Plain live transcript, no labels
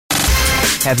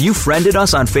Have you friended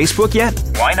us on Facebook yet?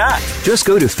 Why not? Just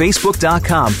go to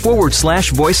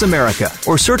facebook.com/Voice America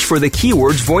or search for the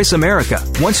keywords Voice America.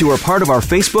 Once you are part of our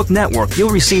Facebook network,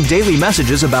 you'll receive daily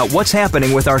messages about what's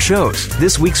happening with our shows,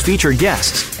 this week's featured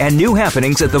guests, and new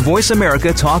happenings at the Voice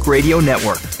America Talk Radio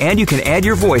Network. And you can add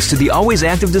your voice to the always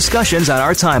active discussions on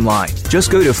our timeline. Just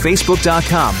go to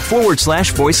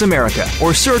facebook.com/Voice America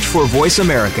or search for Voice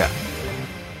America.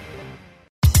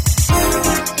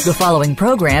 The following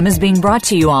program is being brought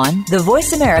to you on the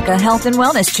Voice America Health and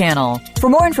Wellness Channel. For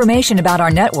more information about our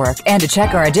network and to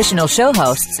check our additional show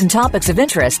hosts and topics of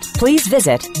interest, please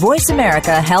visit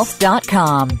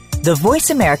voiceamericahealth.com. The Voice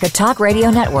America Talk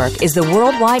Radio Network is the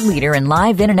worldwide leader in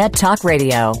live Internet talk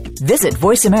radio. Visit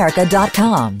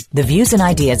voiceamerica.com. The views and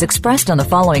ideas expressed on the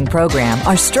following program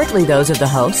are strictly those of the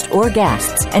host or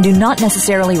guests and do not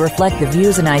necessarily reflect the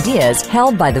views and ideas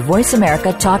held by the Voice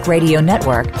America Talk Radio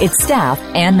Network, its staff,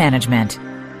 and management.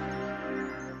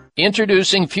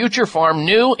 Introducing Future Farm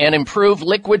new and improved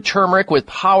liquid turmeric with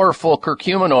powerful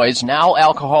curcuminoids, now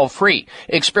alcohol-free.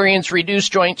 Experience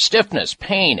reduced joint stiffness,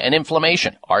 pain, and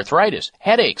inflammation, arthritis,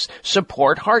 headaches,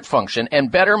 support heart function, and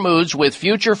better moods with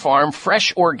Future Farm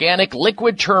fresh organic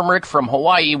liquid turmeric from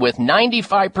Hawaii with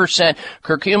 95%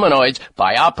 curcuminoids,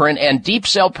 BioPerine, and deep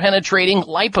cell penetrating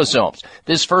liposomes.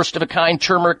 This first-of-a-kind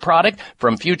turmeric product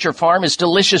from Future Farm is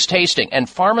delicious tasting and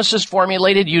pharmacist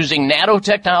formulated using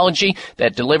nanotechnology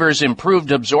that delivers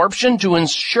improved absorption to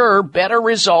ensure better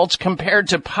results compared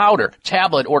to powder,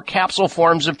 tablet, or capsule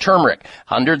forms of turmeric.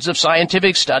 Hundreds of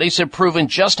scientific studies have proven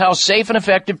just how safe and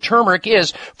effective turmeric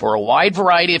is for a wide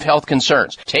variety of health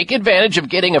concerns. Take advantage of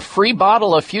getting a free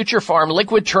bottle of Future Farm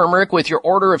liquid turmeric with your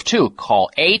order of 2.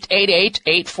 Call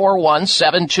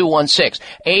 888-841-7216.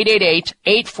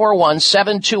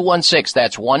 888-841-7216.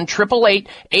 That's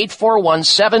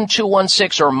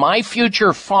 1-888-841-7216 or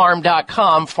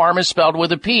myfuturefarm.com. Farm is spelled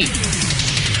with a P.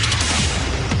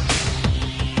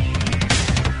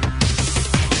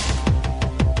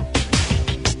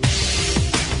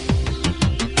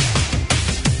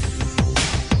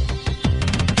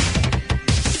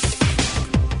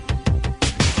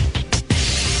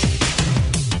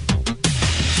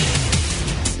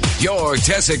 Your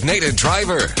designated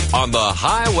driver on the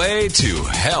highway to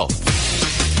health.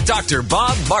 Dr.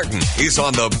 Bob Martin is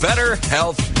on the Better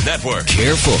Health Network.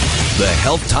 Careful. The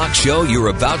health talk show you're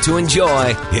about to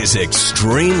enjoy is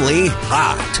extremely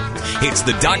hot. It's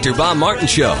the Dr. Bob Martin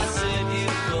Show.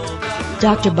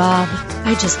 Dr. Bob,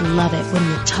 I just love it when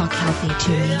you talk healthy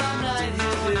to me.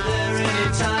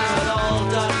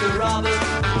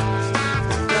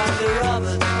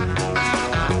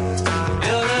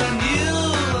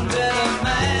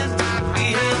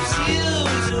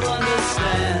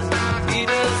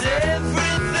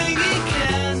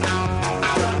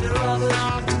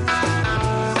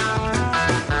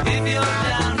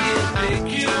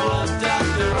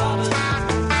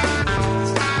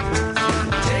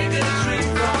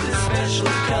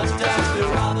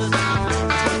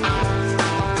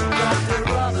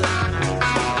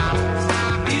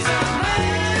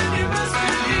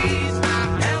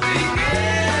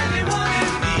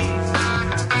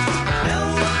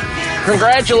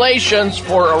 Congratulations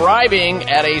for arriving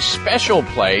at a special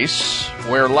place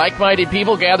where like-minded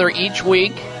people gather each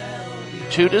week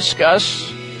to discuss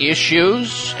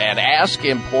issues and ask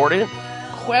important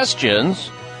questions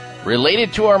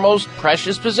related to our most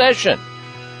precious possession.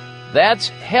 That's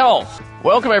health.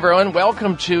 Welcome, everyone.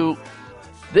 Welcome to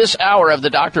this hour of the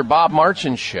Dr. Bob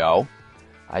Martin Show.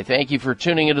 I thank you for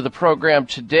tuning into the program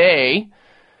today.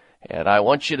 And I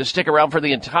want you to stick around for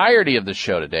the entirety of the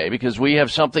show today because we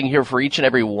have something here for each and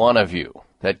every one of you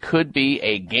that could be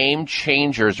a game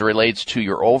changer as it relates to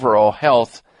your overall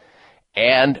health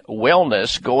and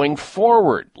wellness going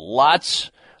forward.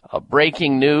 Lots of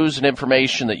breaking news and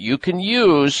information that you can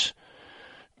use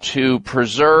to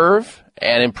preserve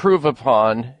and improve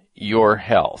upon your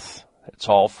health. It's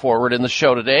all forward in the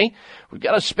show today. We've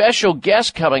got a special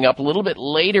guest coming up a little bit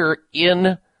later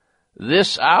in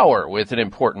this hour with an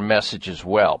important message as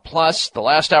well. Plus, the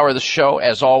last hour of the show,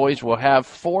 as always, will have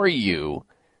for you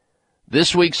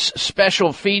this week's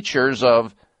special features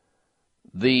of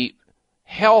the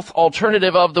health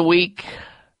alternative of the week,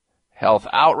 health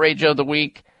outrage of the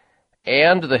week,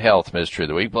 and the health mystery of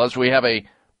the week. Plus, we have a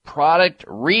product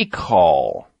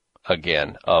recall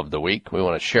again of the week. We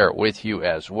want to share it with you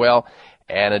as well,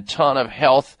 and a ton of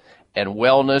health and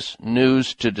wellness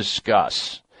news to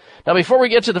discuss. Now, before we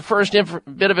get to the first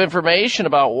bit of information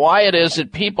about why it is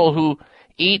that people who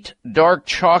eat dark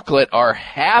chocolate are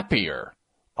happier,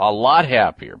 a lot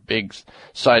happier, big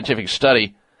scientific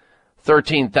study,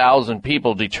 13,000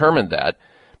 people determined that.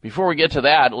 Before we get to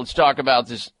that, let's talk about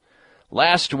this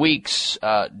last week's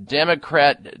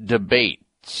Democrat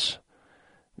debates.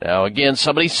 Now, again,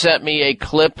 somebody sent me a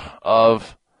clip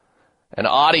of an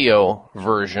audio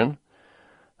version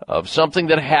of something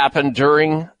that happened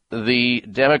during the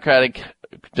Democratic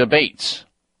debates.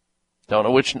 Don't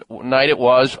know which night it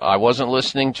was. I wasn't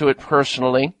listening to it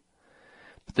personally.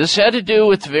 But this had to do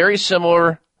with very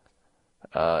similar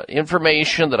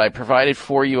information that I provided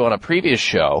for you on a previous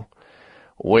show,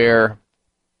 where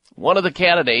one of the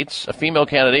candidates, a female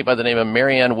candidate by the name of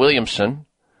Marianne Williamson,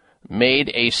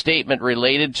 made a statement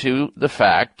related to the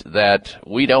fact that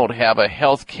we don't have a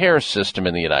health care system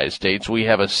in the United States. We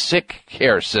have a sick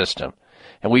care system.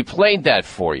 And we played that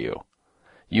for you.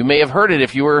 You may have heard it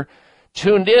if you were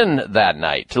tuned in that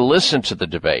night to listen to the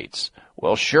debates.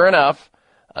 Well, sure enough,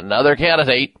 another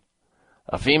candidate,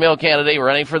 a female candidate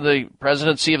running for the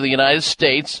presidency of the United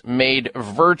States, made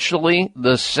virtually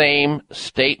the same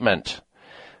statement.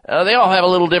 They all have a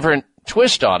little different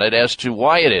twist on it as to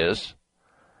why it is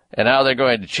and how they're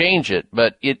going to change it,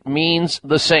 but it means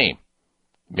the same,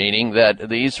 meaning that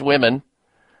these women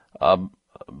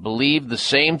believe the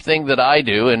same thing that I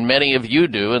do and many of you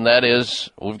do, and that is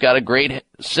we've got a great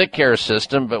sick care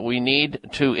system, but we need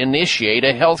to initiate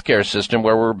a health care system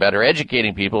where we're better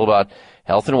educating people about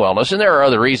health and wellness, and there are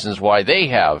other reasons why they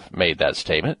have made that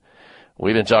statement.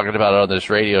 We've been talking about it on this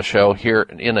radio show here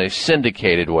in a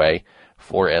syndicated way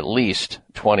for at least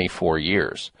 24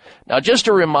 years. Now, just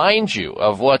to remind you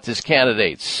of what this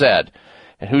candidate said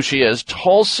and who she is,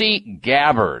 Tulsi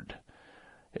Gabbard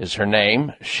is her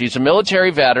name. She's a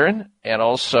military veteran and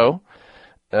also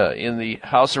in the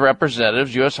House of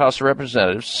Representatives, U.S. House of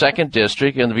Representatives, 2nd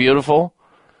District in the beautiful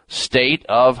state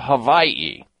of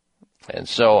Hawaii. And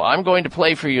so I'm going to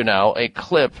play for you now a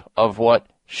clip of what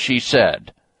she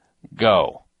said.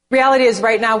 Go. Reality is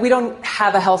right now we don't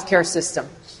have a health care system.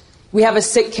 We have a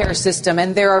sick care system,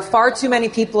 and there are far too many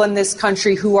people in this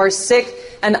country who are sick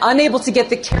and unable to get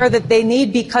the care that they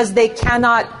need because they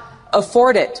cannot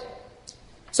afford it.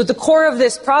 So at the core of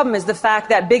this problem is the fact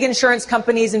that big insurance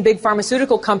companies and big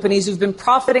pharmaceutical companies who've been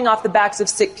profiting off the backs of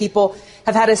sick people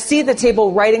have had a seat at the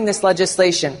table writing this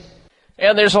legislation.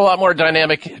 And there's a lot more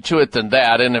dynamic to it than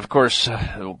that. And, of course,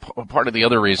 part of the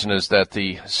other reason is that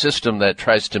the system that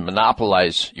tries to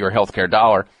monopolize your healthcare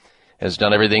dollar has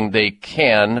done everything they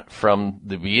can from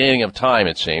the beginning of time,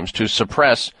 it seems, to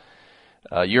suppress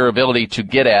your ability to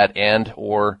get at and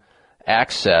or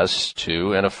access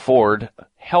to and afford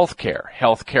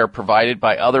healthcare provided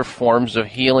by other forms of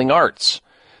healing arts,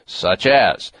 such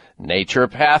as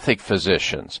naturopathic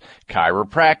physicians,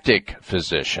 chiropractic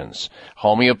physicians,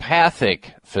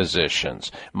 homeopathic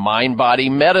physicians, mind-body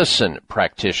medicine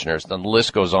practitioners, and the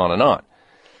list goes on and on.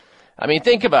 I mean,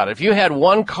 think about it. If you had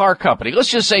one car company,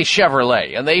 let's just say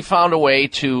Chevrolet, and they found a way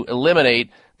to eliminate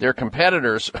their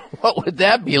competitors, what would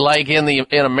that be like in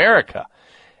America?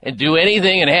 And do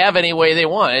anything and have any way they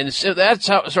want. And so that's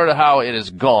sort of how it has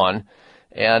gone.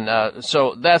 And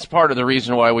so that's part of the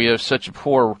reason why we have such a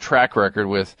poor track record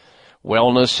with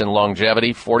wellness and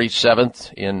longevity,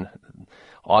 47th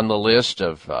on the list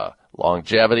of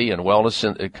longevity and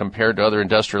wellness compared to other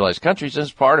industrialized countries. This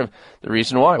is part of the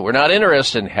reason why. We're not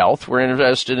interested in health. We're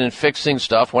interested in fixing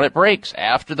stuff when it breaks,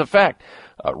 after the fact,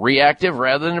 reactive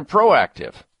rather than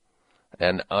proactive.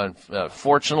 And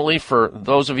fortunately for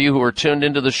those of you who are tuned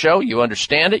into the show, you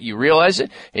understand it, you realize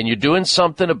it, and you're doing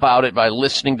something about it by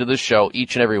listening to the show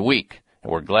each and every week.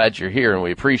 And we're glad you're here, and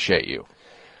we appreciate you.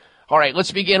 All right,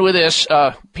 let's begin with this.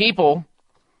 People,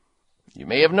 you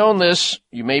may have known this,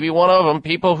 you may be one of them,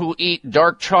 people who eat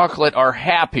dark chocolate are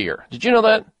happier. Did you know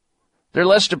that? They're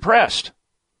less depressed.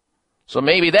 So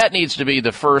maybe that needs to be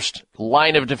the first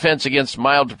line of defense against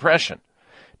mild depression.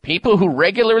 People who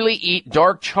regularly eat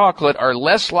dark chocolate are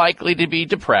less likely to be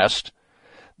depressed.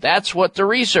 That's what the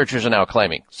researchers are now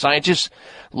claiming. Scientists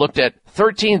looked at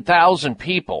 13,000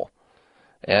 people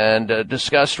and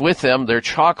discussed with them their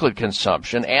chocolate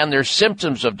consumption and their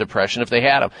symptoms of depression if they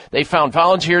had them. They found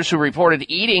volunteers who reported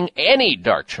eating any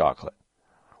dark chocolate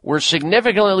were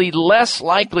significantly less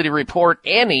likely to report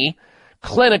any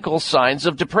clinical signs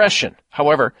of depression.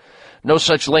 However, no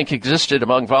such link existed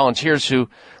among volunteers who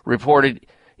reported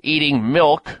eating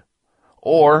milk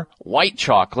or white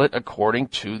chocolate, according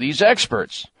to these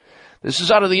experts. This is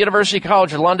out of the University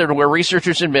College London, where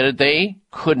researchers admitted they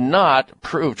could not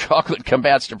prove chocolate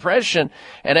combats depression,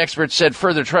 and experts said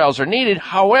further trials are needed.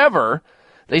 However,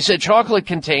 they said chocolate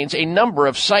contains a number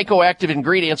of psychoactive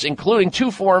ingredients, including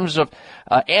 2 forms of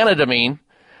anandamide,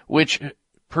 which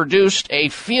produced a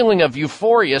feeling of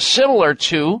euphoria similar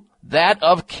to that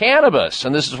of cannabis.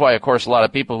 And this is why, of course, a lot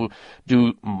of people who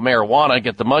do marijuana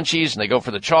get the munchies and they go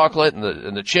for the chocolate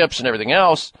and the chips and everything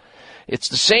else. It's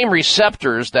the same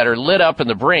receptors that are lit up in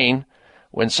the brain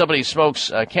when somebody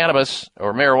smokes cannabis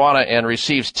or marijuana and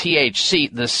receives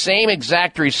THC. The same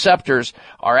exact receptors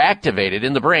are activated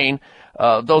in the brain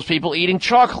of those people eating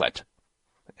chocolate.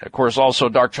 Of course, also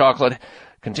dark chocolate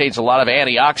contains a lot of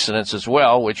antioxidants as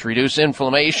well, which reduce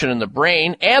inflammation in the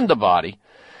brain and the body,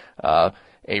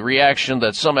 a reaction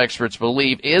that some experts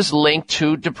believe is linked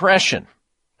to depression.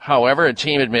 However, a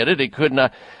team admitted it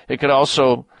could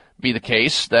also be the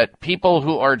case that people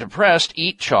who are depressed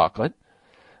eat chocolate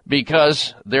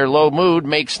because their low mood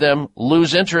makes them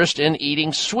lose interest in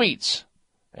eating sweets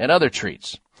and other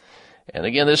treats. And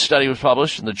again, this study was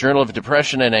published in the Journal of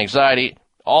Depression and Anxiety,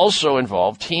 also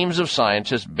involved teams of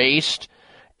scientists based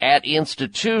at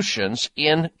institutions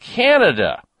in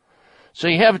Canada. So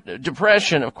you have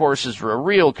depression, of course, is a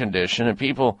real condition, and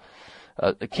people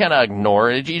cannot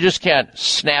ignore it. You just can't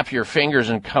snap your fingers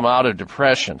and come out of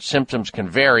depression. Symptoms can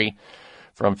vary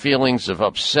from feelings of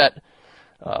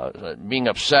being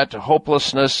upset to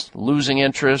hopelessness, losing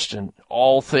interest in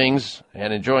all things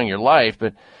and enjoying your life,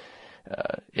 but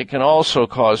it can also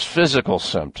cause physical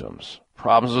symptoms,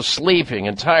 problems with sleeping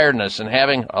and tiredness and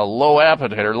having a low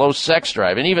appetite or low sex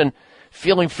drive, and even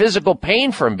feeling physical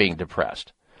pain from being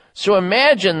depressed. So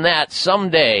imagine that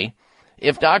someday,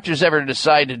 if doctors ever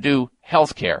decide to do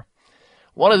health care,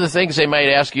 one of the things they might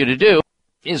ask you to do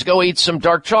is go eat some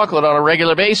dark chocolate on a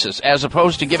regular basis, as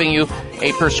opposed to giving you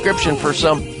a prescription for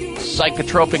some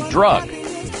psychotropic drug.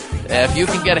 If you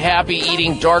can get happy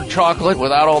eating dark chocolate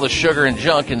without all the sugar and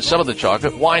junk in some of the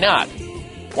chocolate, why not?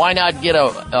 Why not get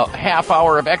a half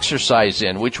hour of exercise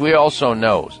in, which we also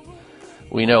know.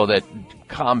 We know that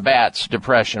combats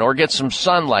depression, or get some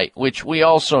sunlight, which we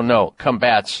also know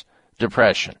combats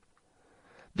depression.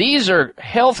 These are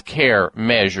health care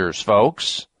measures,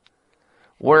 folks.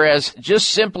 Whereas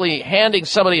just simply handing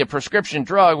somebody a prescription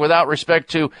drug without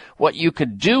respect to what you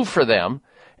could do for them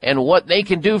and what they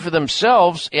can do for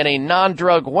themselves in a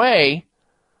non-drug way,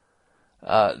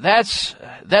 that's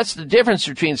the difference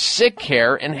between sick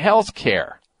care and health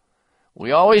care.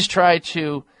 We always try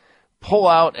to pull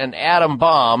out an atom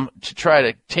bomb to try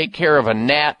to take care of a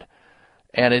gnat,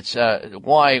 and it's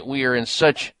why we are in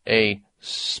such a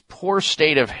poor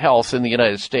state of health in the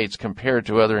United States compared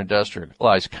to other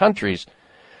industrialized countries.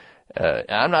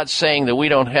 I'm not saying that we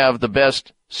don't have the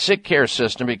best sick care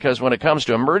system, because when it comes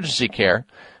to emergency care,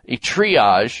 a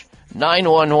triage,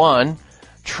 911,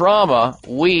 trauma,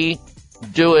 we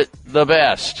do it the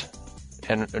best.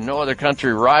 And no other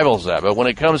country rivals that. But when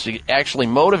it comes to actually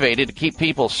motivated to keep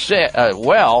people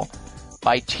well,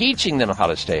 by teaching them how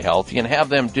to stay healthy and have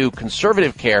them do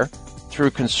conservative care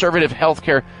through conservative health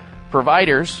care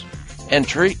providers and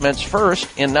treatments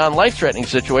first in non-life-threatening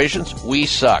situations, we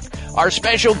suck. Our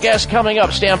special guest coming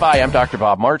up. Stand by. I'm Dr.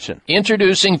 Bob Martin.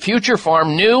 Introducing Future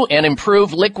Farm new and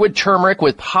improved liquid turmeric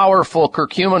with powerful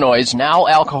curcuminoids, now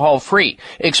alcohol-free.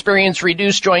 Experience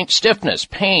reduced joint stiffness,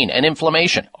 pain, and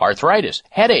inflammation, arthritis,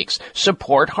 headaches,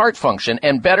 support heart function,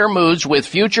 and better moods with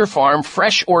Future Farm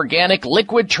fresh organic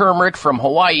liquid turmeric from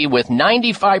Hawaii with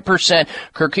 95%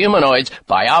 curcuminoids,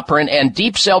 BioPerine, and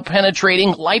deep cell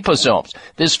penetrating liposomes.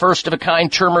 This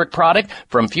first-of-a-kind turmeric product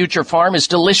from Future Farm is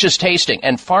delicious tasting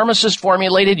and pharmacist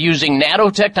formulated using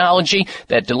nanotechnology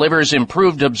that delivers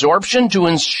improved absorption to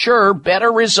ensure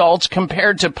better results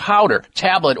compared to powder,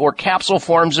 tablet, or capsule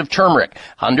forms of turmeric.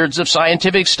 Hundreds of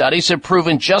scientific studies have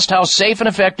proven just how safe and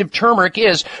effective turmeric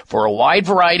is for a wide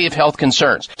variety of health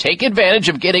concerns. Take advantage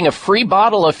of getting a free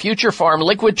bottle of Future Farm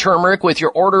liquid turmeric with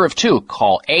your order of 2.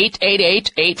 Call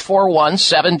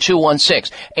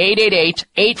 888-841-7216.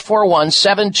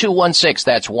 888-841-7216.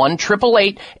 That's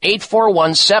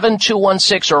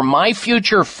 1-888-841-7216, or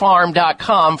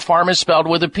myfuturefarm.com. Farm is spelled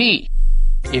with a P.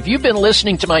 If you've been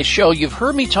listening to my show, you've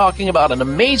heard me talking about an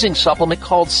amazing supplement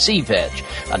called C-Veg,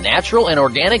 a natural and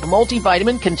organic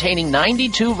multivitamin containing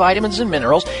 92 vitamins and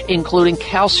minerals, including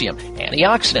calcium,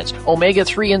 antioxidants,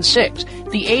 omega-3 and 6.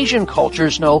 The Asian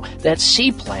cultures know that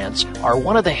sea plants are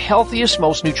one of the healthiest,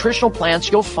 most nutritional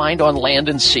plants you'll find on land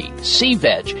and sea.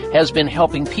 C-Veg has been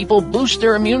helping people boost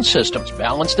their immune systems,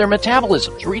 balance their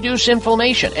metabolisms, reduce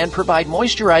inflammation, and provide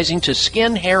moisturizing to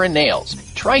skin, hair, and nails.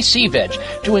 Try C-Veg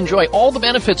to enjoy all the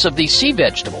benefits of these sea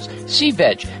vegetables.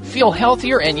 C-Veg. Feel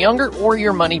healthier and younger, or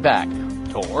your money back.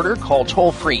 To order, call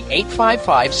toll-free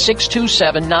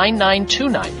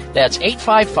 855-627-9929. That's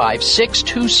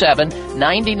 855-627-9929.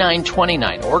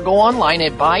 $99.29 or go online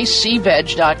at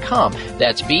buycveg.com.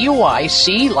 That's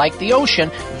B-U-I-C like the ocean,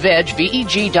 veg,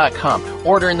 V-E-G.com.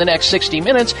 Order in the next 60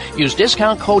 minutes. Use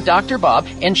discount code Dr. Bob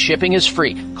and shipping is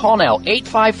free. Call now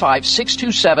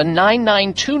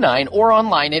 855-627-9929 or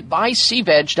online at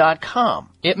buycveg.com.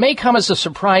 It may come as a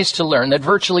surprise to learn that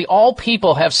virtually all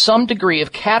people have some degree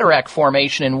of cataract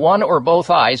formation in one or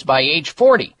both eyes by age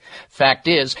 40. Fact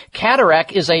is,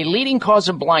 cataract is a leading cause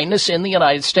of blindness in the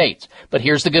United States. But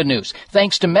here's the good news.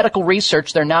 Thanks to medical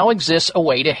research, there now exists a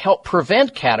way to help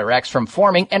prevent cataracts from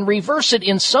forming and reverse it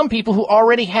in some people who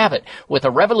already have it with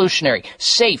a revolutionary,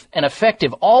 safe, and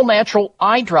effective all-natural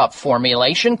eye drop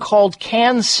formulation called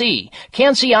Can-C.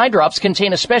 Can-C eye drops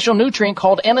contain a special nutrient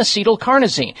called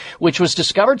N-acetylcarnosine, which was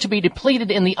discovered to be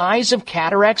depleted in the eyes of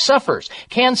cataract sufferers.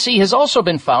 Can-C has also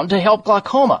been found to help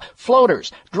glaucoma,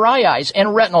 floaters, dry eyes,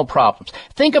 and retinal problems.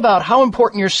 Think about how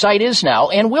important your sight is now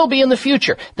and will be in the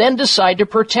future. Then decide to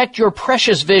protect your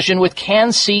precious vision with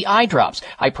Can-C eye drops.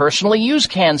 I personally use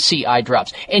Can-C eye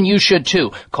drops, and you should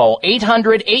too. Call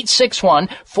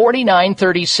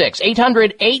 800-861-4936.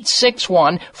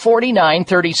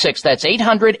 800-861-4936. That's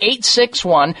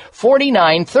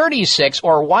 800-861-4936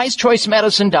 or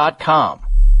wisechoicemedicine.com.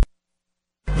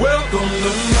 Welcome to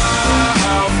my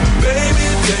house, baby,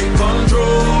 take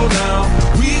control now.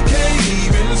 We can't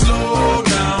even slow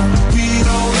down. We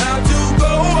don't have to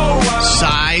go wild.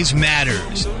 Size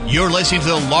matters. You're listening to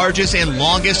the largest and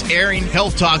longest airing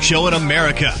health talk show in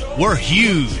America. We're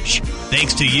huge.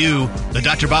 Thanks to you, the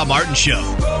Dr. Bob Martin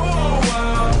Show.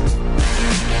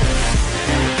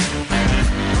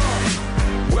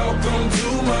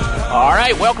 All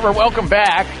right, welcome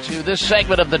back to this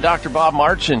segment of the Dr. Bob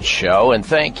Martin Show, and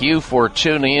thank you for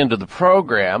tuning into the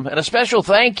program. And a special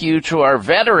thank you to our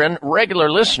veteran regular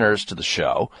listeners to the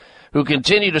show who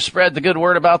continue to spread the good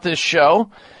word about this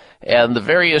show and the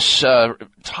various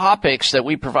topics that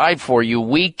we provide for you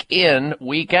week in,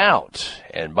 week out.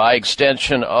 And by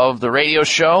extension of the radio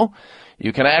show,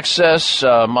 you can access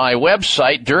my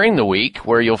website during the week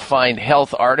where you'll find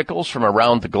health articles from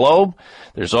around the globe.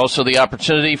 There's also the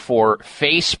opportunity for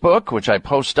Facebook, which I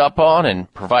post up on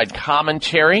and provide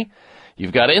commentary.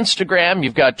 You've got Instagram,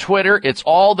 you've got Twitter. It's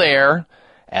all there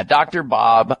at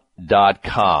drbob.com.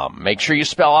 Make sure you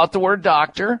spell out the word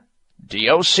doctor,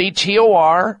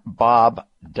 D-O-C-T-O-R,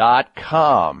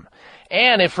 bob.com.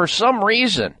 And if for some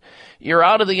reason you're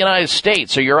out of the United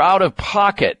States or you're out of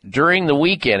pocket during the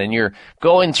weekend and you're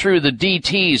going through the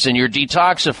DTs and you're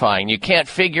detoxifying, you can't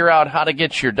figure out how to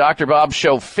get your Dr. Bob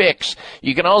Show fix,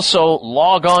 you can also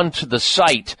log on to the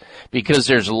site because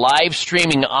there's live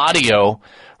streaming audio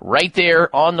right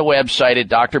there on the website at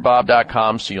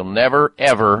drbob.com, so you'll never,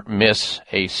 ever miss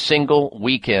a single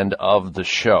weekend of the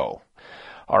show.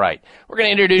 All right, we're going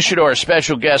to introduce you to our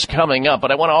special guest coming up,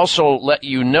 but I want to also let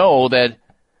you know that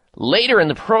later in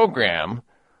the program,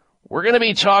 we're going to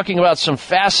be talking about some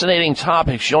fascinating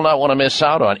topics you'll not want to miss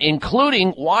out on,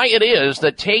 including why it is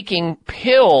that taking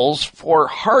pills for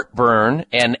heartburn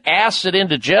and acid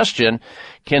indigestion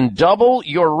can double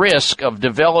your risk of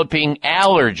developing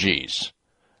allergies.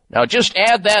 Now, just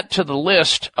add that to the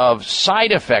list of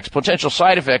side effects, potential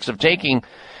side effects of taking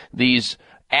these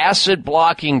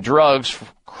acid-blocking drugs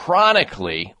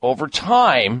chronically over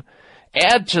time.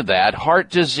 Add to that heart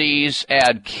disease,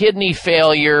 add kidney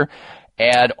failure,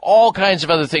 add all kinds of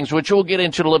other things, which we'll get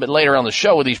into a little bit later on the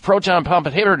show with these proton pump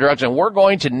inhibitor drugs, and we're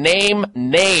going to name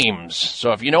names.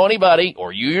 So if you know anybody,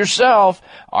 or you yourself,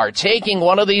 are taking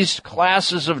one of these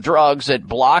classes of drugs that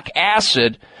block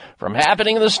acid from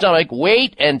happening in the stomach,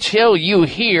 wait until you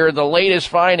hear the latest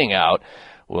finding out.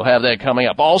 We'll have that coming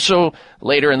up. Also,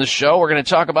 later in the show, we're going to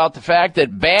talk about the fact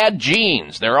that bad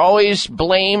genes, they're always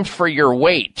blamed for your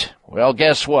weight. Well,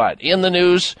 guess what? In the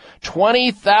news,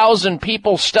 20,000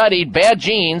 people studied bad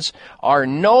genes are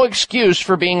no excuse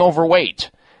for being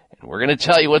overweight. And we're going to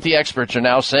tell you what the experts are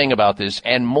now saying about this,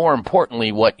 and more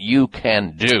importantly, what you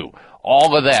can do.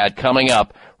 All of that coming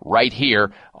up right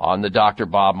here on the Dr.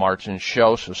 Bob Martin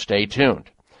Show, so stay tuned.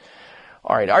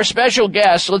 All right, our special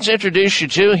guest, let's introduce you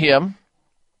to him.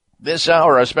 This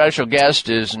hour, our special guest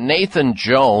is Nathan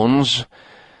Jones.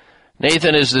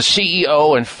 Nathan is the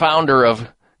CEO and founder of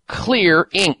Clear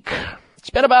Inc. It's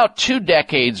been about 2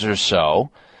 decades or so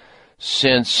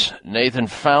since Nathan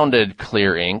founded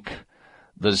Clear Inc.,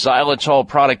 the xylitol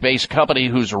product-based company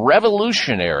whose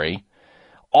revolutionary,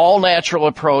 all-natural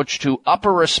approach to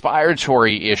upper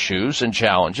respiratory issues and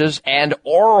challenges and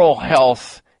oral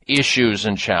health issues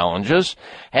and challenges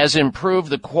has improved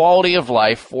the quality of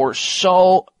life for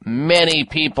so many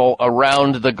people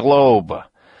around the globe.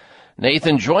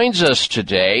 Nathan joins us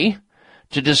today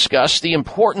to discuss the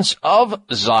importance of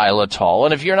xylitol.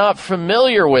 And if you're not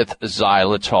familiar with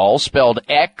xylitol, spelled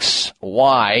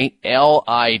X-Y-L-I-T-O-L,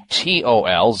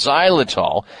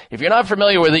 xylitol, if you're not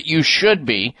familiar with it, you should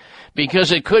be,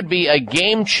 because it could be a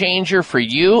game changer for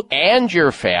you and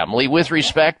your family with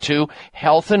respect to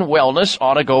health and wellness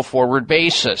on a go-forward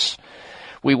basis.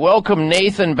 We welcome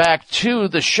Nathan back to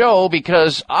the show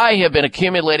because I have been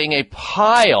accumulating a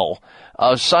pile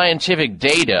of scientific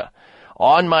data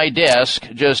on my desk,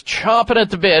 just chomping at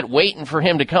the bit, waiting for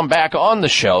him to come back on the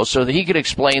show so that he could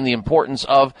explain the importance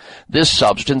of this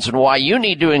substance and why you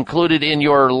need to include it in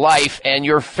your life and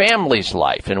your family's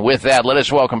life. And with that, let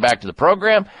us welcome back to the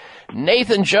program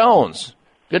Nathan Jones.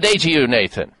 Good day to you,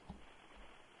 Nathan.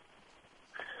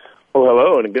 Well,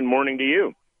 hello, and good morning to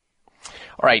you.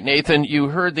 All right, Nathan, you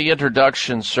heard the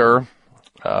introduction, sir.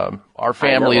 Our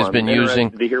family has been using...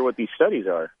 to hear what these studies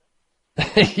are.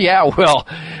 Yeah, well,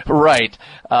 right.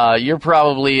 You're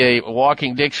probably a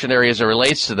walking dictionary as it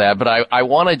relates to that, but I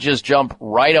want to just jump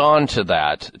right on to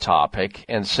that topic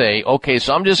and say, okay,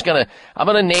 so I'm going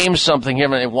to name something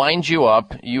here and wind you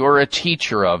up. You are a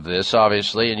teacher of this,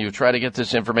 obviously, and you try to get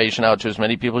this information out to as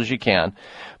many people as you can.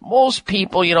 Most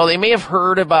people, they may have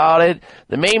heard about it,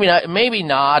 they maybe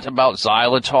not about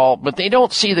xylitol, but they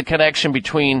don't see the connection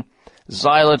between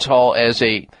xylitol as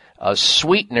a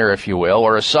sweetener, if you will,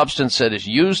 or a substance that is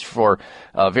used for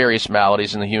various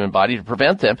maladies in the human body to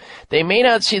prevent them. They may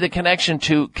not see the connection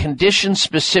to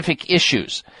condition-specific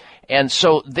issues. And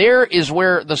so there is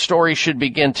where the story should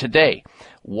begin today.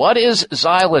 What is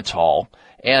xylitol?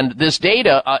 And this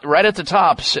data, right at the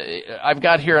top, I've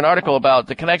got here an article about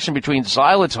the connection between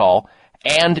xylitol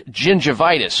and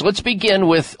gingivitis. So let's begin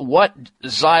with what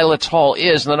xylitol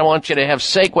is, and then I want you to have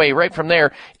segue right from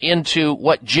there into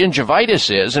what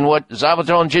gingivitis is and what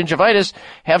xylitol and gingivitis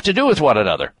have to do with one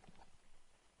another.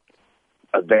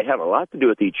 They have a lot to do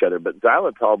with each other, but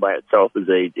xylitol by itself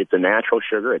it's a natural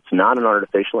sugar. It's not an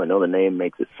artificial. I know the name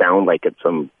makes it sound like it's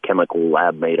some chemical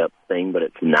lab made up thing, but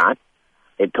it's not.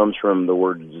 It comes from the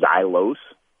word xylose,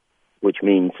 which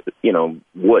means,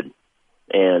 wood.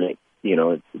 And,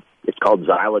 it's called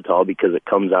xylitol because it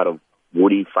comes out of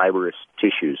woody fibrous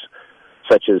tissues,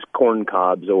 such as corn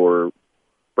cobs or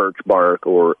birch bark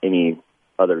or any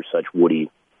other such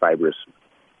woody fibrous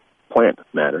plant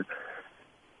matter.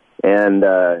 And,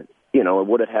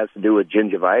 what it has to do with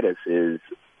gingivitis is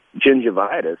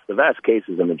gingivitis, the vast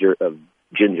cases of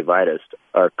gingivitis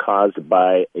are caused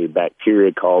by a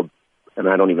bacteria called, and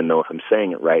I don't even know if I'm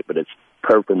saying it right, but it's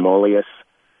Purpurmoleus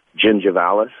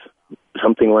gingivalis,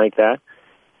 something like that.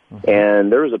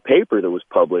 And there was a paper that was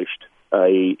published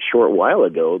a short while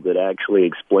ago that actually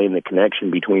explained the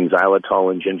connection between xylitol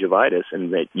and gingivitis,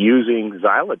 and that using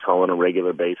xylitol on a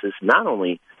regular basis not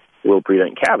only will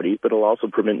prevent cavities, but it'll also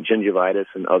prevent gingivitis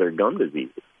and other gum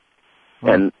diseases.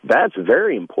 And that's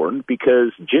very important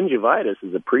because gingivitis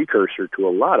is a precursor to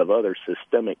a lot of other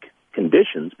systemic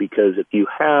conditions, because if you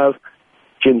have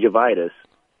gingivitis,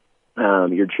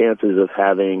 your chances of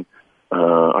having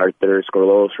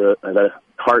arteriosclerosis,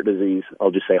 heart disease,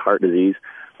 I'll just say heart disease,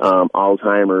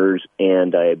 Alzheimer's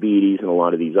and diabetes and a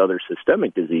lot of these other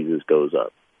systemic diseases goes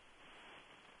up.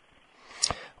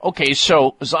 Okay,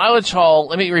 so xylitol,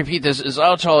 let me repeat this.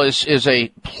 Xylitol is a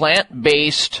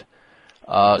plant-based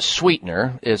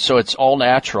sweetener, so it's all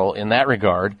natural in that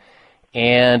regard,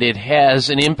 and it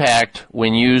has an impact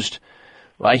when used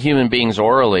by human beings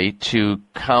orally to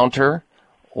counter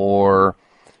or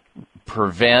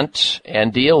prevent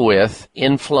and deal with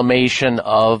inflammation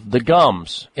of the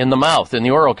gums in the mouth, in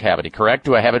the oral cavity, correct?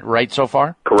 Do I have it right so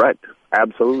far? Correct.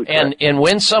 Absolutely correct. And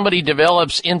when somebody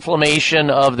develops inflammation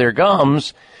of their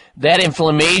gums, that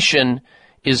inflammation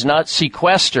is not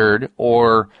sequestered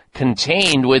or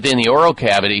contained within the oral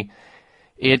cavity.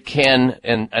 It can,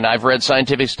 and I've read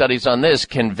scientific studies on this,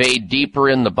 convey deeper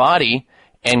in the body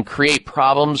and create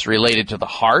problems related to the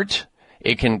heart.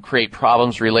 It can create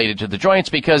problems related to the joints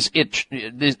because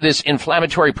this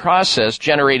inflammatory process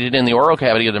generated in the oral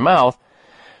cavity of the mouth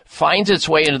finds its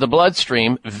way into the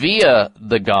bloodstream via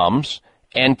the gums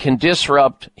and can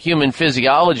disrupt human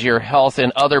physiology or health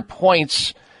in other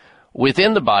points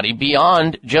within the body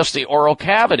beyond just the oral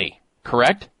cavity,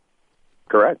 correct?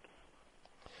 Correct.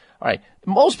 All right.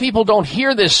 Most people don't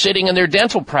hear this sitting in their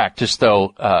dental practice,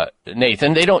 though,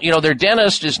 Nathan. They don't, their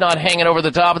dentist is not hanging over the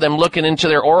top of them looking into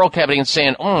their oral cavity and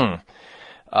saying,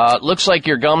 looks like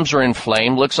your gums are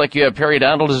inflamed, looks like you have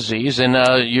periodontal disease, and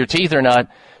your teeth are not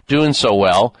doing so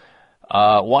well.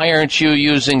 Why aren't you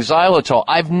using xylitol?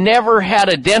 I've never had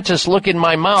a dentist look in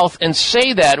my mouth and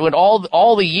say that with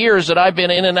all the years that I've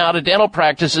been in and out of dental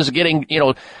practices getting,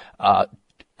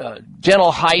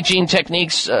 dental hygiene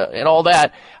techniques and all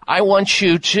that, I want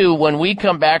you to, when we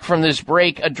come back from this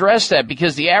break, address that,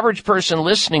 because the average person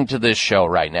listening to this show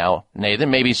right now,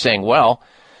 Nathan, may be saying, well,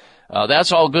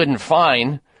 that's all good and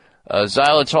fine.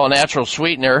 Xylitol natural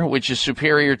sweetener, which is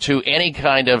superior to any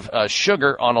kind of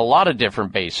sugar on a lot of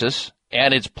different bases,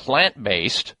 and it's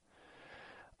plant-based.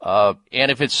 And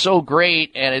if it's so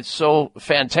great and it's so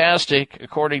fantastic,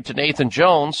 according to Nathan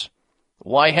Jones,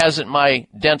 why hasn't my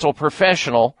dental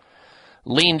professional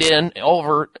leaned in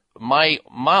over my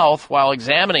mouth while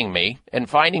examining me and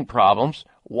finding problems?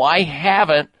 Why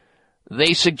haven't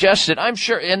they suggested? I'm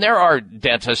sure, and there are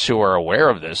dentists who are aware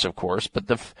of this, of course, but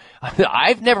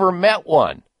I've never met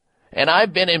one. And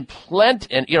I've been in plenty,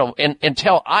 and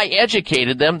until I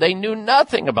educated them, they knew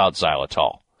nothing about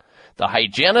xylitol. The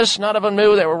hygienists, none of them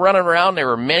knew. They were running around. There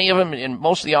were many of them in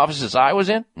most of the offices I was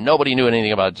in. Nobody knew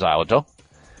anything about xylitol.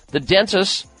 The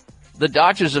dentists, the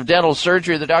doctors of dental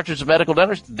surgery, the doctors of medical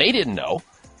dentists, they didn't know.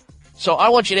 So I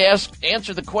want you to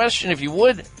answer the question, if you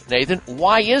would, Nathan,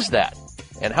 why is that?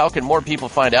 And how can more people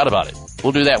find out about it?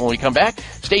 We'll do that when we come back.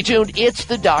 Stay tuned. It's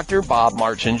the Dr. Bob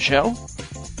Martin Show.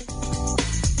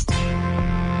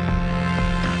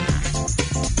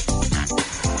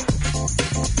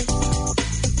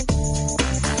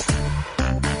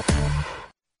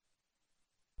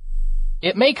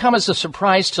 It may come as a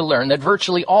surprise to learn that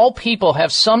virtually all people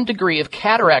have some degree of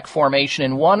cataract formation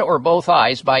in one or both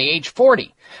eyes by age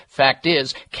 40. Fact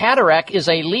is, cataract is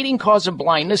a leading cause of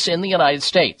blindness in the United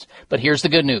States. But here's the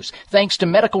good news. Thanks to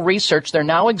medical research, there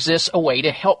now exists a way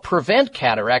to help prevent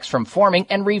cataracts from forming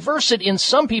and reverse it in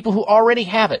some people who already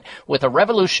have it with a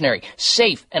revolutionary,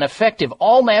 safe, and effective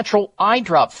all-natural eye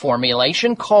drop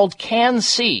formulation called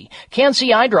Can-C.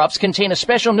 Can-C eye drops contain a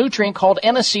special nutrient called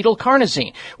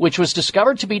N-acetylcarnosine, which was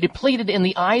discovered to be depleted in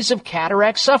the eyes of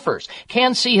cataract sufferers.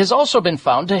 Can-C has also been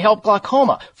found to help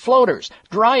glaucoma, floaters,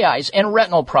 dry eyes, and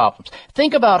retinal problems.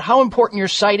 Think about how important your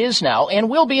sight is now and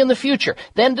will be in the future.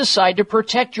 Then decide to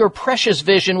protect your precious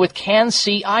vision with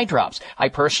Can-C eye drops. I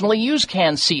personally use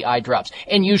Can-C eye drops,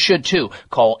 and you should too.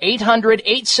 Call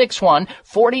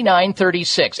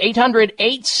 800-861-4936.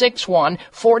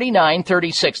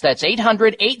 800-861-4936. That's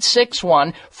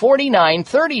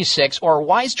 800-861-4936 or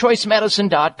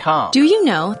wisechoicemedicine.com. Do you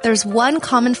know there's one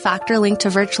common factor linked to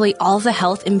virtually all the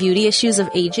health and beauty issues of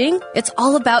aging? It's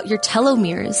all about your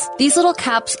telomeres. These little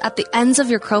caps at the ends of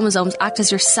your chromosomes act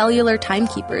as your cellular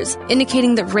timekeepers,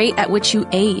 indicating the rate at which you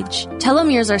age.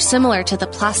 Telomeres are similar to the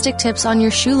plastic tips on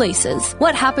your shoelaces.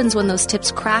 What happens when those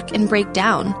tips crack and break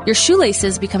down? Your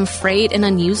shoelaces become frayed and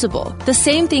unusable. The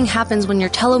same thing happens when your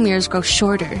telomeres grow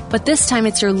shorter, but this time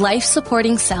it's your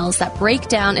life-supporting cells that break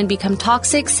down and become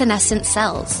toxic senescent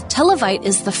cells. Televite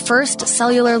is the first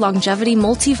cellular longevity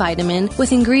multivitamin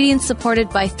with ingredients supported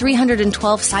by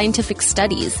 312 scientific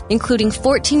studies, including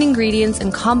 14 ingredients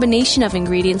and combination of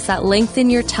ingredients that lengthen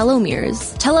your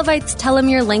telomeres. Televite's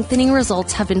telomere lengthening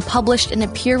results have been published in a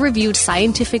peer-reviewed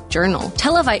scientific journal.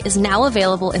 Televite is now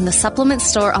available in the supplement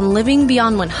store on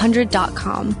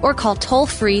livingbeyond100.com or call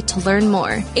toll-free to learn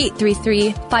more.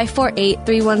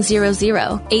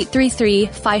 833-548-3100.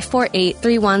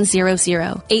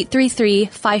 833-548-3100.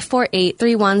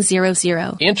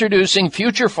 833-548-3100. Introducing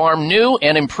Future Farm new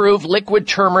and improved liquid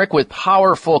turmeric with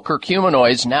powerful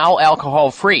curcuminoids, now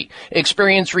alcohol-free.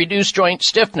 Experience reduced joint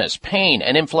stiffness, pain,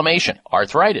 and inflammation,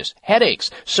 arthritis,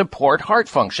 headaches, support heart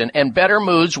function, and better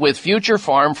moods with Future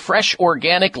Farm fresh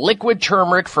organic liquid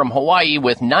turmeric from Hawaii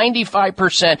with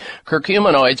 95%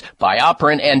 curcuminoids,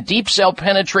 bioperin, and deep cell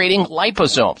penetrating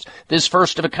liposomes. This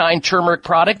first-of-a-kind turmeric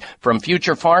product from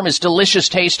Future Farm is delicious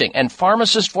tasting and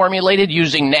pharmacist formulated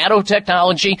using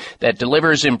nanotechnology that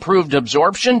delivers improved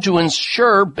absorption to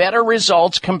ensure better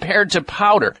results compared to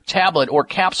powder, tablet, or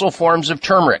capsule forms of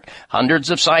turmeric. Hundreds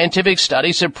of scientific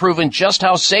studies have proven just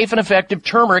how safe and effective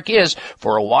turmeric is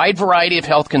for a wide variety of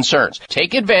health concerns.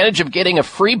 Take advantage of getting a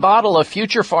free bottle of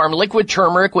Future Farm liquid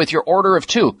turmeric with your order of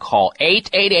 2. Call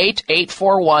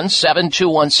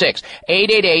 888-841-7216.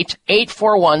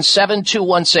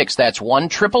 888-841-7216. That's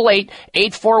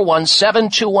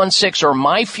 1-888-841-7216 or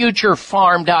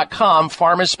myfuturefarm.com.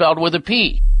 Farm is spelled with a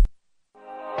P.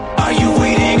 Are you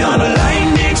waiting on a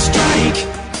lightning strike?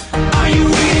 Are you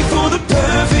waiting for the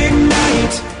perfect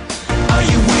night? Are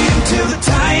you waiting till the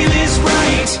time is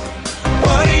right?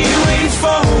 What are you waiting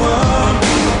for?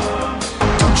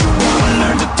 Don't you want to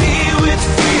learn to deal with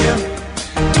fear?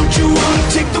 Don't you want to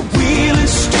take the wheel and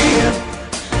steer?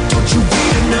 Don't you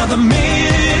wait another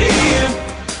minute here?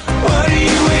 What are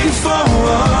you waiting for?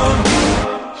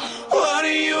 What are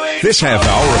you waiting for? This half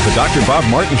hour of the Dr. Bob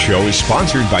Martin Show is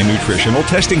sponsored by Nutritional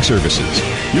Testing Services.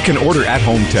 You can order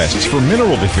at-home tests for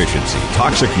mineral deficiency,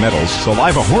 toxic metals,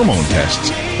 saliva hormone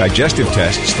tests, digestive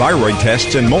tests, thyroid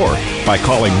tests, and more by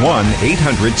calling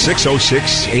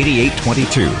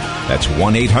 1-800-606-8822. That's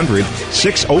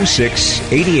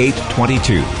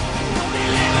 1-800-606-8822.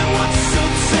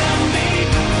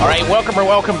 All right,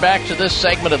 welcome back to this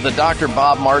segment of the Dr.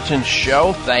 Bob Martin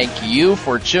Show. Thank you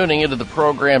for tuning into the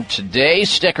program today.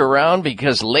 Stick around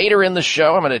because later in the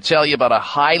show, I'm going to tell you about a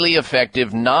highly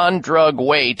effective non-drug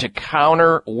way to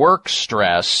counter work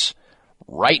stress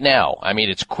right now. I mean,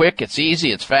 it's quick, it's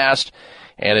easy, it's fast,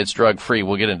 and it's drug-free.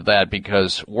 We'll get into that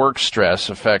because work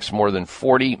stress affects more than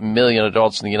 40 million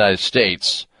adults in the United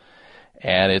States,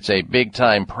 and it's a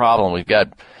big-time problem. We've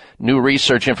got new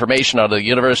research information out of the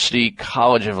University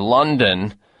College of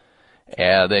London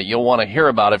that you'll want to hear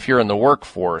about if you're in the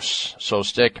workforce, so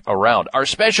stick around. Our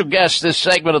special guest this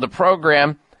segment of the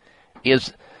program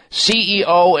is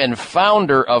CEO and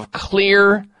founder of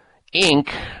Clear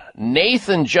Inc.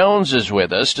 Nathan Jones is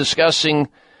with us discussing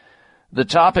the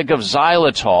topic of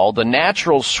xylitol, the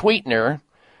natural sweetener,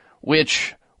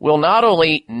 which will not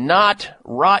only not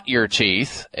rot your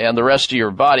teeth and the rest of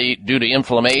your body due to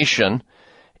inflammation,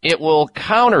 it will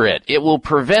counter it. It will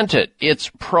prevent it.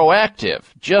 It's proactive,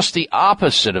 just the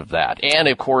opposite of that. And,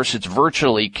 of course, it's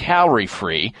virtually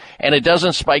calorie-free, and it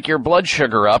doesn't spike your blood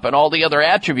sugar up and all the other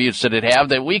attributes that it have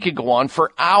that we could go on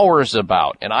for hours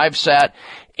about. And I've sat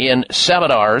in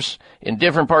seminars in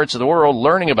different parts of the world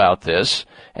learning about this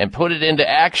and put it into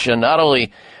action, not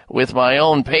only with my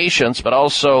own patients, but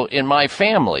also in my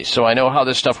family. So I know how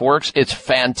this stuff works. It's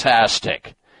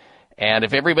fantastic. And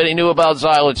if everybody knew about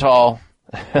xylitol,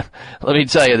 let me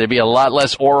tell you, there'd be a lot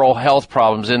less oral health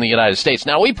problems in the United States.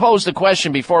 Now, we posed the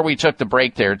question before we took the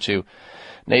break there to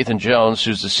Nathan Jones,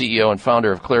 who's the CEO and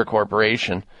founder of Clear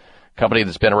Corporation, a company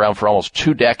that's been around for almost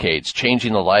 2 decades,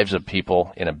 changing the lives of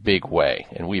people in a big way.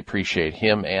 And we appreciate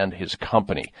him and his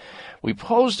company. We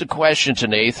posed the question to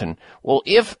Nathan, well,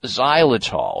 if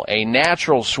xylitol, a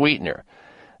natural sweetener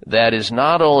that is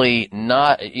not only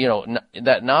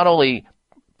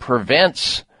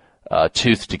prevents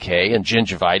tooth decay and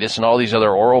gingivitis and all these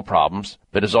other oral problems,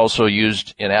 but is also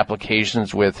used in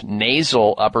applications with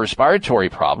nasal upper respiratory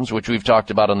problems, which we've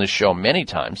talked about on this show many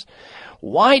times.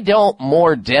 Why don't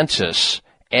more dentists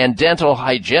and dental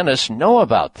hygienists know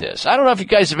about this? I don't know if you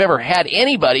guys have ever had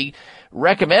anybody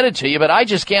recommended to you, but I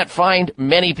just can't find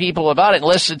many people about it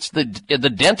unless it's the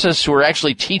dentists who are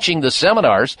actually teaching the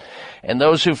seminars and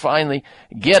those who finally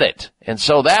get it. And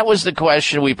so that was the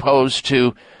question we posed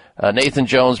to Nathan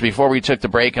Jones before we took the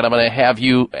break, and I'm going to have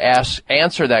you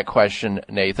answer that question,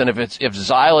 Nathan. If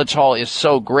xylitol is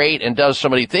so great and does so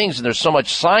many things and there's so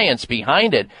much science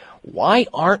behind it, why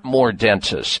aren't more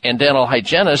dentists and dental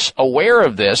hygienists aware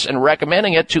of this and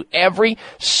recommending it to every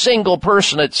single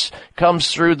person that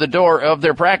comes through the door of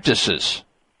their practices?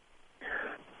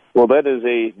 Well, that is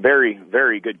a very,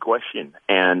 very good question,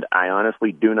 and I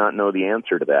honestly do not know the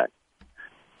answer to that.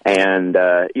 And,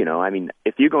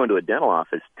 if you go into a dental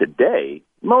office today,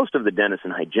 most of the dentists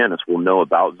and hygienists will know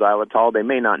about xylitol. They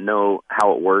may not know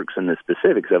how it works and the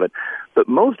specifics of it, but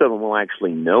most of them will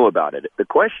actually know about it. The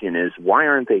question is, why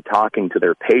aren't they talking to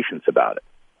their patients about it?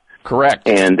 Correct.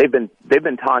 And they've been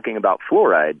talking about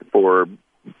fluoride for,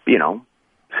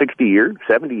 60 years,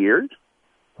 70 years,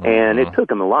 and it took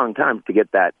them a long time to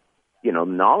get that,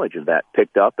 knowledge of that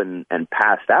picked up and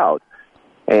passed out.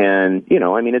 And,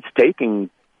 it's taking...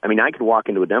 I could walk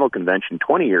into a dental convention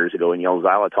 20 years ago and yell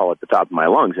xylitol at the top of my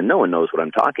lungs, and no one knows what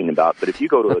I'm talking about. But if you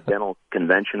go to a dental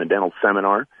convention, a dental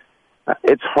seminar,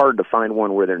 it's hard to find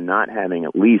one where they're not having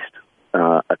at least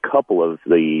a couple of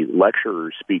the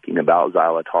lecturers speaking about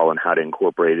xylitol and how to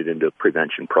incorporate it into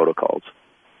prevention protocols.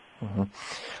 Mm-hmm.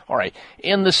 All right.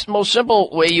 In the most simple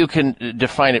way you can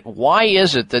define it, why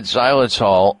is it that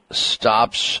xylitol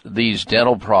stops these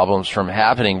dental problems from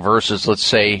happening versus, let's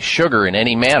say, sugar in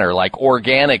any manner, like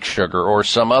organic sugar or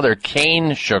some other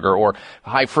cane sugar or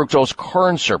high fructose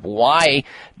corn syrup? Why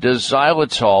does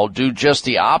xylitol do just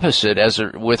the opposite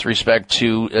with respect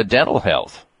to dental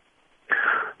health?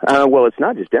 Well, it's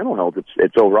not just dental health;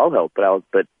 it's overall health.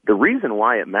 But the reason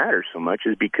why it matters so much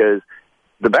is because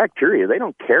the bacteria, they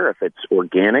don't care if it's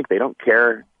organic. They don't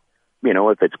care,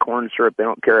 if it's corn syrup. They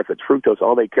don't care if it's fructose.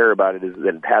 All they care about it is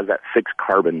that it has that 6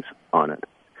 carbons on it.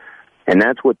 And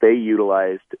that's what they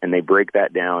utilized, and they break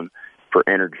that down for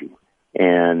energy.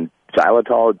 And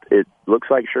xylitol, it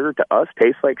looks like sugar to us,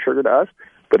 tastes like sugar to us,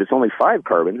 but it's only 5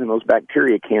 carbons, and those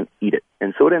bacteria can't eat it.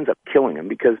 And so it ends up killing them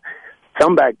because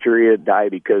some bacteria die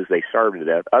because they starve to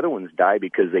death. Other ones die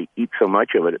because they eat so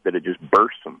much of it that it just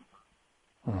bursts them.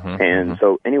 And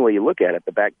so any way you look at it,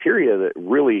 the bacteria that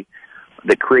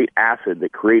create acid,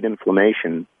 that create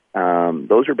inflammation,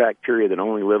 those are bacteria that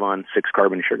only live on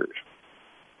 6-carbon sugars.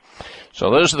 So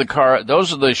those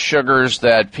are the sugars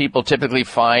that people typically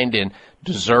find in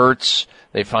desserts.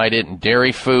 They find it in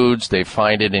dairy foods. They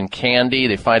find it in candy.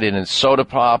 They find it in soda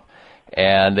pop.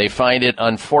 And they find it,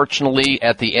 unfortunately,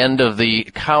 at the end of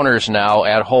the counters now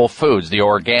at Whole Foods, the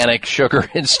organic sugar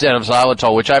instead of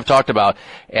xylitol, which I've talked about.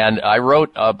 And I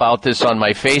wrote about this on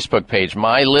my Facebook page.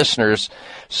 My listeners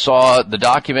saw the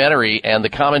documentary and the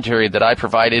commentary that I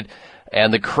provided,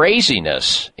 and the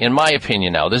craziness, in my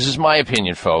opinion now, this is my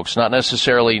opinion, folks, not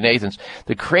necessarily Nathan's,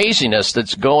 the craziness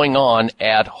that's going on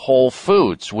at Whole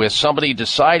Foods with somebody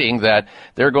deciding that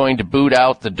they're going to boot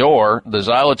out the door the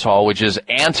xylitol, which is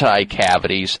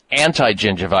anti-cavities,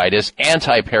 anti-gingivitis,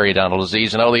 anti-periodontal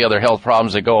disease, and all the other health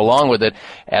problems that go along with it,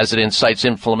 as it incites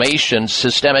inflammation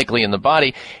systemically in the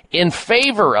body, in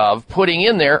favor of putting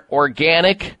in there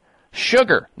organic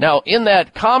sugar. Now, in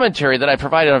that commentary that I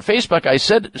provided on Facebook, I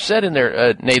said in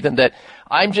there, Nathan, that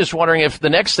I'm just wondering if the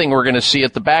next thing we're going to see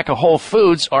at the back of Whole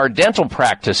Foods are dental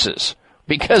practices,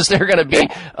 because they're going to be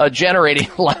generating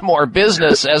a lot more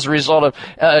business as a result of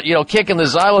kicking the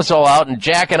xylitol out and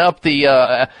jacking up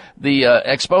the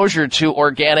exposure to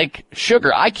organic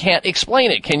sugar. I can't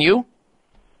explain it. Can you?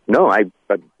 No,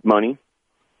 money.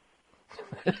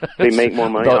 They make more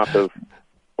money off of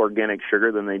organic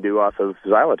sugar than they do off of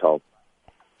xylitol.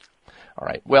 All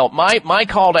right. Well, my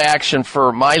call to action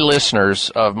for my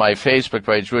listeners of my Facebook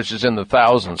page, which is in the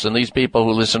thousands, and these people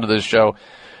who listen to this show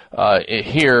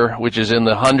here, which is in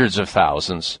the hundreds of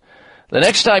thousands, the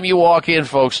next time you walk in,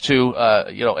 folks, to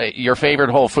your favorite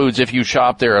Whole Foods, if you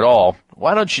shop there at all,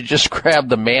 why don't you just grab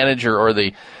the manager or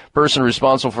the person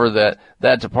responsible for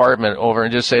that department over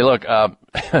and just say, look,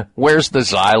 where's the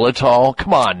xylitol?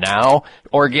 Come on now.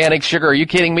 Organic sugar. Are you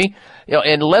kidding me?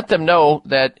 And let them know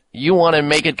that you want to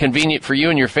make it convenient for you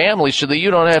and your family so that you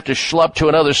don't have to schlepp to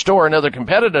another store, another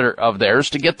competitor of theirs,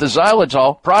 to get the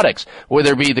xylitol products,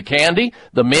 whether it be the candy,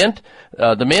 the mint,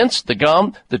 the mints, the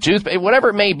gum, the toothpaste, whatever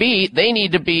it may be. They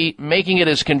need to be making it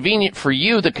as convenient for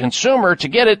you, the consumer, to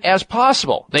get it as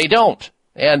possible. They don't.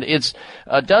 And it's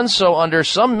done so under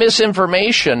some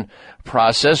misinformation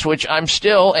process, which I'm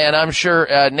sure,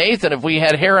 Nathan, if we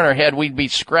had hair on our head, we'd be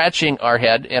scratching our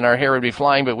head and our hair would be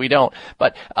flying, but we don't.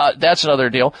 But that's another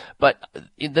deal. But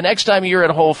the next time you're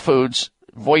at Whole Foods,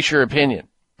 voice your opinion.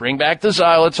 Bring back the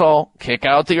xylitol, kick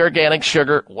out the organic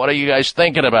sugar. What are you guys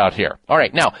thinking about here? All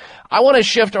right, now, I want to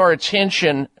shift our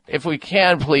attention, if we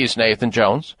can, please, Nathan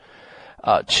Jones,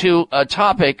 to a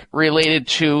topic related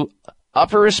to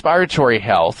upper respiratory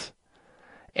health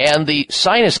and the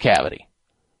sinus cavity.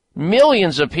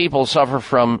 Millions of people suffer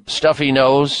from stuffy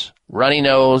nose, runny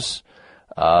nose,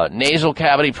 nasal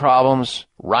cavity problems,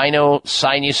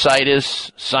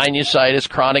 rhinosinusitis,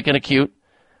 chronic and acute.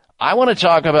 I want to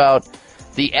talk about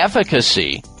the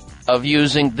efficacy of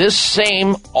using this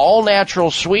same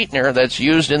all-natural sweetener that's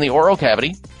used in the oral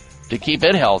cavity to keep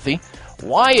it healthy,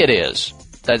 why it is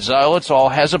that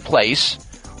xylitol has a place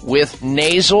with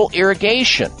nasal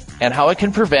irrigation, and how it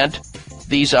can prevent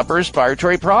these upper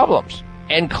respiratory problems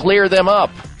and clear them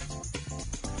up.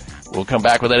 We'll come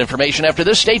back with that information after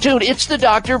this. Stay tuned. It's the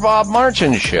Dr. Bob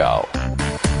Martin Show.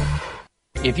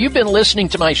 If you've been listening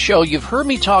to my show, you've heard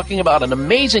me talking about an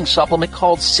amazing supplement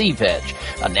called C-Veg,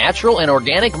 a natural and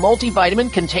organic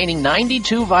multivitamin containing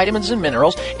 92 vitamins and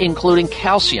minerals, including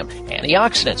calcium,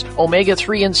 antioxidants,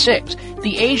 omega-3 and 6.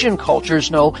 The Asian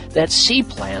cultures know that sea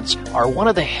plants are one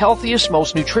of the healthiest,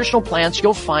 most nutritional plants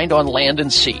you'll find on land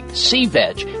and sea.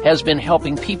 C-Veg has been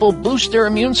helping people boost their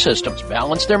immune systems,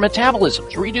 balance their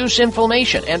metabolisms, reduce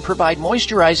inflammation, and provide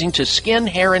moisturizing to skin,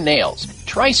 hair, and nails.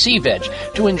 Try C-Veg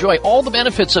to enjoy all the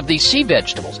benefits of these sea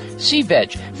vegetables.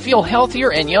 C-Veg. Feel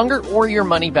healthier and younger or your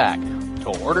money back. To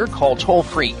order, call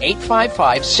toll-free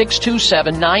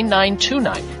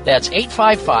 855-627-9929. That's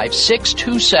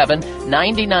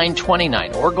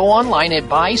 855-627-9929. Or go online at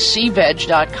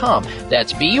buycveg.com.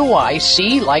 That's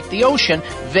B-U-I-C like the ocean,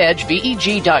 veg,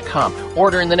 V-E-G.com.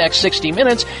 Order in the next 60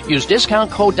 minutes. Use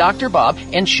discount code Dr. Bob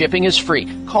and shipping is free.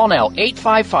 Call now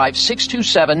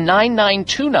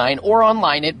 855-627-9929 or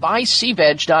online at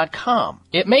buycveg.com.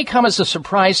 It may come as a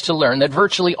surprise to learn that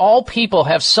virtually all people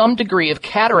have some degree of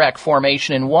cataract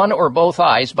formation in one or both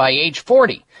eyes by age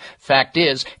 40. Fact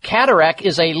is, cataract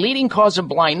is a leading cause of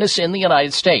blindness in the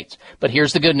United States. But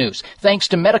here's the good news. Thanks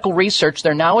to medical research,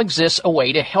 there now exists a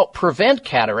way to help prevent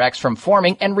cataracts from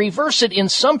forming and reverse it in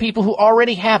some people who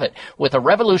already have it with a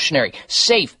revolutionary,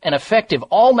 safe, and effective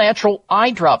all-natural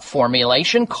eye drop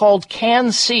formulation called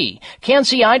Can-C.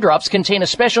 Can-C eye drops contain a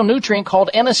special nutrient called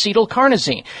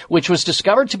N-acetylcarnosine, which was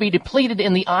discovered to be depleted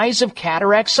in the eyes of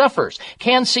cataract sufferers.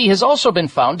 Can-C has also been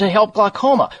found to help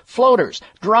glaucoma, floaters,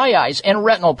 dry eyes, and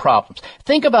retinal problems.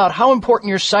 Think about how important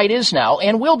your sight is now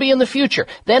and will be in the future.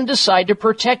 Then decide to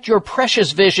protect your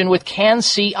precious vision with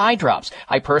Can-C eye drops.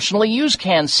 I personally use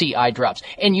Can-C eye drops,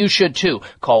 and you should too.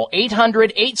 Call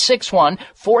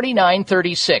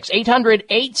 800-861-4936.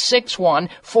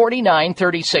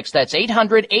 800-861-4936. That's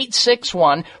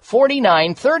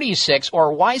 800-861-4936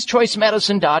 or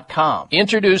wisechoicemedicine.com.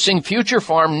 Introducing Future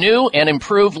Farm new and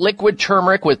improved liquid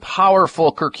turmeric with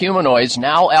powerful curcuminoids,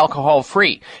 now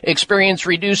alcohol-free. Experience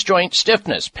reduced joint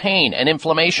stiffness, pain, and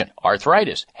inflammation,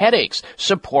 arthritis, headaches,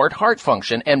 support heart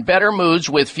function, and better moods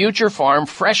with Future Farm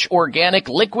fresh organic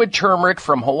liquid turmeric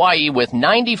from Hawaii with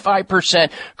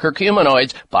 95%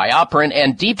 curcuminoids, bioperin,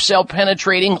 and deep cell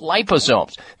penetrating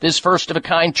liposomes. This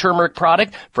first-of-a-kind turmeric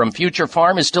product from Future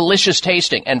Farm is delicious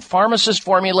tasting and pharmacist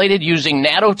formulated using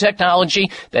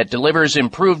nanotechnology that delivers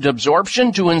improved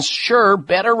absorption to ensure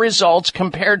better results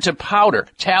compared to powder,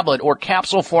 tablet, or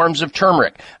capsule forms of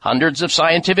turmeric. Hundreds of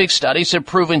scientific studies have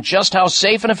proven just how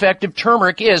safe and effective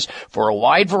turmeric is for a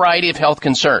wide variety of health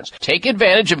concerns. Take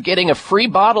advantage of getting a free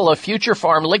bottle of Future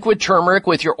Farm liquid turmeric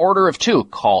with your order of 2.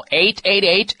 Call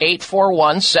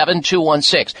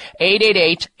 888-841-7216.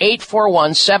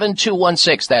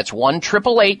 888-841-7216. That's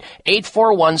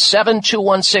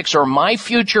 1-888-841-7216 or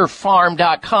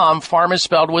myfuturefarm.com. Farm is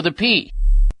spelled with a P.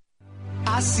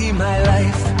 I see my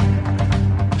life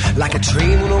like a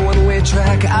train on a one-way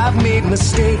track. I've made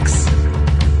mistakes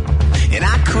and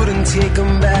I couldn't take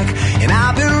them back, and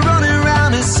I've been running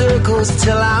around in circles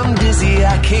till I'm dizzy,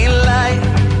 I can't lie.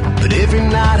 But every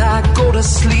night I go to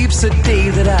sleep's a day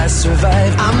that I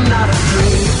survive. I'm not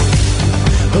afraid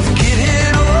of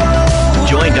getting old.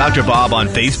 Join Dr. Bob on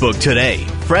Facebook today.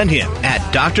 Friend him at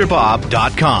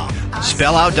drbob.com.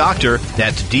 Spell out doctor,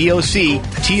 that's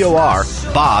D-O-C-T-O-R,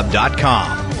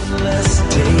 Bob.com.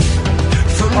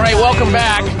 All right, welcome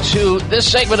back to this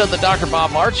segment of the Dr.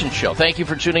 Bob Martin Show. Thank you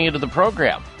for tuning into the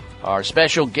program. Our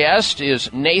special guest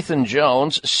is Nathan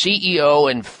Jones,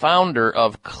 CEO and founder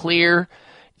of Xlear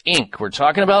Inc. We're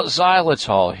talking about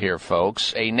xylitol here,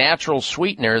 folks, a natural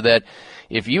sweetener that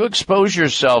if you expose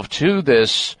yourself to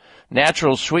this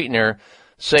natural sweetener,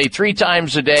 say 3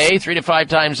 times a day, 3 to 5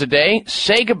 times a day,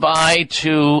 say goodbye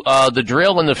to the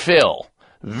drill and the fill.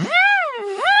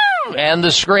 And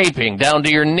the scraping down to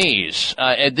your knees.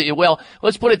 Well,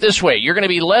 let's put it this way. You're going to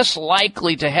be less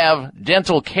likely to have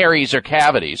dental caries or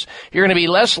cavities. You're going to be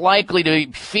less likely to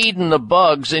be feeding the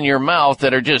bugs in your mouth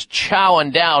that are just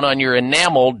chowing down on your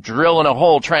enamel, drilling a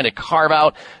hole, trying to carve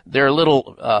out their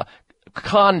little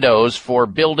condos for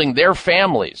building their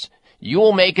families. You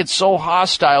will make it so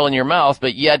hostile in your mouth,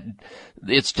 but yet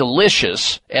it's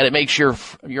delicious, and it makes your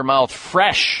mouth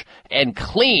fresh and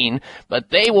clean,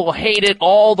 but they will hate it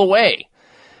all the way.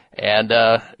 And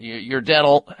your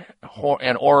dental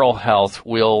and oral health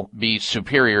will be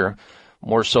superior,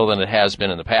 more so than it has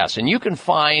been in the past. And you can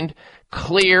find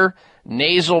Xlear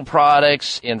nasal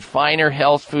products in finer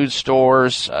health food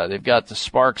stores. They've got the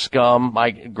Sparks gum.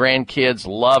 My grandkids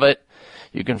love it.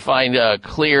 You can find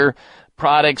Xlear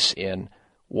products in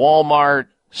Walmart,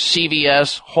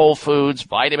 CVS, Whole Foods,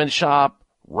 Vitamin Shop,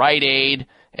 Rite Aid,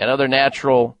 and other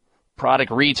natural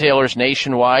product retailers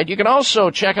nationwide. You can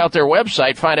also check out their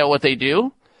website, find out what they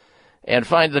do, and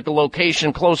find the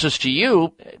location closest to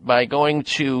you by going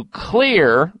to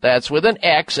Xlear, that's with an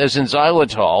X as in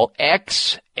xylitol,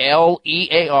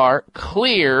 Xlear,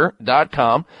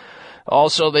 Xlear.com.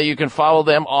 Also, that you can follow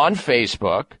them on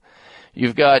Facebook.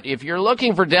 You've got, if you're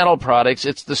looking for dental products,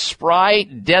 it's the Spry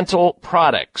Dental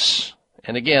Products.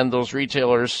 And again, those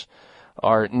retailers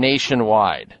are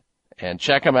nationwide. And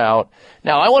check them out.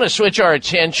 Now, I want to switch our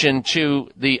attention to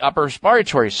the upper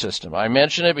respiratory system. I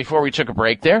mentioned it before we took a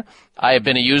break there. I have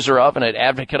been a user of and an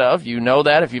advocate of, you know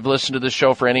that if you've listened to this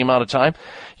show for any amount of time,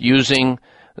 using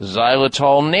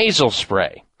xylitol nasal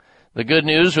spray. The good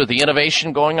news with the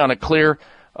innovation going on at Xlear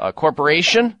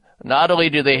Corporation, not only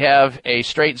do they have a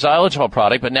straight xylitol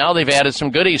product, but now they've added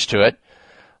some goodies to it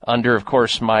under, of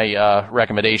course, my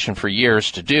recommendation for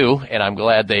years to do, and I'm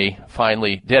glad they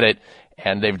finally did it.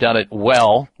 And they've done it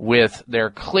well with their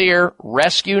Xlear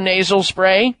Rescue Nasal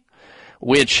Spray,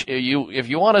 which if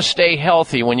you want to stay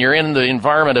healthy when you're in the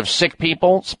environment of sick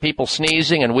people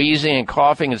sneezing and wheezing and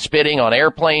coughing and spitting on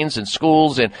airplanes and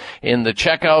schools and in the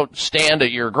checkout stand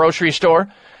at your grocery store,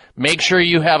 make sure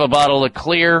you have a bottle of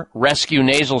Clear Rescue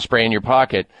nasal spray in your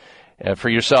pocket for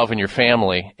yourself and your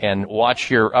family, and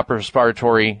watch your upper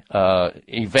respiratory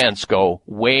events go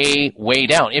way, way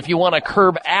down. If you want to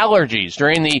curb allergies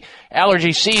during the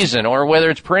allergy season or whether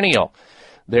it's perennial,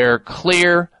 their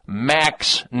Clear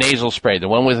Max nasal spray, the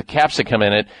one with the capsicum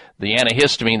in it, the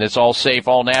antihistamine that's all safe,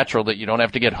 all natural, that you don't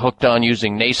have to get hooked on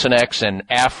using Nasonex and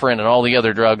Afrin and all the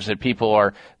other drugs that people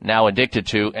are now addicted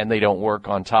to, and they don't work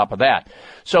on top of that.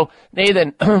 So,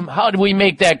 Nathan, how do we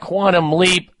make that quantum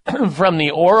leap from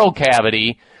the oral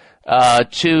cavity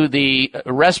to the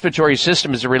respiratory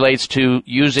system as it relates to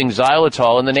using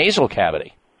xylitol in the nasal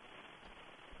cavity?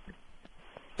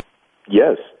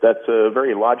 Yes, that's a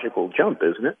very logical jump,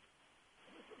 isn't it?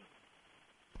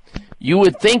 You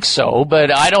would think so,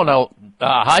 but I don't know.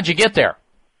 How'd you get there?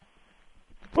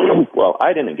 Well,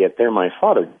 I didn't get there. My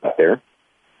father got there.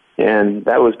 And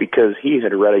that was because he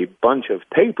had read a bunch of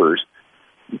papers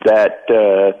that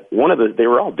they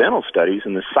were all dental studies,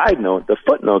 and the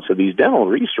footnotes of these dental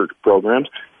research programs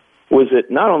was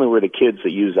that not only were the kids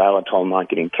that used xylitol not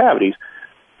getting cavities,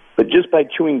 but just by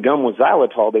chewing gum with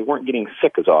xylitol, they weren't getting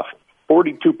sick as often.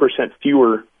 42%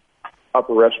 fewer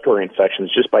upper respiratory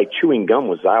infections just by chewing gum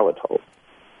with xylitol.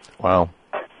 Wow.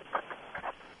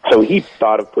 So he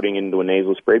thought of putting it into a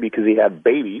nasal spray because he had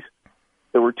babies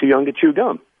that were too young to chew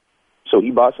gum. So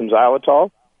he bought some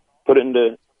xylitol, put it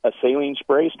into a saline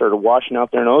spray, started washing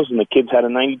out their nose, and the kids had a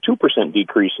 92%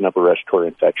 decrease in upper respiratory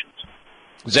infections.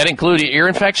 Does that include ear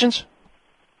infections?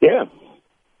 Yeah.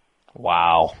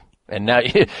 Wow. And now,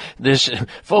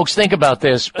 folks, think about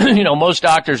this. Most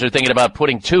doctors are thinking about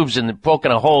putting tubes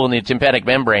poking a hole in the tympanic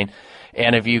membrane.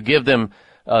 And if you give them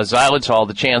xylitol,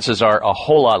 the chances are a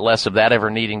whole lot less of that ever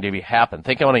needing to happen.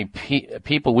 Think how many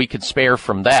people we could spare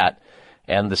from that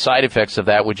and the side effects of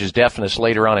that, which is deafness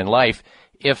later on in life,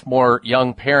 if more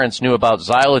young parents knew about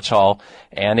xylitol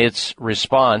and its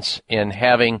response in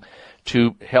having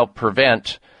to help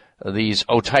prevent these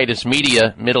otitis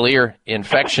media middle ear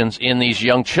infections in these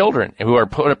young children who are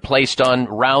placed on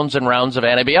rounds and rounds of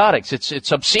antibiotics.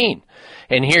 It's obscene.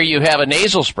 And here you have a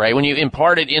nasal spray. When you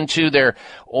impart it into their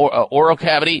oral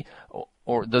cavity,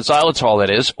 or the xylitol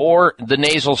that is, or the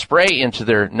nasal spray into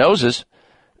their noses,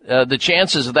 the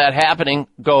chances of that happening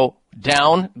go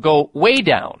way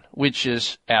down, which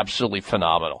is absolutely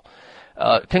phenomenal.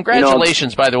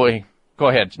 Congratulations, by the way. Go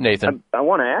ahead, Nathan. I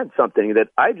want to add something that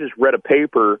I just read a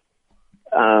paper.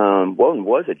 When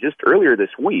was it? Just earlier this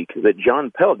week that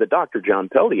the Dr. John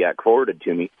Peldiak forwarded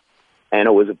to me, and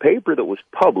it was a paper that was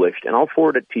published, and I'll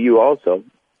forward it to you also.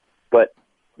 But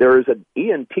there is an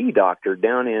ENT doctor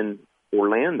down in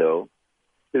Orlando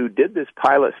who did this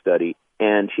pilot study,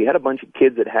 and she had a bunch of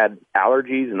kids that had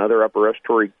allergies and other upper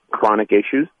respiratory chronic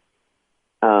issues,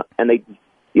 and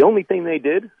the only thing they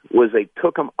did was they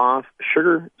took them off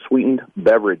sugar-sweetened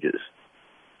beverages.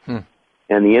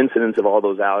 And the incidence of all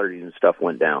those allergies and stuff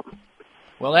went down.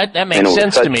 Well, that makes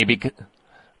sense to me. Because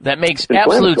that makes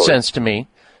absolute sense to me.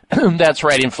 That's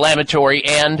right, inflammatory,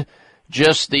 and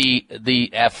just the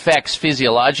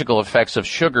physiological effects of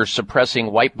sugar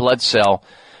suppressing white blood cell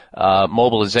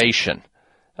mobilization.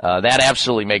 That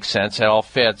absolutely makes sense. It all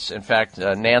fits. In fact,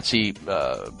 Nancy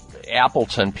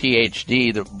Appleton,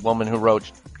 Ph.D., the woman who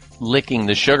wrote Licking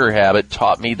the Sugar Habit,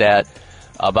 taught me that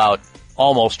about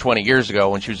almost 20 years ago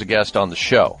when she was a guest on the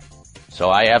show. So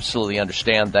I absolutely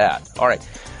understand that. All right.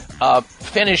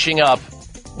 Finishing up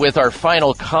with our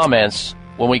final comments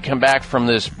when we come back from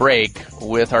this break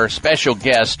with our special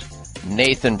guest,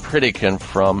 Nathan Pritikin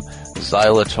from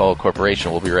Xylitol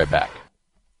Corporation. We'll be right back.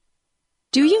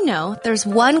 Do you know there's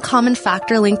one common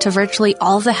factor linked to virtually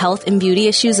all the health and beauty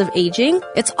issues of aging?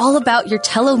 It's all about your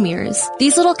telomeres.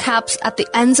 These little caps at the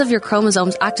ends of your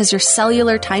chromosomes act as your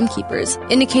cellular timekeepers,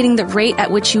 indicating the rate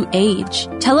at which you age.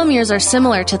 Telomeres are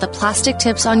similar to the plastic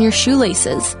tips on your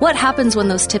shoelaces. What happens when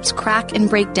those tips crack and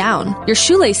break down? Your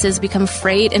shoelaces become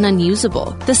frayed and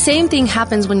unusable. The same thing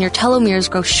happens when your telomeres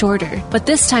grow shorter, but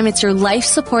this time it's your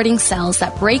life-supporting cells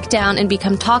that break down and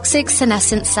become toxic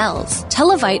senescent cells.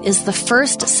 Televite is the first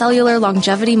first cellular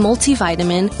longevity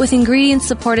multivitamin with ingredients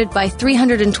supported by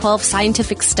 312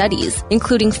 scientific studies,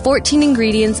 including 14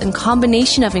 ingredients and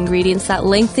combination of ingredients that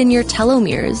lengthen your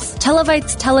telomeres.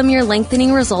 Televite's telomere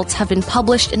lengthening results have been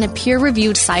published in a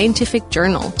peer-reviewed scientific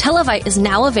journal. Televite is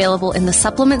now available in the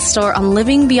supplement store on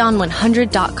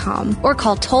livingbeyond100.com or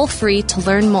call toll-free to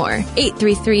learn more.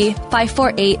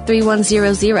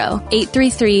 833-548-3100.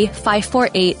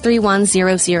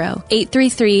 833-548-3100.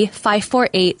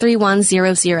 833-548-3100.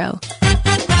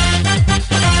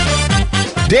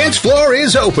 Dance floor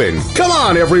is open. Come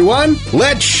on, everyone.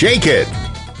 Let's shake it.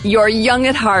 You're young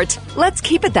at heart. Let's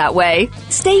keep it that way.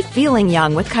 Stay feeling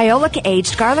young with Kyolic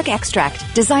Aged Garlic Extract,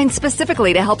 designed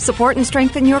specifically to help support and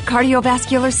strengthen your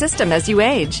cardiovascular system as you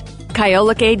age.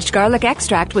 Kyolic Aged Garlic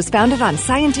Extract was founded on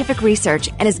scientific research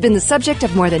and has been the subject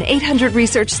of more than 800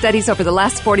 research studies over the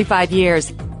last 45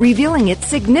 years, revealing its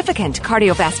significant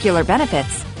cardiovascular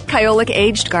benefits. Kyolic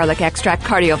Aged Garlic Extract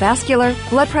cardiovascular,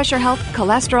 blood pressure health,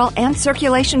 cholesterol, and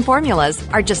circulation formulas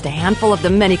are just a handful of the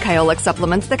many Kyolic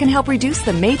supplements that can help reduce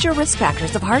the major risk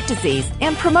factors of heart disease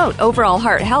and promote overall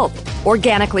heart health.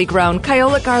 Organically grown,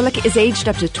 Kyolic garlic is aged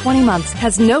up to 20 months,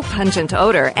 has no pungent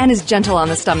odor, and is gentle on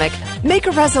the stomach. Make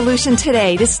a resolution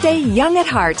today to stay young at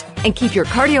heart and keep your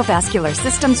cardiovascular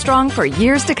system strong for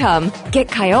years to come. Get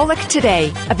Kyolic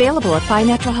today. Available at fine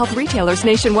natural health retailers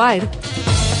nationwide.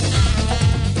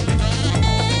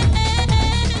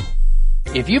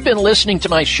 If you've been listening to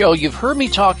my show, you've heard me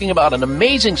talking about an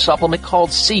amazing supplement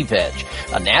called C-Veg,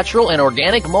 a natural and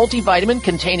organic multivitamin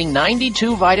containing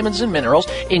 92 vitamins and minerals,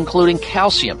 including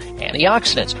calcium,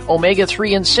 antioxidants,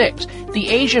 omega-3 and 6. The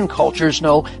Asian cultures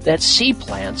know that sea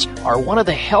plants are one of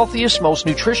the healthiest, most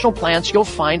nutritional plants you'll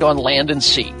find on land and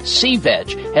sea. C-Veg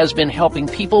has been helping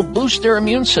people boost their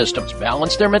immune systems,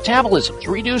 balance their metabolisms,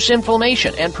 reduce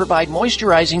inflammation, and provide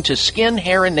moisturizing to skin,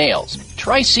 hair, and nails.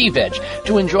 Try C-Veg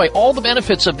to enjoy all the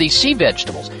benefits of these sea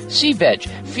vegetables. C-Veg.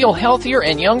 Feel healthier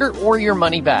and younger or your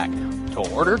money back. To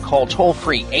order, call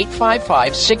toll-free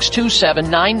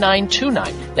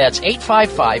 855-627-9929. That's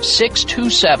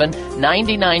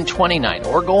 855-627-9929.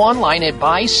 Or go online at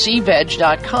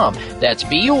buycveg.com. That's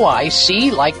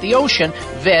B-U-I-C like the ocean,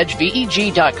 veg,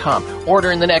 V-E-G.com.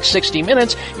 Order in the next 60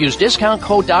 minutes. Use discount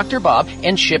code Dr. Bob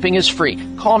and shipping is free.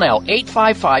 Call now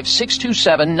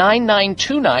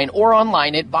 855-627-9929 or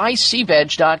online at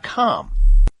buycveg.com.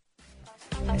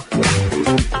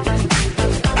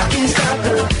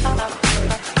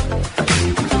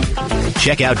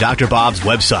 Check out Dr. Bob's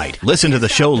website. Listen to the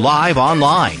show live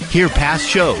online. Hear past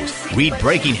shows. Read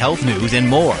breaking health news and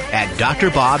more at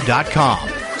drbob.com.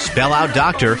 Spell out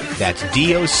doctor, that's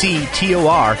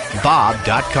D-O-C-T-O-R,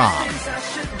 Bob.com.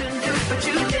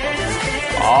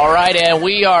 All right, and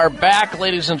we are back,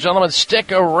 ladies and gentlemen.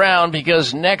 Stick around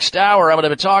because next hour I'm going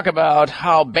to talk about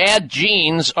how bad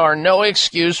genes are no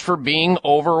excuse for being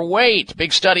overweight.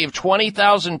 Big study of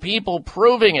 20,000 people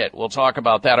proving it. We'll talk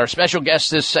about that. Our special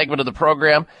guest this segment of the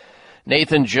program,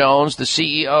 Nathan Jones, the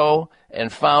CEO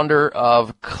and founder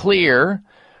of Clear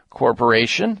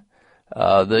Corporation,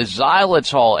 the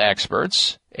xylitol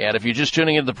experts. And if you're just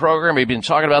tuning into the program, we've been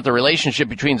talking about the relationship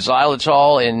between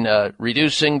xylitol and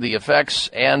reducing the effects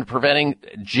and preventing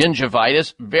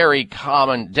gingivitis, very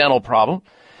common dental problem.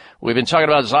 We've been talking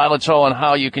about xylitol and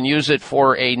how you can use it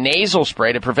for a nasal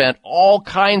spray to prevent all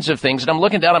kinds of things. And I'm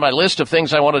looking down at my list of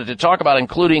things I wanted to talk about,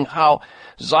 including how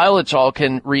xylitol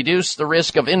can reduce the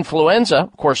risk of influenza.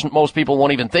 Of course, most people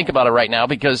won't even think about it right now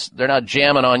because they're not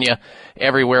jamming on you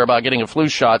everywhere about getting a flu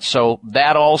shot. So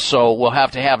that also, we'll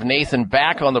have to have Nathan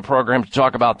back on the program to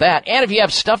talk about that. And if you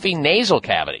have stuffy nasal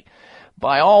cavity,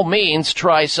 by all means,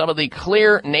 try some of the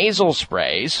Clear nasal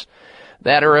sprays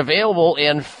that are available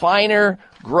in finer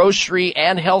grocery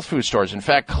and health food stores. In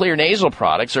fact, Clear nasal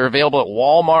products are available at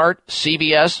Walmart,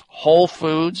 CVS, Whole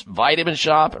Foods, Vitamin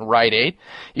Shop, and Rite Aid.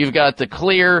 You've got the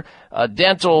Clear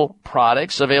dental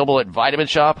products available at Vitamin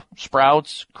Shop,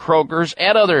 Sprouts, Kroger's,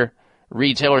 and other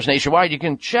retailers nationwide. You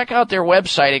can check out their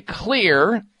website at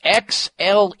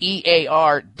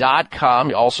clearxlear.com.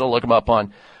 You also look them up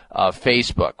on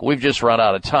Facebook. We've just run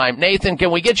out of time. Nathan, can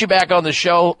we get you back on the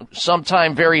show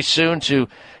sometime very soon to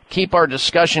keep our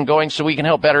discussion going so we can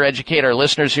help better educate our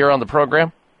listeners here on the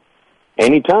program?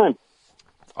 Anytime.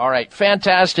 All right.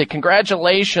 Fantastic.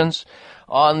 Congratulations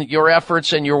on your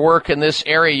efforts and your work in this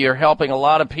area. You're helping a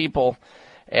lot of people,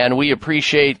 and we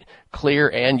appreciate Clear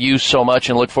and you so much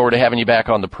and look forward to having you back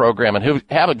on the program. And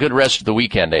have a good rest of the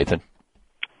weekend, Nathan.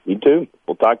 You too.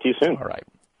 We'll talk to you soon. All right.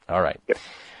 All right.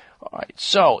 All right.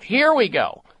 So here we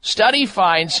go. Study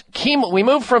finds we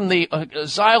move from the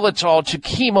xylitol to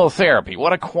chemotherapy.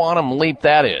 What a quantum leap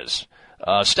that is.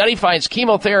 Study finds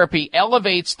chemotherapy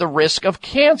elevates the risk of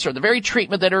cancer, the very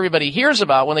treatment that everybody hears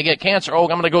about when they get cancer. Oh, I'm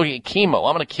going to go get chemo.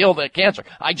 I'm going to kill that cancer.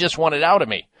 I just want it out of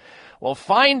me. Well,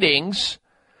 findings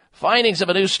of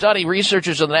a new study,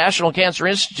 researchers of the National Cancer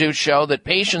Institute show that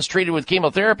patients treated with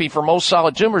chemotherapy for most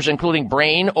solid tumors, including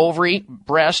brain, ovary,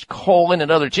 breast, colon, and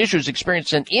other tissues,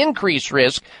 experience an increased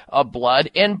risk of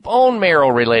blood and bone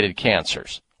marrow-related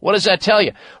cancers. What does that tell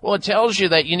you? Well, it tells you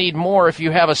that you need more if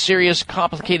you have a serious,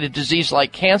 complicated disease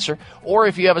like cancer, or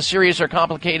if you have a serious or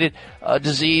complicated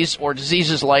disease or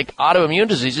diseases like autoimmune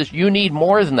diseases. You need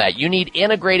more than that. You need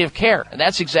integrative care. And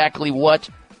that's exactly what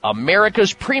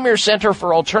America's premier center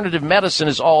for alternative medicine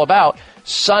is all about,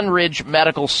 Sunridge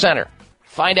Medical Center.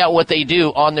 Find out what they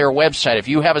do on their website. If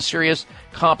you have a serious,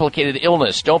 complicated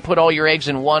illness, don't put all your eggs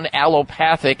in one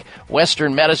allopathic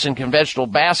Western medicine conventional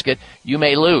basket. You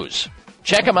may lose.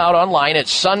 Check them out online at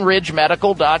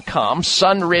sunridgemedical.com,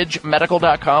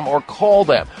 sunridgemedical.com, or call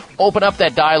them. Open up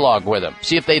that dialogue with them.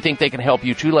 See if they think they can help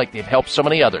you too, like they've helped so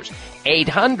many others.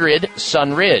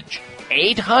 800-SUNRIDGE.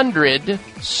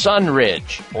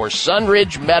 800-SUNRIDGE or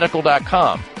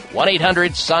sunridgemedical.com.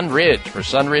 1-800-SUNRIDGE for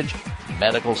Sunridge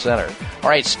Medical Center. All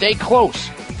right, stay close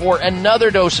for another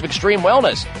dose of extreme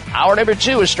wellness. Hour number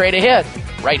 2 is straight ahead,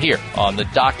 right here on the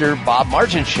Dr. Bob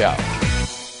Martin Show.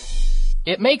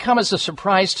 It may come as a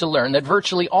surprise to learn that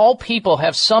virtually all people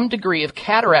have some degree of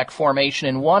cataract formation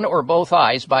in one or both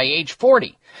eyes by age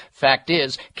 40. Fact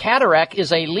is, cataract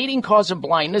is a leading cause of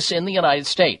blindness in the United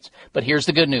States. But here's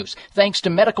the good news. Thanks to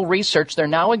medical research, there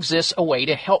now exists a way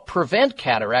to help prevent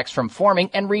cataracts from forming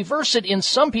and reverse it in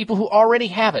some people who already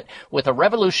have it with a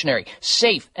revolutionary,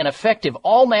 safe, and effective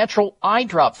all-natural eye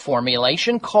drop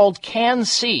formulation called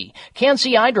Can-C.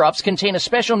 Can-C eye drops contain a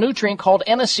special nutrient called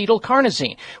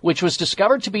N-acetylcarnosine, which was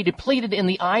discovered to be depleted in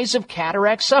the eyes of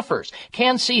cataract sufferers.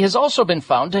 Can-C has also been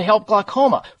found to help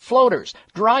glaucoma, floaters,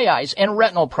 dry eyes, and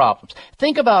retinal problems.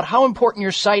 Think about how important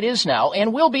your sight is now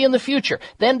and will be in the future.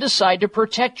 Then decide to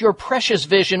protect your precious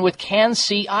vision with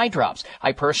Can-C eye drops.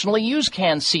 I personally use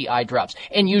Can-C eye drops,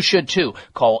 and you should too.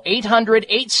 Call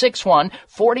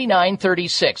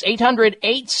 800-861-4936.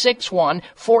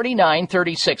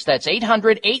 800-861-4936. That's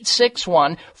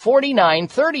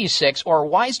 800-861-4936 or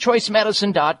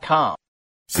wisechoicemedicine.com.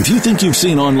 If you think you've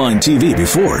seen online TV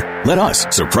before, let us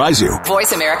surprise you.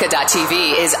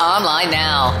 VoiceAmerica.tv is online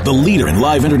now. The leader in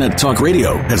live internet talk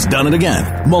radio has done it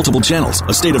again. Multiple channels,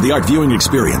 a state-of-the-art viewing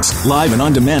experience, live and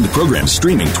on-demand programs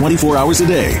streaming 24 hours a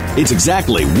day. It's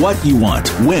exactly what you want,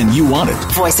 when you want it.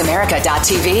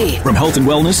 VoiceAmerica.tv. From health and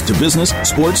wellness to business,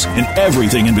 sports, and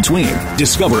everything in between.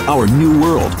 Discover our new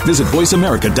world. Visit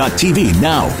VoiceAmerica.tv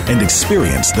now and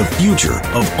experience the future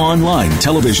of online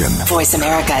television.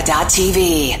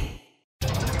 VoiceAmerica.tv.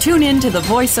 Tune in to the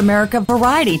Voice America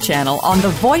Variety channel on the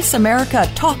Voice America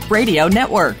Talk Radio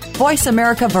Network. Voice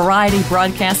America Variety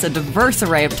broadcasts a diverse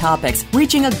array of topics,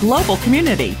 reaching a global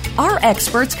community. Our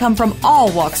experts come from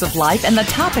all walks of life, and the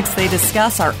topics they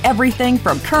discuss are everything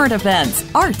from current events,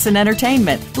 arts and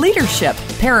entertainment, leadership,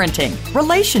 parenting,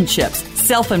 relationships,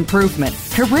 self-improvement,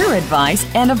 career advice,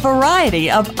 and a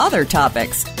variety of other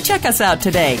topics. Check us out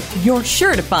today. You're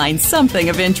sure to find something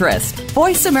of interest.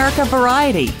 Voice America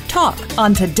Variety. Talk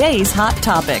on today's hot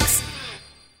topics.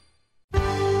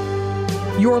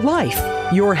 Your life,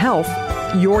 your health,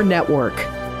 your network.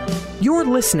 You're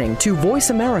listening to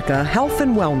Voice America Health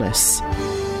and Wellness.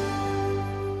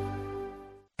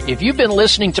 If you've been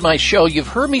listening to my show, you've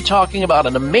heard me talking about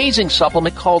an amazing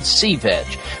supplement called C-Veg,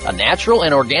 a natural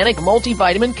and organic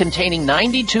multivitamin containing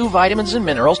 92 vitamins and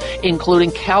minerals, including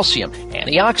calcium,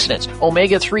 antioxidants,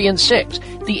 omega-3 and 6.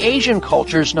 The Asian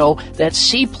cultures know that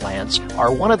sea plants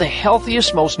are one of the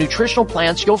healthiest, most nutritional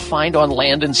plants you'll find on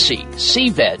land and sea.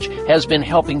 C-Veg has been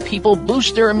helping people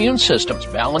boost their immune systems,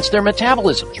 balance their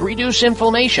metabolisms, reduce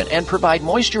inflammation, and provide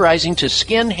moisturizing to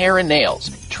skin, hair, and nails.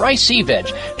 Try C-Veg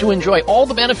to enjoy all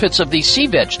the benefits of these sea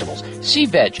vegetables.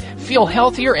 C-Veg. Feel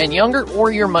healthier and younger or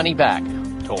your money back.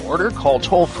 To order, call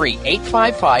toll-free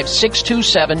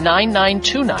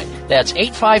 855-627-9929. That's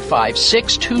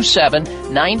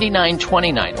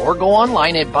 855-627-9929. Or go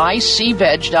online at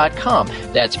buycveg.com.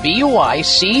 That's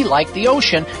B-U-I-C like the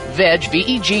ocean, veg,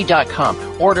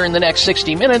 V-E-G.com. Order in the next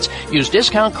 60 minutes. Use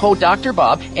discount code Dr.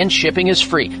 Bob, and shipping is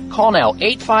free. Call now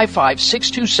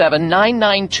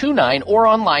 855-627-9929 or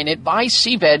online at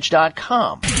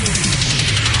buycveg.com.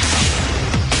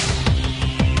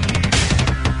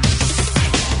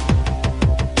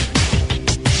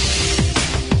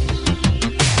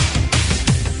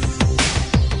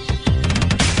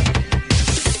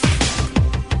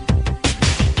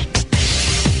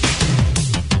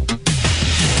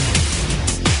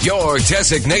 You're your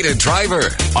designated driver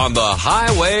on the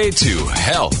highway to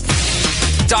health.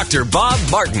 Dr. Bob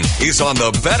Martin is on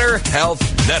the Better Health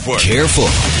Network. Careful.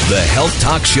 The health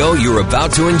talk show you're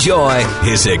about to enjoy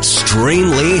is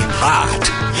extremely hot.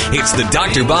 It's the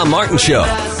Dr. Bob Martin Show.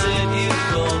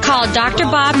 Call Dr.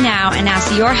 Bob now and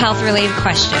ask your health-related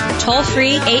question. Toll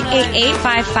free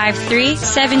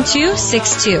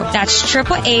 888-553-7262. That's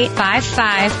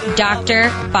 888-55-Dr.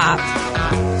 Bob.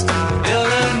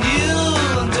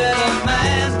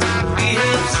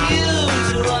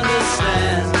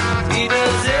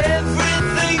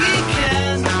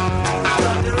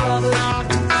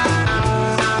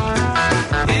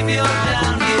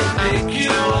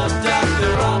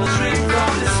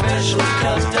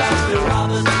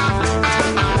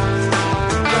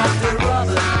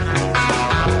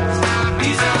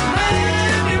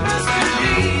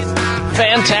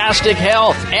 Fantastic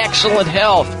health, excellent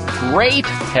health, great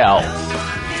health.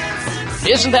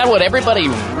 Isn't that what everybody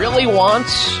really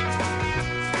wants?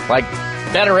 Like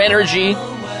better energy,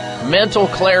 mental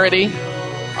clarity,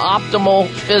 optimal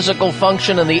physical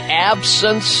function in the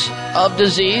absence of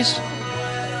disease?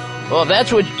 Well, if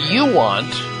that's what you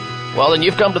want, well, then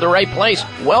you've come to the right place.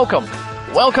 Welcome.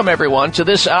 Welcome, everyone, to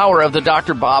this hour of the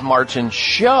Dr. Bob Martin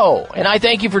Show. And I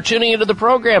thank you for tuning into the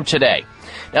program today.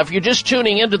 Now, if you're just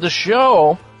tuning into the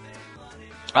show,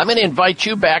 I'm going to invite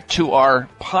you back to our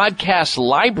podcast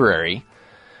library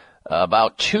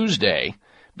about Tuesday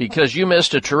because you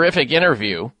missed a terrific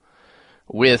interview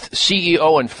with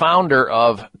CEO and founder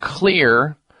of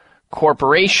Clear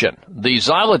Corporation, the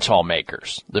xylitol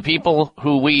makers, the people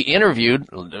who we interviewed,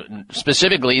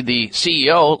 specifically the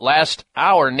CEO last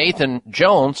hour, Nathan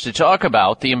Jones, to talk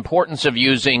about the importance of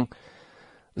using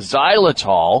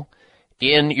xylitol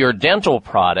in your dental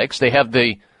products. They have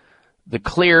the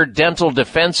Clear Dental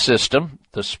Defense System,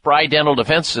 the Spry Dental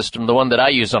Defense System, the one that I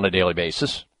use on a daily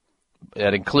basis.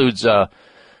 That includes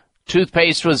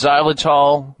toothpaste with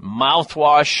xylitol,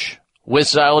 mouthwash with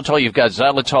xylitol. You've got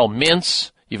xylitol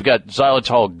mints. You've got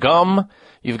xylitol gum.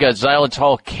 You've got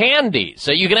xylitol candies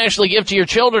that you can actually give to your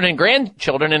children and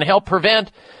grandchildren and help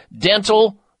prevent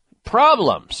dental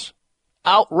problems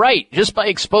outright just by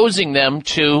exposing them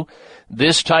to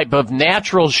this type of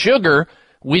natural sugar,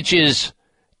 which is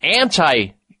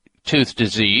anti-tooth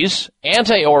disease,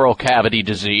 anti-oral cavity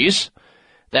disease,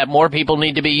 that more people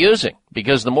need to be using.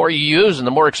 Because the more you use and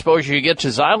the more exposure you get to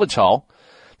xylitol,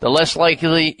 the less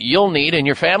likely you'll need and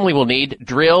your family will need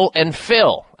drill and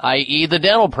fill, i.e. the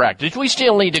dental practice. We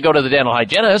still need to go to the dental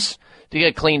hygienist to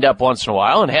get cleaned up once in a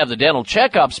while and have the dental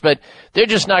checkups, but they're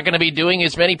just not going to be doing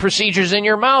as many procedures in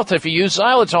your mouth if you use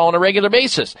xylitol on a regular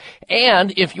basis.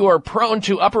 And if you are prone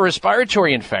to upper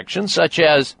respiratory infections such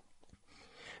as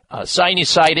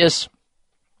sinusitis,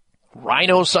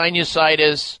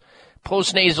 rhinosinusitis,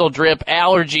 postnasal drip,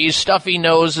 allergies, stuffy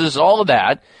noses, all of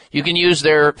that, you can use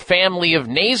their family of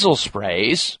nasal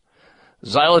sprays,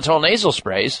 xylitol nasal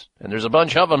sprays, and there's a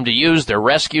bunch of them to use. Their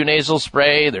Rescue nasal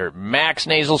spray, their Max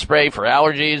nasal spray for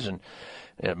allergies and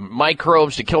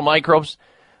microbes, to kill microbes.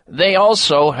 They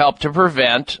also help to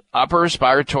prevent upper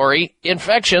respiratory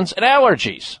infections and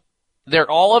allergies. They're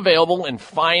all available in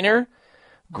finer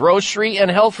grocery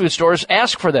and health food stores.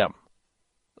 Ask for them.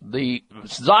 The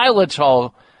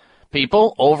xylitol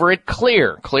people over at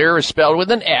Clear. Clear is spelled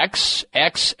with an X,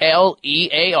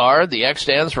 X-L-E-A-R. The X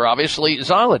stands for, obviously,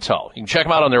 xylitol. You can check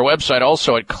them out on their website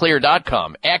also at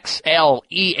clear.com,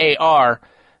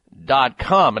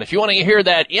 X-L-E-A-R.com. And if you want to hear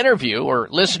that interview or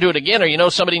listen to it again, or you know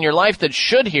somebody in your life that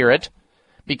should hear it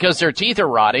because their teeth are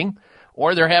rotting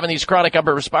or they're having these chronic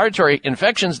upper respiratory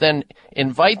infections, then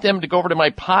invite them to go over to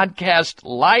my podcast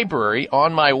library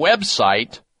on my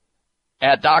website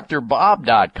at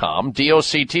drbob.com,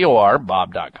 D-O-C-T-O-R,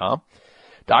 bob.com,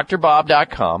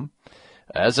 drbob.com.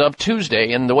 As of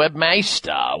Tuesday in the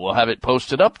webmaster, we'll have it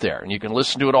posted up there, and you can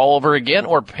listen to it all over again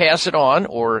or pass it on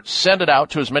or send it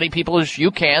out to as many people as you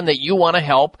can that you want to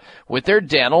help with their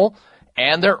dental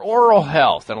and their oral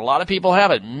health. And a lot of people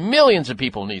have it. Millions of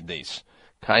people need these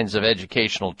kinds of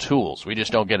educational tools. We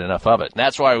just don't get enough of it. And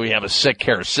that's why we have a sick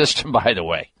care system, by the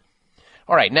way.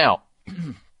 All right, now,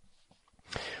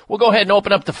 we'll go ahead and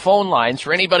open up the phone lines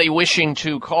for anybody wishing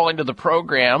to call into the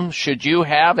program. Should you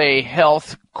have a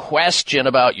health question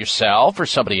about yourself or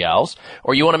somebody else,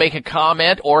 or you want to make a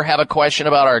comment or have a question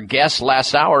about our guest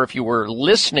last hour if you were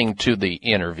listening to the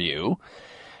interview,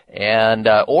 and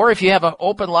or if you have an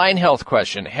open line health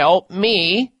question, help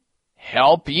me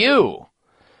help you.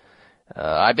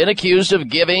 I've been accused of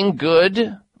giving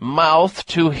good mouth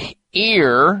to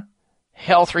ear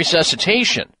health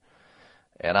resuscitation.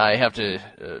 and I have to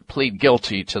plead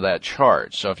guilty to that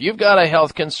charge. So if you've got a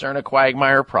health concern, a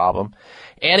quagmire problem,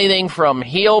 anything from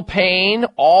heel pain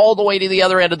all the way to the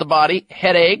other end of the body,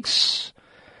 headaches,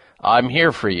 I'm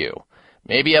here for you.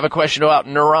 Maybe you have a question about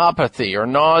neuropathy or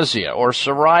nausea or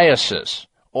psoriasis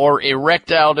or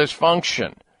erectile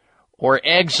dysfunction or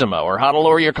eczema or how to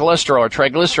lower your cholesterol or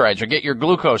triglycerides or get your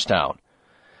glucose down.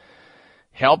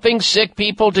 Helping sick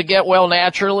people to get well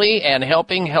naturally and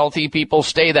helping healthy people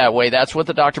stay that way. That's what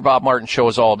the Dr. Bob Martin Show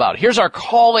is all about. Here's our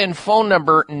call-in phone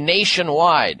number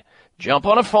nationwide. Jump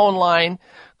on a phone line.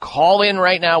 Call in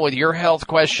right now with your health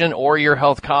question or your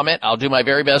health comment. I'll do my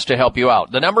very best to help you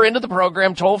out. The number into the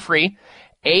program, toll free,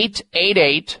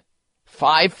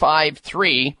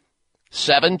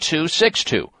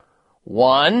 888-553-7262.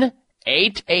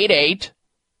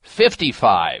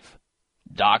 1-888-55.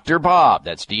 Dr. Bob.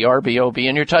 That's D-R-B-O-B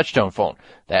in your touchtone phone.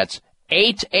 That's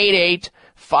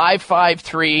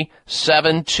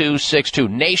 888-553-7262.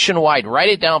 Nationwide. Write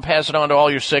it down. Pass it on to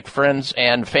all your sick friends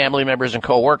and family members and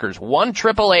coworkers.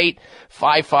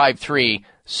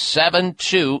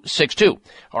 1-888-553-7262.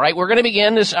 All right, we're going to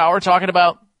begin this hour talking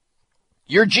about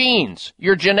your genes,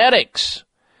 your genetics.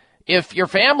 If your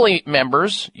family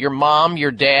members, your mom,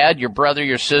 your dad, your brother,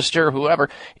 your sister, whoever,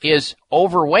 is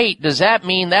overweight, does that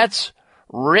mean that's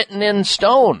written in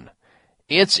stone?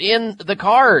 It's in the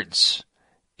cards.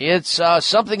 It's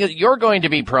something that you're going to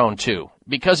be prone to.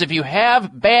 Because if you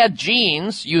have bad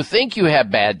genes, you think you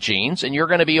have bad genes, and you're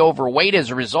going to be overweight as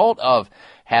a result of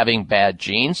having bad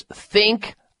genes,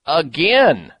 think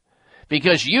again.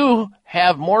 Because you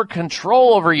have more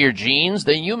control over your genes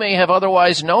than you may have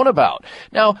otherwise known about.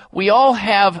 Now, we all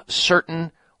have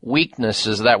certain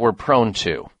weaknesses that we're prone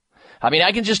to. I mean,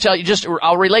 I can just tell you,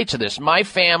 I'll relate to this. My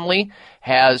family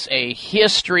has a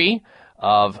history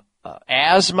of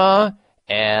asthma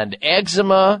and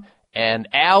eczema and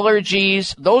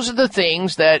allergies. Those are the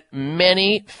things that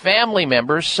many family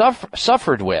members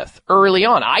suffered with early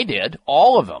on. I did,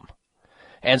 all of them.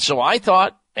 And so I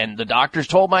thought, and the doctors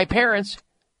told my parents,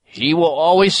 he will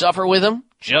always suffer with them,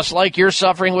 just like you're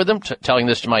suffering with them, telling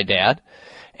this to my dad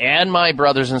and my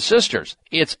brothers and sisters.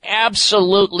 It's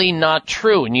absolutely not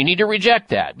true, and you need to reject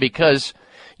that because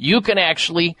you can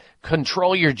actually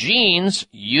control your genes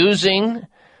using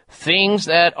things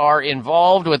that are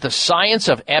involved with the science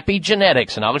of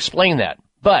epigenetics, and I'll explain that.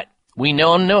 But we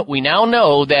now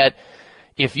know that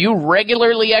if you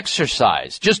regularly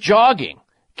exercise, just jogging,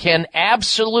 can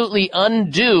absolutely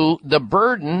undo the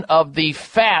burden of the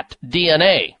fat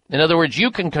DNA. In other words, you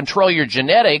can control your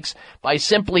genetics by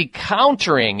simply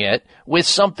countering it with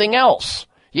something else.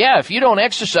 Yeah, if you don't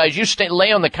exercise, you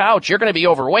lay on the couch, you're going to be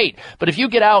overweight. But if you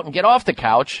get out and get off the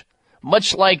couch,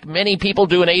 much like many people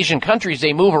do in Asian countries,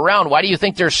 they move around. Why do you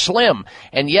think they're slim?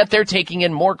 And yet they're taking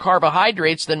in more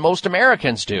carbohydrates than most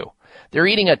Americans do. They're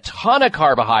eating a ton of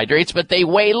carbohydrates, but they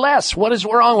weigh less. What is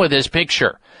wrong with this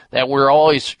picture that we're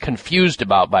always confused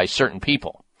about by certain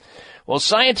people? Well,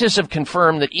 scientists have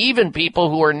confirmed that even people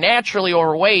who are naturally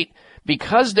overweight,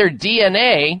 because their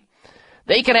DNA,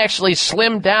 they can actually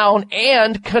slim down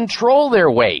and control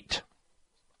their weight.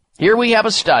 Here we have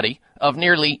a study of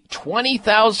nearly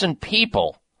 20,000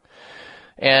 people.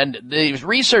 And the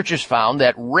researchers found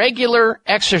that regular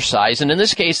exercise, and in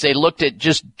this case they looked at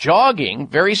just jogging,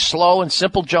 very slow and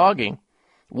simple jogging,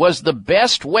 was the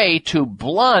best way to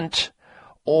blunt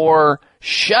or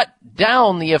shut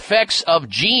down the effects of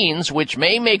genes which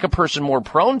may make a person more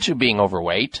prone to being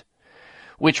overweight,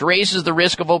 which raises the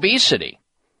risk of obesity.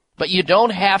 But you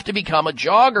don't have to become a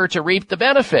jogger to reap the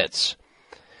benefits.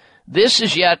 This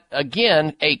is yet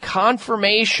again a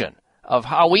confirmation of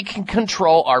how we can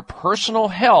control our personal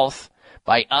health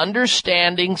by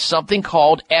understanding something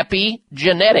called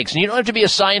epigenetics. And you don't have to be a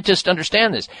scientist to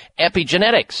understand this.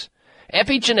 Epigenetics.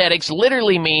 Epigenetics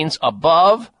literally means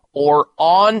above or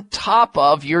on top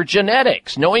of your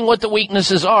genetics, knowing what the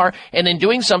weaknesses are and then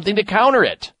doing something to counter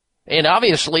it. And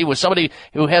obviously with somebody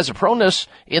who has a proneness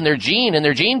in their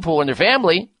gene pool in their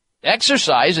family,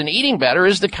 exercise and eating better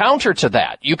is the counter to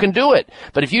that. You can do it.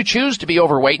 But if you choose to be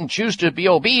overweight and choose to be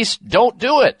obese, don't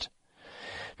do it.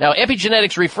 Now,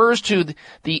 epigenetics refers to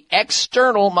the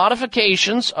external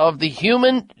modifications of the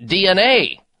human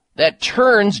DNA that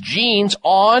turns genes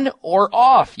on or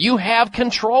off. You have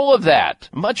control of that,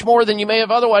 much more than you may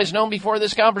have otherwise known before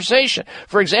this conversation.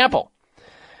 For example,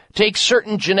 take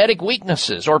certain genetic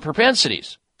weaknesses or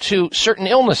propensities to certain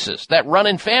illnesses that run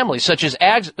in families, such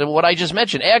as what I just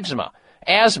mentioned, eczema,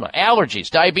 asthma, allergies,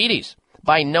 diabetes.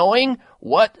 By knowing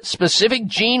what specific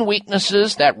gene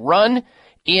weaknesses that run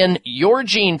in your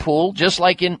gene pool, just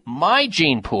like in my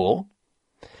gene pool,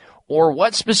 or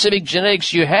what specific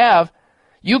genetics you have,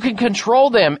 You can control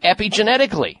them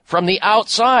epigenetically from the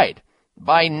outside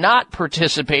by not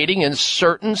participating in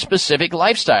certain specific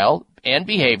lifestyle and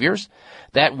behaviors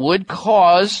that would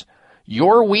cause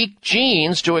your weak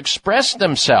genes to express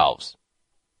themselves.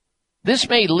 This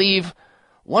may leave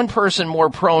one person more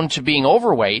prone to being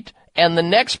overweight and the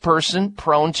next person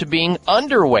prone to being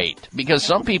underweight, because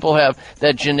some people have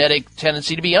that genetic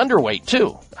tendency to be underweight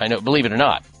too. I know, believe it or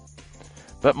not.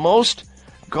 But most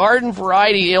garden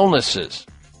variety illnesses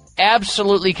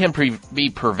absolutely can be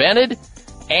prevented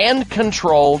and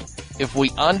controlled if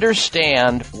we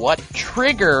understand what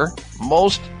trigger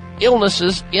most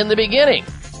illnesses in the beginning.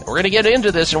 We're going to get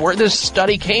into this and where this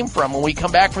study came from when we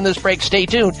come back from this break. Stay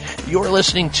tuned. You're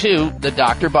listening to the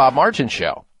Dr. Bob Martin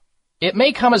Show. It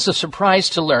may come as a surprise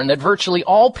to learn that virtually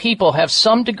all people have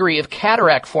some degree of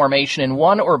cataract formation in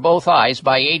one or both eyes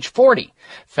by age 40.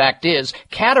 Fact is,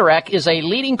 cataract is a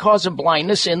leading cause of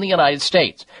blindness in the United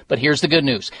States. But here's the good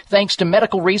news. Thanks to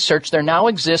medical research, there now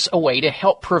exists a way to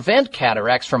help prevent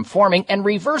cataracts from forming and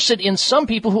reverse it in some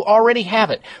people who already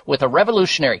have it with a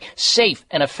revolutionary, safe,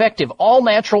 and effective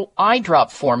all-natural eye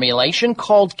drop formulation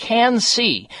called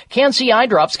Can-C. Can-C eye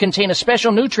drops contain a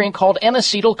special nutrient called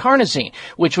N-acetylcarnosine,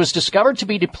 which was discovered to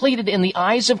be depleted in the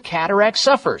eyes of cataract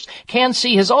sufferers.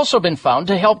 Can-C has also been found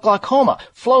to help glaucoma,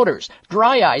 floaters,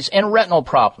 dry eyes, and retinal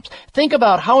problems. Think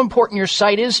about how important your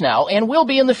sight is now and will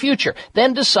be in the future.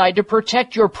 Then decide to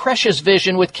protect your precious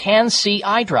vision with Can-C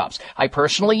eye drops. I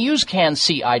personally use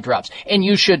Can-C eye drops, and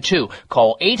you should too.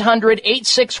 Call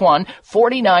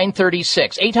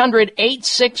 800-861-4936.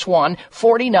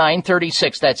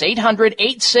 800-861-4936. That's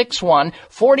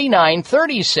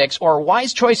 800-861-4936 or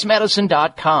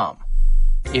wisechoicemedicine.com.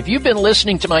 If you've been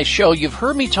listening to my show, you've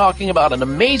heard me talking about an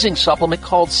amazing supplement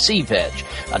called C-Veg,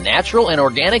 a natural and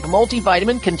organic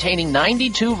multivitamin containing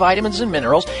 92 vitamins and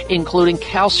minerals, including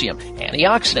calcium,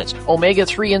 antioxidants,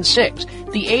 omega-3 and 6.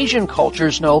 The Asian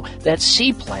cultures know that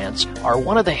sea plants are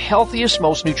one of the healthiest,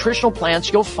 most nutritional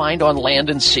plants you'll find on land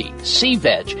and sea.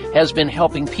 C-Veg has been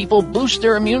helping people boost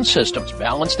their immune systems,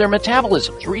 balance their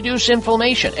metabolisms, reduce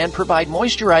inflammation, and provide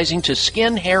moisturizing to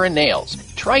skin, hair, and nails.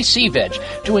 Try C-Veg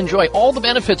to enjoy all the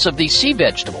benefits of these sea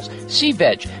vegetables.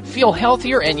 C-Veg. Feel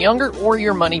healthier and younger or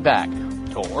your money back.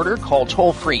 To order, call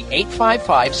toll-free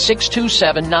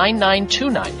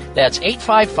 855-627-9929. That's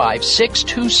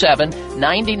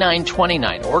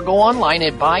 855-627-9929. Or go online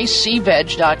at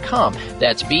buycveg.com.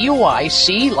 That's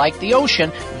B-U-I-C like the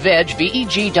ocean, veg,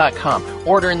 V-E-G.com.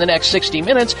 Order in the next 60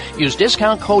 minutes. Use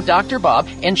discount code Dr. Bob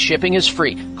and shipping is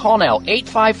free. Call now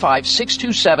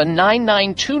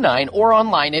 855-627-9929 or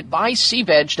online at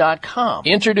buycveg.com.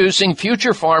 Introducing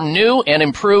Future Farm new and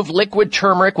improved liquid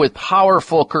turmeric with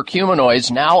powerful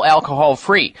curcuminoids, now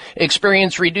alcohol-free.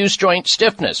 Experience reduced joint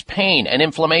stiffness, pain, and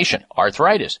inflammation,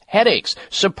 arthritis, headaches,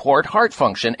 support heart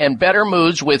function, and better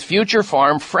moods with Future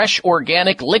Farm fresh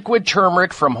organic liquid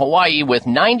turmeric from Hawaii with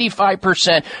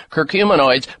 95%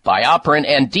 curcuminoids, bioperin,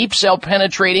 and deep cell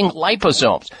penetrating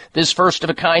liposomes. This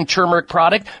first-of-a-kind turmeric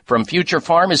product from Future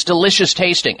Farm is delicious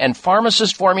tasting and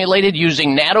pharmacist formulated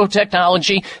using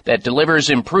nanotechnology that delivers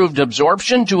improved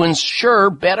absorption to ensure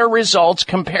better results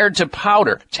compared to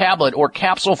powder, tablet, or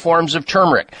capsule forms of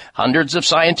turmeric. Hundreds of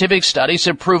scientific studies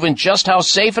have proven just how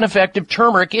safe and effective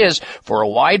turmeric is for a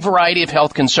wide variety of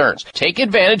health concerns. Take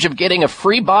advantage of getting a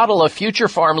free bottle of Future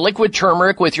Farm liquid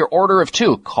turmeric with your order of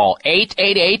 2. Call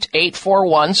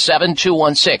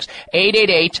 888-841-7216.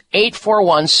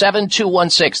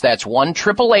 888-841-7216. That's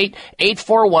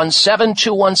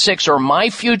 1-888-841-7216 or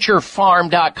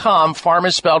myfuturefarm.com. Farm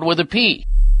is spelled with a P.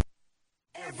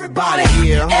 Everybody,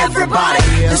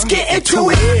 let's get into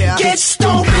it. Get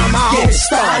stoked, get it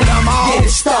started, get it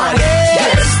started,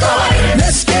 get it started.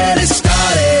 Let's get it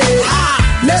started.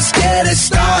 Let's get it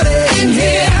started in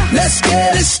here. Let's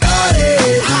get it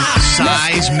started.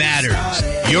 Size matters.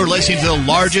 You're listening to the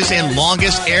largest and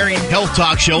longest airing health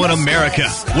talk show in America.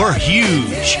 We're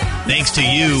huge. Thanks to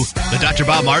you, the Dr.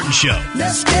 Bob Martin Show.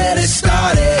 Let's get it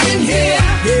started in here.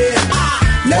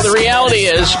 Well, the reality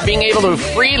is being able to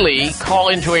freely call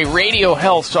into a radio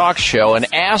health talk show and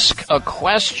ask a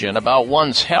question about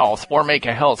one's health or make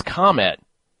a health comment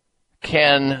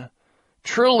can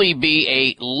truly be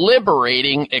a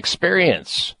liberating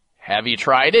experience. Have you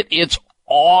tried it? It's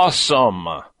awesome.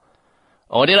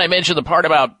 Oh, did I mention the part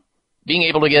about being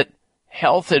able to get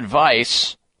health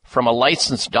advice from a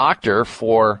licensed doctor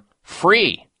for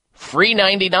free? Free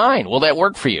 99. Will that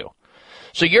work for you?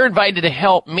 So you're invited to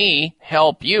help me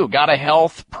help you. Got a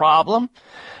health problem,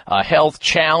 a health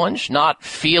challenge, not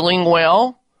feeling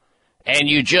well, and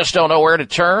you just don't know where to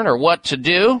turn or what to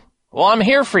do? Well, I'm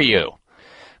here for you.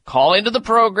 Call into the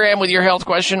program with your health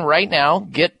question right now.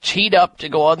 Get teed up to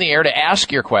go on the air to ask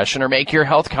your question or make your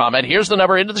health comment. Here's the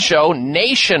number into the show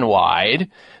nationwide.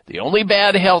 The only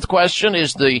bad health question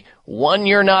is the one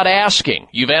you're not asking.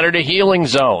 You've entered a healing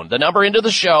zone. The number into the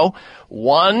show,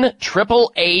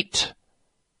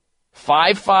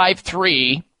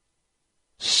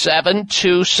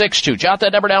 1-888-553-7262. Jot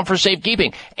that number down for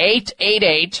safekeeping.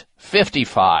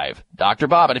 888-55. Dr.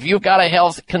 Bob. And if you've got a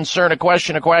health concern, a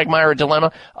question, a quagmire, a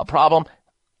dilemma, a problem,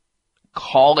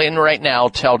 call in right now.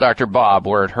 Tell Dr. Bob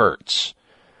where it hurts.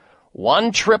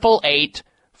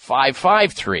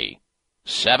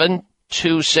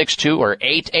 1-888-553-7262 or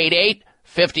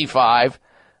 888-55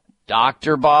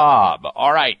 Dr. Bob.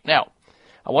 All right. Now,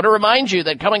 I want to remind you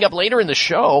that coming up later in the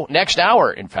show, next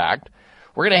hour, in fact,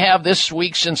 we're going to have this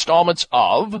week's installments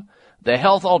of the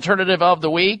Health Alternative of the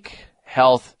Week,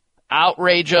 Health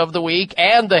Outrage of the Week,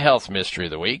 and the Health Mystery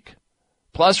of the Week.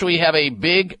 Plus, we have a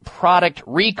big product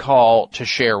recall to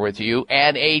share with you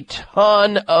and a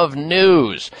ton of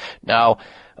news. Now,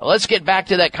 let's get back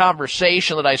to that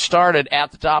conversation that I started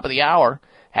at the top of the hour,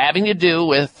 having to do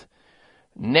with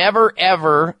never,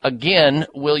 ever again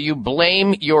will you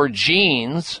blame your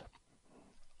genes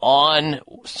on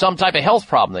some type of health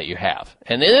problem that you have.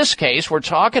 And in this case, we're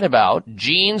talking about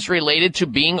genes related to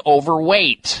being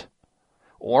overweight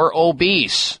or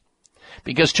obese.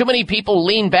 Because too many people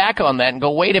lean back on that and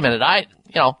go, wait a minute,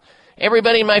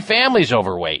 everybody in my family's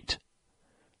overweight.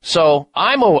 So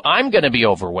I'm going to be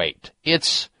overweight.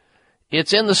 It's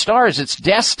in the stars. It's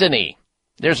destiny.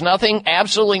 There's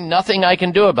absolutely nothing I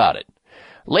can do about it.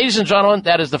 Ladies and gentlemen,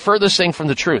 that is the furthest thing from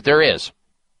the truth. There is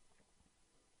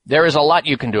a lot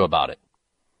you can do about it.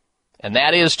 And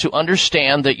that is to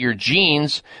understand that your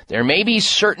genes, there may be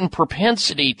certain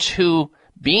propensity to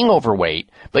being overweight,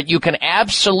 but you can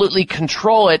absolutely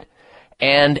control it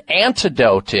and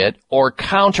antidote it or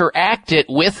counteract it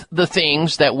with the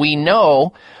things that we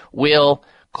know will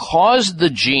cause the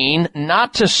gene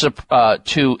not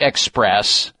to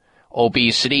express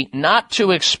obesity, not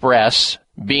to express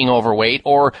being overweight,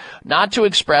 or not to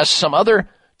express some other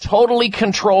totally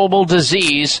controllable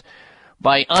disease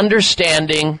by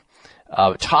understanding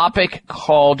a topic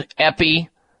called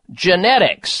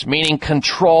epigenetics, meaning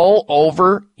control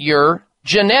over your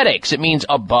genetics. It means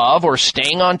above or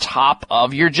staying on top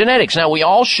of your genetics. Now, we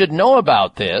all should know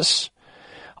about this.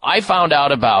 I found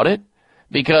out about it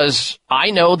because I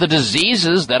know the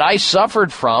diseases that I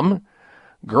suffered from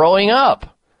growing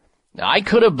up. Now, I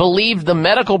could have believed the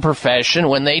medical profession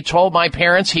when they told my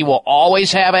parents he will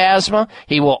always have asthma,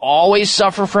 he will always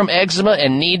suffer from eczema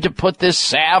and need to put this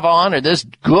salve on or this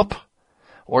goop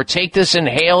or take this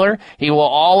inhaler. He will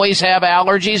always have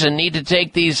allergies and need to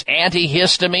take these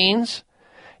antihistamines.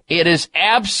 It is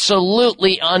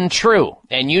absolutely untrue,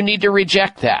 and you need to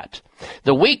reject that.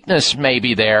 The weakness may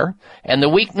be there, and the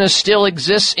weakness still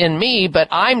exists in me, but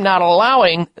I'm not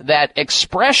allowing that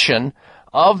expression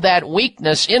of that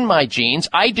weakness in my genes.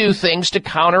 I do things to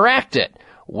counteract it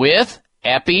with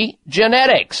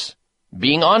epigenetics,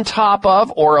 being on top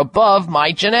of or above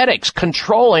my genetics,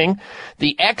 controlling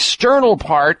the external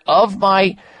part of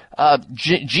my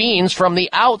genes from the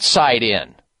outside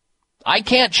in. I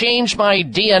can't change my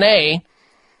DNA.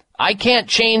 I can't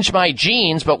change my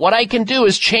genes, but what I can do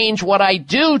is change what I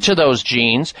do to those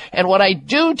genes and what I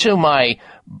do to my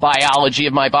biology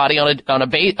of my body on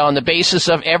the basis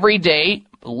of everyday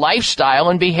lifestyle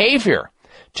and behavior,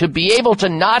 to be able to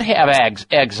not have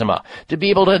eczema, to be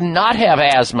able to not have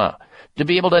asthma, to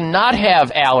be able to not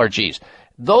have allergies.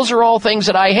 Those are all things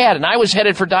that I had, and I was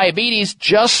headed for diabetes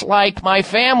just like my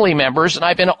family members, and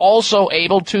I've been also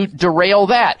able to derail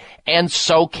that, and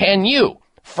so can you.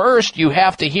 First, you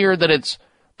have to hear that it's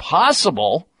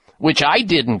possible, which I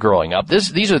didn't growing up.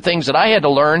 These are things that I had to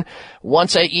learn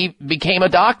once I became a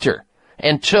doctor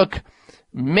and took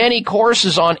many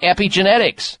courses on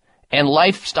epigenetics and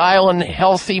lifestyle and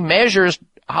healthy measures,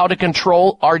 how to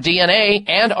control our DNA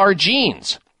and our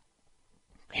genes.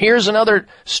 Here's another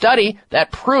study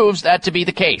that proves that to be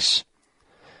the case.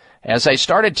 As I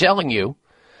started telling you,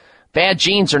 bad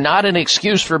genes are not an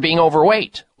excuse for being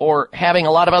overweight or having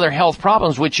a lot of other health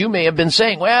problems, which you may have been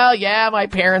saying, well, yeah, my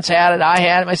parents had it, I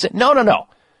had it. I said, no.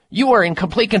 You are in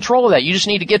complete control of that. You just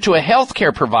need to get to a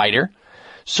healthcare provider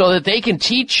so that they can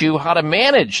teach you how to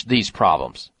manage these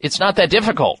problems. It's not that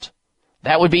difficult.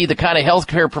 That would be the kind of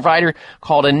healthcare provider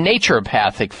called a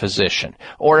naturopathic physician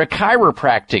or a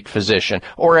chiropractic physician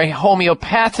or a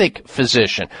homeopathic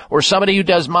physician or somebody who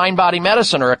does mind-body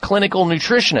medicine or a clinical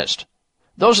nutritionist.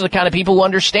 Those are the kind of people who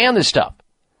understand this stuff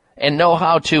and know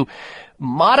how to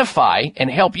modify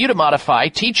and help you to modify,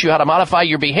 teach you how to modify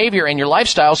your behavior and your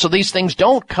lifestyle so these things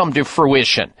don't come to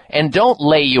fruition and don't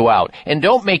lay you out and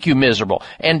don't make you miserable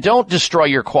and don't destroy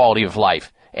your quality of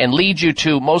life and lead you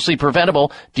to mostly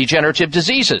preventable degenerative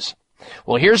diseases.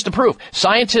 Well, here's the proof.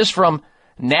 Scientists from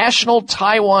National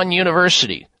Taiwan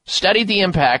University studied the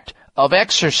impact of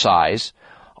exercise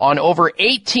on over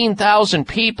 18,000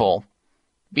 people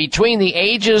between the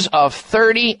ages of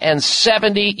 30 and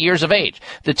 70 years of age.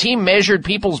 The team measured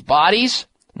people's bodies,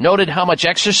 noted how much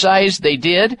exercise they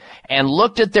did, and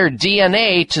looked at their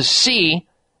DNA to see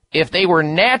if they were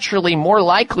naturally more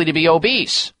likely to be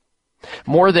obese.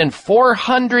 More than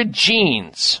 400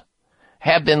 genes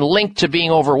have been linked to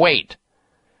being overweight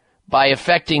by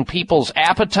affecting people's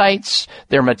appetites,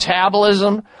 their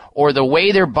metabolism, or the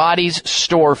way their bodies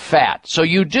store fat. So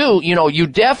you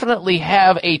definitely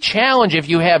have a challenge if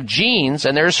you have genes,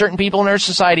 and there are certain people in our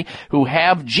society who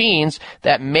have genes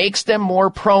that makes them more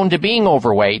prone to being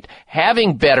overweight,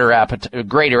 having greater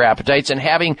appetites, and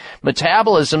having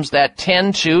metabolisms that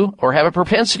tend to, or have a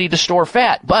propensity to store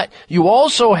fat. But you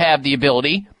also have the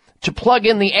ability to plug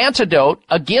in the antidote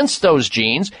against those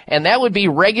genes, and that would be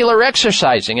regular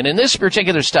exercising. And in this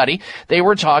particular study, they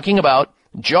were talking about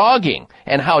jogging,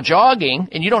 and how jogging,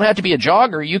 and you don't have to be a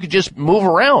jogger, you could just move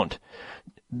around.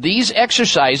 These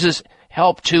exercises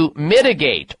help to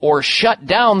mitigate or shut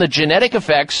down the genetic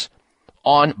effects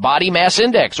on body mass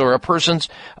index, or a person's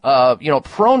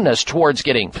proneness towards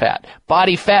getting fat,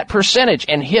 body fat percentage,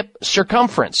 and hip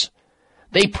circumference.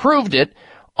 They proved it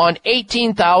on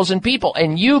 18,000 people,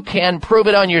 and you can prove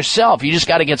it on yourself. You just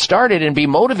got to get started and be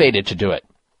motivated to do it.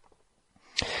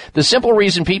 The simple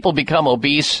reason people become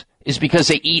obese is because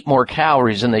they eat more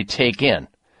calories than they take in,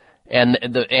 and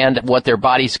what their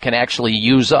bodies can actually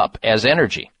use up as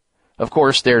energy. Of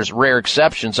course, there's rare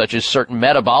exceptions, such as certain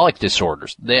metabolic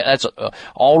disorders. That's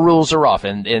all rules are off,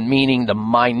 and meaning the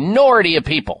minority of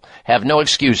people have no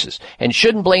excuses and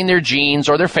shouldn't blame their genes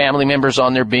or their family members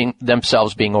on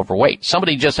themselves being overweight.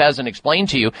 Somebody just hasn't explained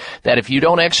to you that if you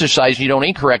don't exercise, you don't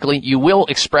eat correctly, you will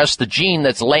express the gene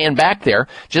that's laying back there,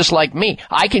 just like me.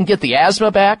 I can get the asthma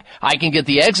back, I can get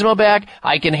the eczema back,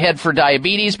 I can head for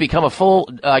diabetes, become a full-bore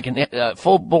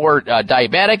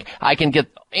diabetic, I can get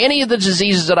any of the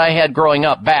diseases that I had growing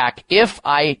up back if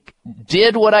I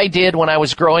did what I did when I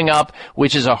was growing up,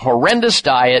 which is a horrendous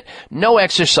diet, no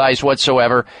exercise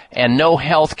whatsoever, and no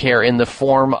health care in the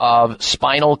form of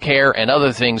spinal care and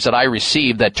other things that I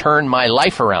received that turned my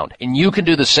life around. And you can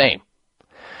do the same.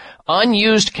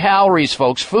 Unused calories,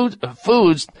 folks,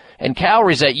 foods and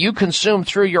calories that you consume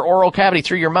through your oral cavity,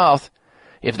 through your mouth,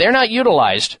 if they're not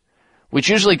utilized, which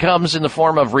usually comes in the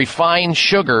form of refined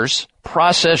sugars,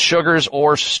 processed sugars,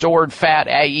 or stored fat,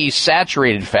 i.e.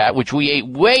 saturated fat, which we ate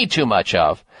way too much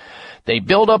of. They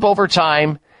build up over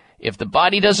time if the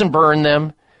body doesn't burn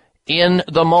them in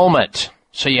the moment.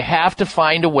 So you have to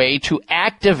find a way to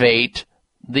activate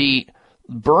the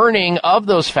burning of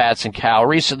those fats and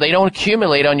calories so they don't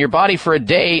accumulate on your body for a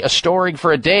day, a storing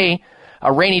for a day,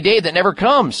 a rainy day that never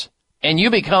comes. And you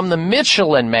become the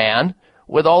Michelin Man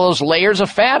with all those layers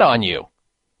of fat on you.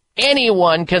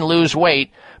 Anyone can lose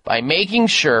weight by making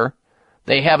sure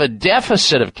they have a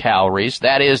deficit of calories,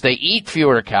 that is, they eat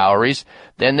fewer calories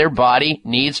than their body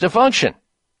needs to function.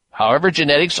 However,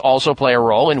 genetics also play a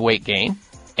role in weight gain,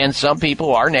 and some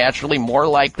people are naturally more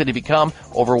likely to become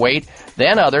overweight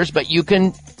than others, but you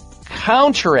can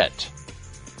counter it.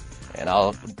 And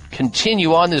I'll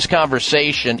continue on this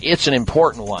conversation. It's an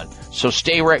important one. So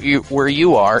stay right where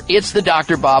you are. It's the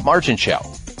Dr. Bob Martin Show.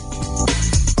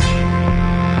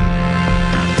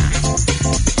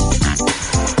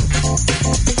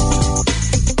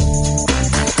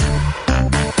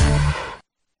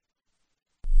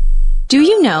 Do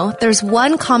you know there's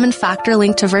one common factor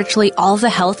linked to virtually all the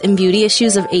health and beauty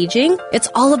issues of aging? It's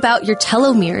all about your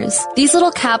telomeres. These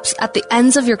little caps at the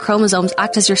ends of your chromosomes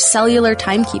act as your cellular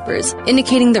timekeepers,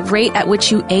 indicating the rate at which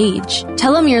you age.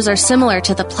 Telomeres are similar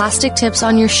to the plastic tips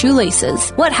on your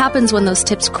shoelaces. What happens when those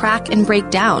tips crack and break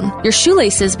down? Your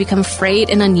shoelaces become frayed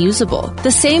and unusable.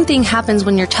 The same thing happens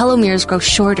when your telomeres grow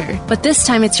shorter, but this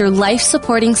time it's your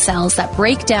life-supporting cells that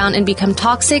break down and become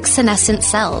toxic senescent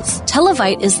cells.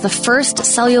 Televite is the first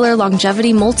cellular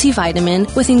longevity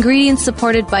multivitamin with ingredients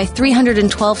supported by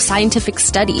 312 scientific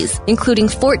studies, including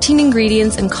 14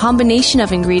 ingredients and combination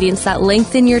of ingredients that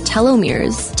lengthen your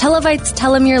telomeres. Televite's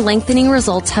telomere lengthening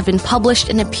results have been published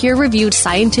in a peer-reviewed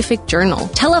scientific journal.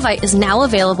 Televite is now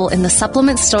available in the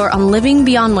supplement store on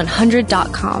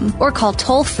livingbeyond100.com or call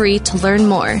toll-free to learn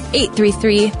more.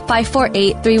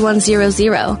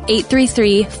 833-548-3100.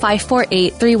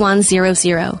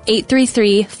 833-548-3100.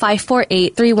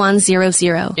 833-548-3100.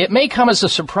 888-866-7800. It may come as a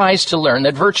surprise to learn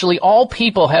that virtually all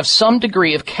people have some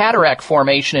degree of cataract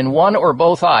formation in one or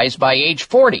both eyes by age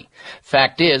 40.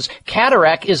 Fact is,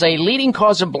 cataract is a leading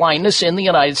cause of blindness in the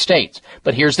United States.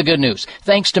 But here's the good news.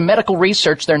 Thanks to medical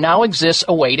research, there now exists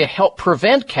a way to help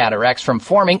prevent cataracts from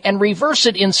forming and reverse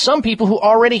it in some people who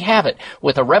already have it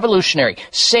with a revolutionary,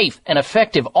 safe, and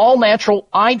effective all-natural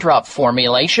eye drop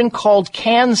formulation called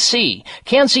Can-C.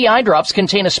 Can-C eye drops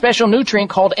contain a special nutrient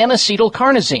called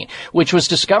N-acetylcarnosine, which was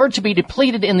discovered to be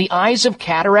depleted in the eyes of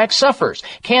cataract sufferers.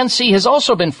 Can-C has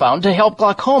also been found to help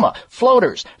glaucoma,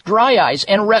 floaters, dry eyes,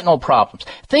 and retinal problems.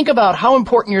 Think about how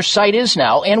important your sight is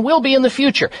now and will be in the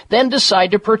future. Then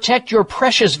decide to protect your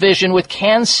precious vision with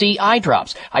Can-C eye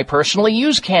drops. I personally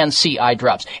use Can-C eye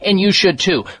drops, and you should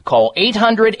too. Call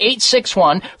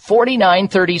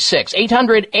 800-861-4936.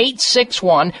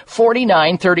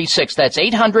 800-861-4936. That's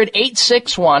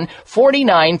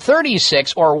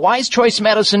 800-861-4936 or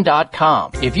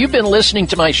wisechoicemedicine.com. If you've been listening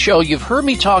to my show, you've heard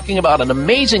me talking about an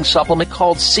amazing supplement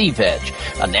called C-Veg,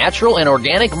 a natural and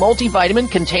organic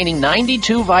multivitamin containing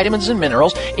 92 vitamins and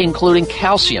minerals, including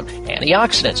calcium,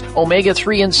 antioxidants,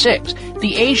 omega-3 and 6.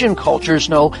 The Asian cultures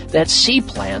know that sea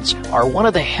plants are one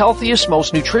of the healthiest,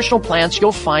 most nutritional plants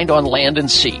you'll find on land and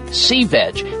sea.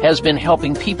 C-Veg has been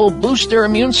helping people boost their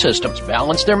immune systems,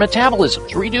 balance their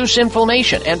metabolisms, reduce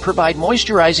inflammation, and provide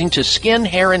moisturizing to skin,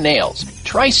 hair, and nails.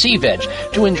 Try C-Veg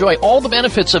to enjoy all the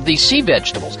benefits of these sea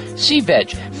vegetables.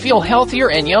 C-Veg. Feel healthier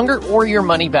and younger or your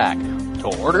money back. To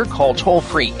order, call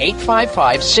toll-free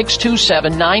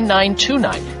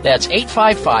 855-627-9929. That's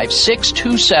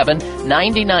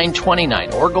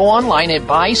 855-627-9929. Or go online at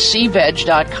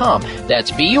buycveg.com.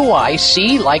 That's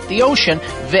B-U-I-C like the ocean,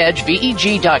 veg,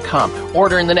 V-E-G.com.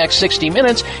 Order in the next 60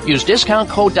 minutes. Use discount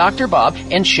code Dr. Bob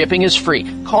and shipping is free.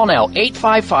 Call now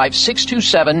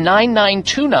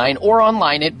 855-627-9929 or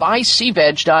online at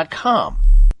buycveg.com.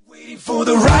 Waiting for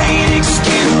the right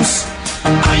excuse.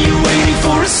 Are you waiting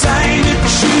for a sign to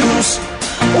choose?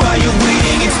 While you're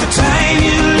waiting, it's the time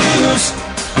you lose.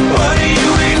 What are you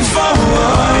waiting for?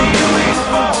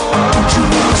 Don't you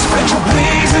want to spread your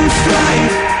wings and fly?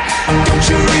 Don't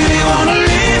you really want to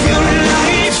live your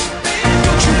life?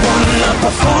 Don't you want to love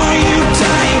before you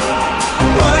die?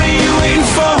 What are you waiting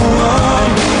for?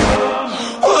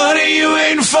 What are you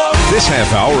waiting for? This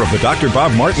half hour of the Dr.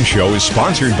 Bob Martin Show is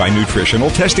sponsored by Nutritional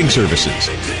Testing Services.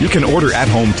 You can order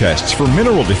at-home tests for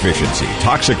mineral deficiency,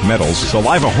 toxic metals,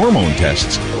 saliva hormone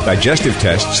tests, digestive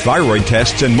tests, thyroid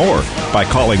tests, and more by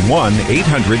calling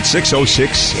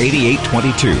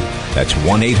 1-800-606-8822. That's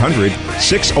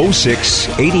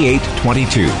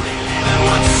 1-800-606-8822.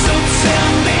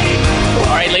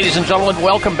 All right, ladies and gentlemen,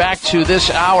 welcome back to this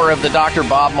hour of the Dr.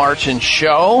 Bob Martin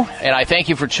Show, and I thank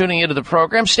you for tuning into the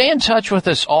program. Stay in touch with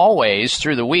us always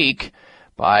through the week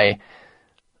by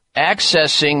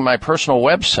accessing my personal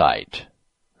website.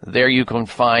 There you can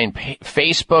find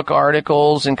Facebook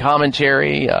articles and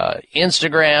commentary,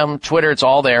 Instagram, Twitter, it's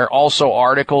all there. Also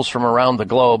articles from around the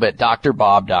globe at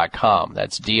drbob.com.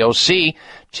 That's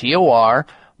D-O-C-T-O-R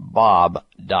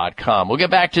Bob.com. We'll get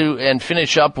back to and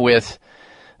finish up with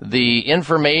the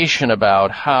information about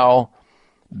how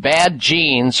bad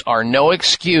genes are no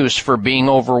excuse for being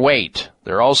overweight.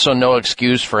 They're also no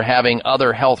excuse for having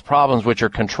other health problems which are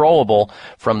controllable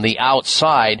from the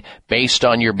outside based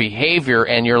on your behavior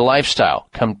and your lifestyle.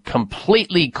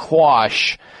 Completely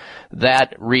quash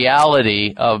that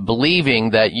reality of believing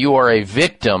that you are a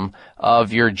victim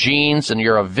of your genes and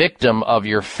you're a victim of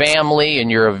your family and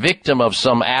you're a victim of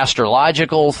some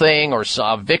astrological thing or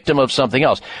a victim of something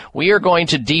else. We are going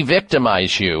to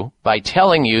de-victimize you by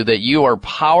telling you that you are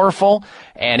powerful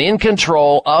and in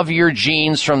control of your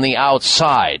genes from the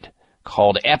outside,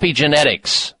 called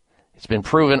epigenetics. It's been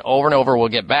proven over and over. We'll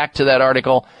get back to that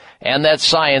article and that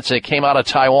science that came out of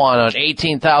Taiwan on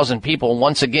 18,000 people,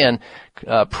 once again,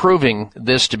 proving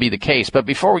this to be the case. But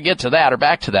before we get to that, or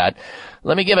back to that,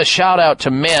 let me give a shout out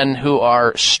to men who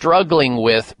are struggling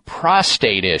with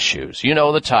prostate issues. You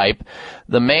know the type.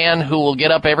 The man who will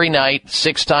get up every night,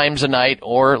 6 times a night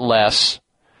or less,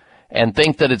 and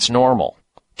think that it's normal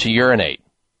to urinate.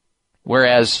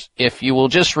 Whereas if you will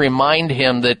just remind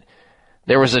him that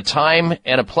there was a time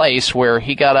and a place where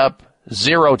he got up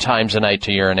 0 times a night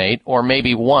to urinate, or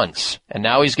maybe once, and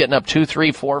now he's getting up 2,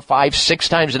 3, 4, 5, 6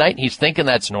 times a night, and he's thinking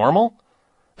that's normal?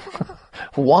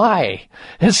 Why?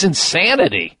 It's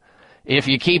insanity. If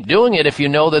you keep doing it, if you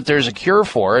know that there's a cure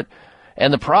for it,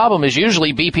 and the problem is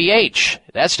usually BPH.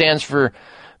 That stands for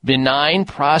benign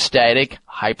prostatic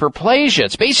hyperplasia.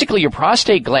 It's basically your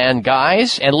prostate gland,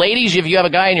 guys. And ladies, if you have a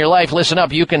guy in your life, listen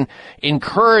up. You can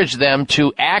encourage them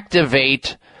to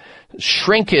activate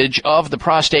shrinkage of the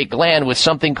prostate gland with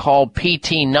something called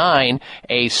PT9,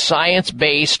 a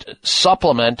science-based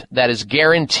supplement that is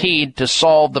guaranteed to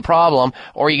solve the problem,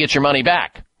 or you get your money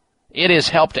back. It has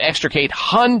helped to extricate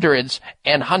hundreds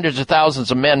and hundreds of thousands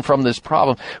of men from this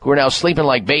problem who are now sleeping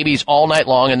like babies all night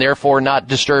long and therefore not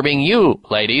disturbing you,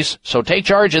 ladies. So take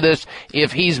charge of this.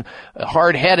 If he's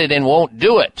hard-headed and won't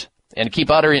do it and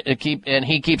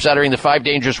he keeps uttering the 5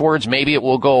 dangerous words, maybe it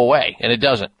will go away, and it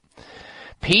doesn't.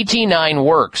 PT9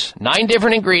 works. 9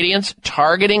 different ingredients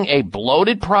targeting a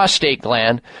bloated prostate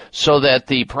gland so that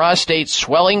the prostate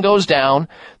swelling goes down,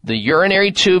 the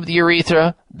urinary tube, the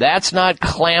urethra, that's not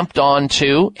clamped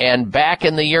onto, and back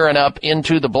in the urine up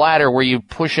into the bladder where you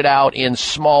push it out in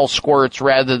small squirts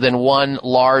rather than one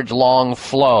large, long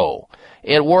flow.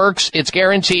 It works. It's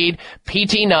guaranteed.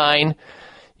 PT9.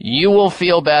 You will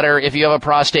feel better if you have a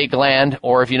prostate gland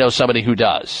or if you know somebody who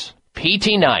does.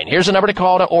 PT9. Here's a number to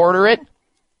call to order it.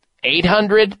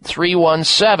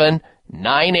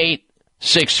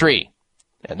 800-317-9863.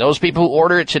 And those people who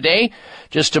order it today,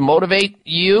 just to motivate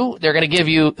you, they're going to give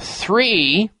you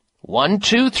 3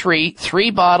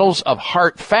 bottles of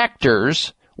Heart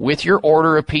Factors with your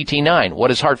order of PT9.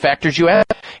 What is Heart Factors, you ask?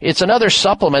 It's another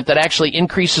supplement that actually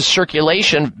increases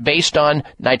circulation based on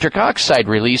nitric oxide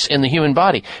release in the human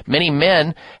body. Many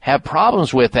men have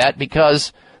problems with that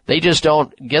because they just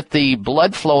don't get the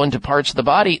blood flow into parts of the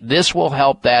body. This will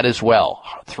help that as well.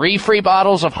 3 free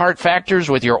bottles of Heart Factors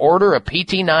with your order of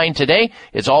PT9 today.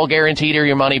 It's all guaranteed or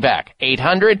your money back.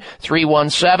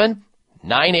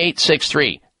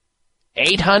 800-317-9863.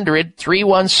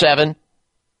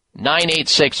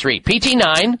 800-317-9863.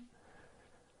 PT9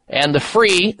 and the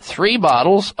free 3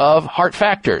 bottles of Heart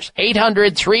Factors.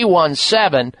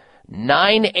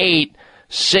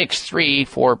 800-317-9863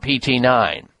 for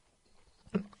PT9.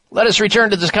 Let us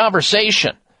return to this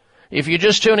conversation. If you're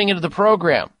just tuning into the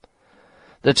program,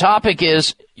 the topic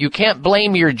is you can't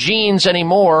blame your genes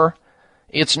anymore.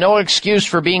 It's no excuse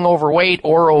for being overweight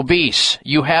or obese.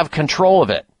 You have control of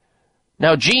it.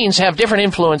 Now, genes have different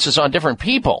influences on different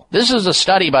people. This is a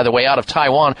study, by the way, out of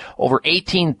Taiwan, over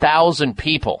 18,000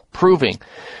 people, proving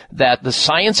that the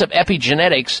science of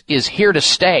epigenetics is here to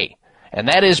stay. And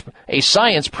that is a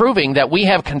science proving that we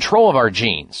have control of our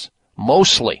genes,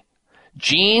 mostly.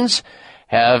 Genes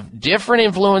have different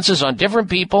influences on different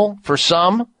people. For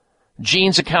some,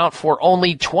 genes account for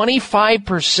only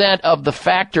 25% of the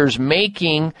factors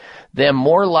making them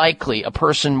more likely, a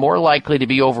person more likely to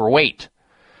be overweight.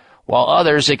 While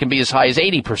others, it can be as high as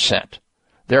 80%.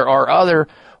 There are other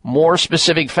more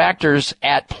specific factors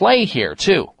at play here,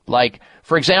 too. Like,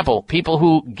 for example, people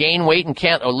who gain weight and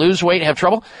can't lose weight have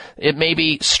trouble. It may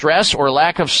be stress or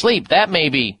lack of sleep. That may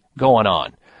be going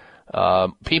on.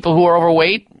 People who are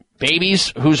overweight,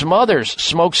 babies whose mothers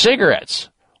smoke cigarettes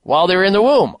while they're in the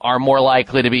womb are more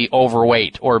likely to be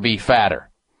overweight or be fatter.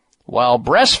 While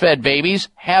breastfed babies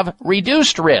have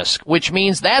reduced risk, which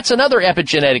means that's another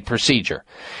epigenetic procedure.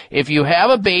 If you have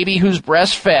a baby who's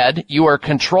breastfed, you are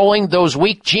controlling those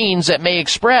weak genes that may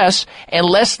express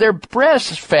unless they're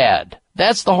breastfed.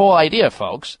 That's the whole idea,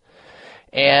 folks.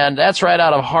 And that's right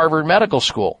out of Harvard Medical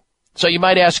School. So you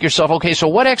might ask yourself, okay, so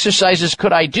what exercises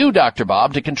could I do, Dr.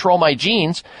 Bob, to control my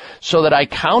genes so that I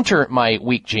counter my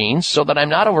weak genes so that I'm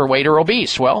not overweight or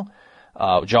obese? Well,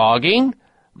 jogging,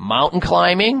 mountain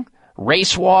climbing,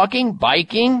 race walking,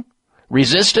 biking,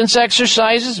 resistance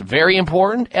exercises, very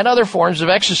important, and other forms of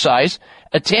exercise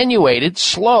attenuated,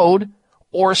 slowed,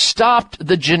 or stopped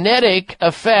the genetic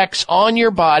effects on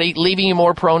your body, leaving you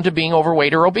more prone to being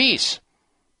overweight or obese.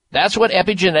 That's what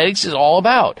epigenetics is all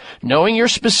about. Knowing your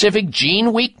specific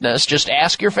gene weakness, just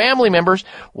ask your family members,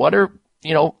 what are,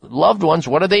 loved ones,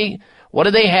 what do they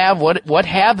have, what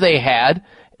have they had?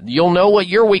 You'll know what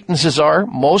your weaknesses are,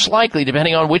 most likely,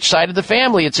 depending on which side of the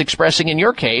family it's expressing in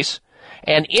your case,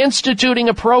 and instituting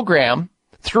a program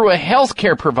through a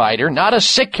healthcare provider, not a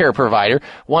sick care provider,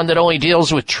 one that only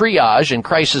deals with triage and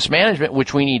crisis management,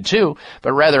 which we need too,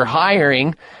 but rather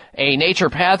hiring a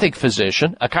naturopathic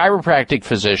physician, a chiropractic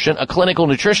physician, a clinical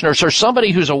nutritionist, or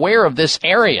somebody who's aware of this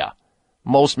area.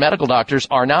 Most medical doctors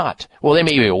are not. Well, they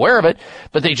may be aware of it,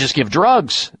 but they just give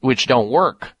drugs, which don't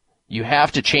work. You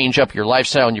have to change up your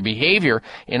lifestyle and your behavior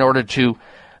in order to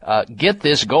get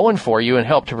this going for you and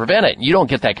help to prevent it. You don't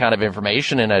get that kind of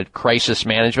information in a crisis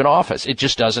management office. It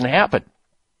just doesn't happen.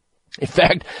 In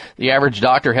fact, the average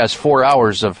doctor has 4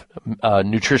 hours of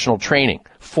nutritional training,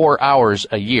 4 hours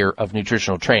a year of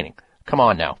nutritional training. Come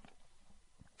on now.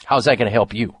 How's that going to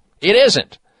help you? It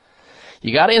isn't.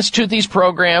 You got to institute these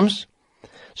programs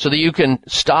so that you can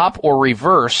stop or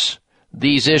reverse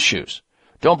these issues.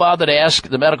 Don't bother to ask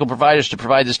the medical providers to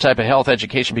provide this type of health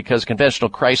education because conventional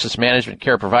crisis management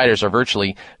care providers are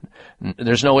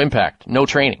there's no impact, no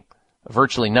training,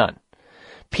 virtually none.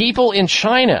 People in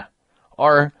China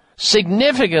are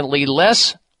significantly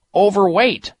less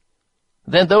overweight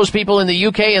than those people in the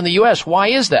UK and the US. Why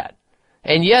is that?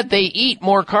 And yet they eat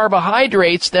more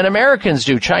carbohydrates than Americans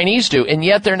do, Chinese do, and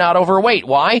yet they're not overweight.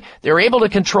 Why? They're able to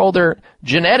control their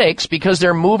genetics because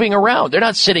they're moving around. They're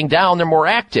not sitting down, they're more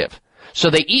active. So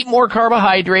they eat more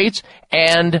carbohydrates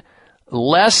and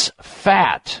less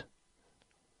fat,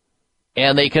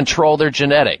 and they control their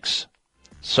genetics.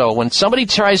 So when somebody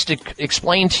tries to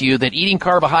explain to you that eating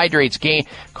carbohydrates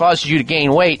causes you to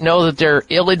gain weight, know that they're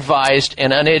ill-advised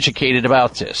and uneducated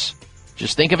about this.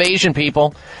 Just think of Asian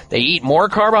people. They eat more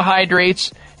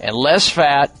carbohydrates and less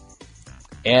fat,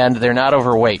 and they're not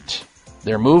overweight.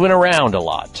 They're moving around a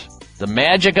lot. The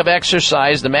magic of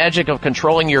exercise, the magic of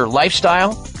controlling your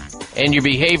lifestyle and your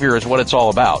behavior is what it's all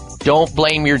about. Don't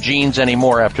blame your genes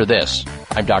anymore after this.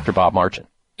 I'm Dr. Bob Martin.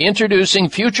 Introducing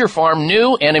Future Farm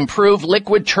new and improved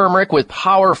liquid turmeric with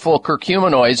powerful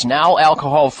curcuminoids, now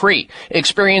alcohol-free.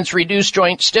 Experience reduced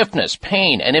joint stiffness,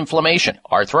 pain, and inflammation,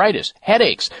 arthritis,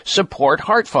 headaches, support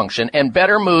heart function, and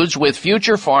better moods with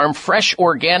Future Farm fresh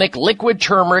organic liquid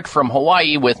turmeric from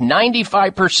Hawaii with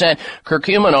 95%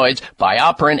 curcuminoids,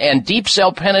 BioPerine, and deep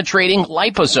cell penetrating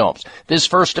liposomes. This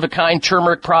first-of-a-kind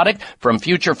turmeric product from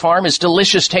Future Farm is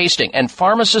delicious tasting and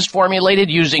pharmacist formulated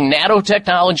using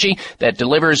nanotechnology that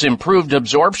delivers improved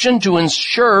absorption to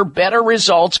ensure better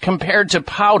results compared to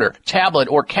powder, tablet,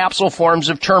 or capsule forms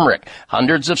of turmeric.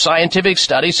 Hundreds of scientific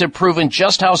studies have proven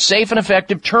just how safe and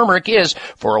effective turmeric is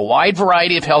for a wide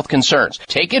variety of health concerns.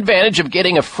 Take advantage of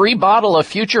getting a free bottle of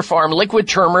Future Farm liquid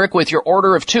turmeric with your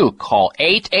order of 2. Call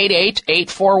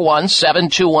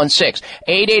 888-841-7216.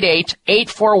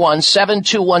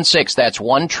 888-841-7216. That's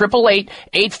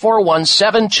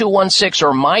 1-888-841-7216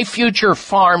 or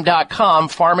myfuturefarm.com.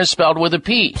 Farm is spelled with a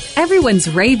P. Everyone's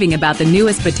raving about the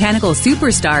newest botanical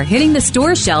superstar hitting the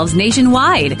store shelves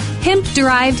nationwide.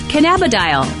 Hemp-derived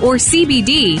cannabidiol, or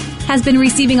CBD, has been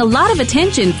receiving a lot of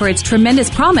attention for its tremendous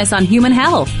promise on human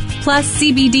health. Plus,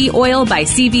 CBD Oil by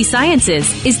CV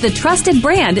Sciences is the trusted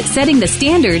brand setting the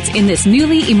standards in this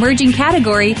newly emerging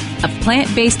category of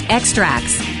plant-based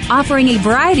extracts, offering a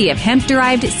variety of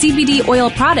hemp-derived CBD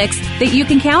oil products that you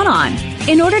can count on.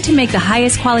 In order to make the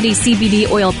highest quality CBD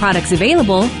oil products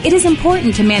available, it is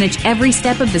important to manage every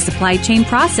step of the supply chain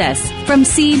process, from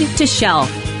seed to shelf.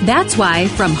 That's why,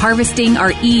 from harvesting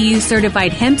our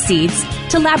EU-certified hemp seeds,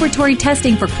 to laboratory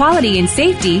testing for quality and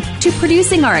safety, to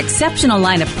producing our exceptional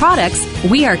line of products,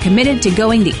 we are committed to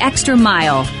going the extra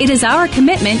mile. It is our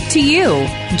commitment to you.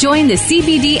 Join the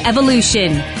CBD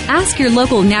evolution. Ask your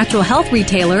local natural health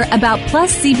retailer about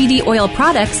Plus CBD oil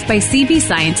products by CV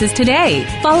Sciences today.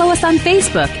 Follow us on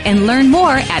Facebook and learn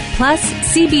more at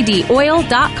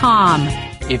pluscbdoil.com.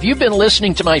 If you've been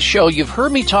listening to my show, you've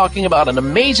heard me talking about an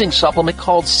amazing supplement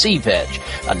called C-Veg,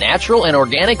 a natural and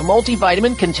organic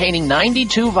multivitamin containing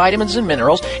 92 vitamins and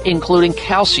minerals, including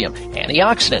calcium,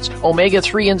 antioxidants,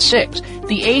 omega-3 and 6.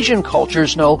 The Asian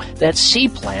cultures know that sea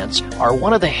plants are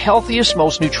one of the healthiest,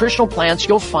 most nutritional plants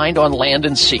you'll find on land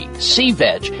and sea.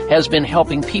 C-Veg has been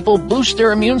helping people boost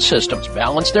their immune systems,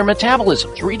 balance their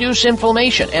metabolisms, reduce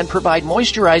inflammation, and provide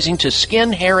moisturizing to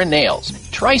skin, hair, and nails.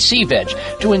 Try C-Veg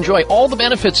to enjoy all the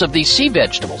benefits of these sea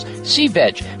vegetables.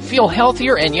 C-Veg, feel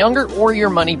healthier and younger or your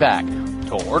money back.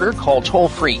 To order, call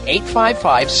toll-free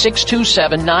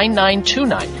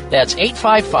 855-627-9929. That's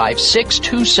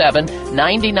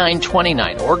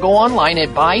 855-627-9929. Or go online at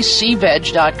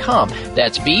buycveg.com.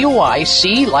 That's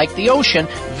B-U-I-C like the ocean,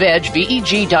 veg,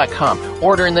 V-E-G.com.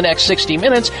 Order in the next 60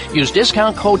 minutes. Use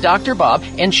discount code Dr. Bob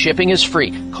and shipping is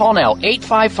free. Call now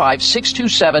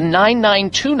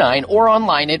 855-627-9929 or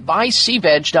online at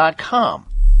buycveg.com.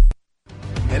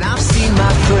 And I've seen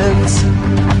my friends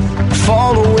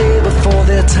fall away before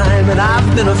their time, and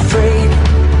I've been afraid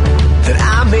that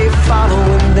I may follow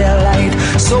in their light.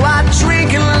 So I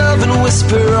drink and love and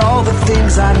whisper all the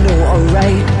things I know are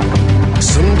right.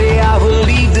 Someday I will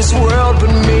leave this world, but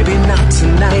maybe not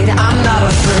tonight. I'm not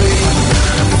afraid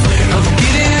of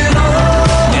getting old.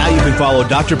 Now you can follow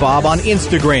Dr. Bob on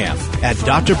Instagram at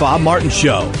Dr. Bob Martin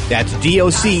Show. That's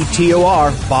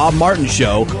DOCTOR Bob Martin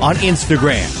Show on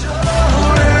Instagram.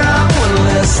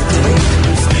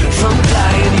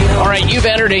 All right, you've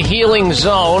entered a healing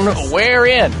zone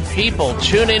wherein people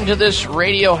tune into this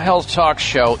radio health talk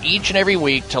show each and every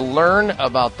week to learn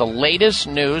about the latest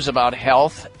news about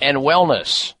health and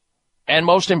wellness. And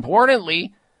most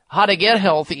importantly, how to get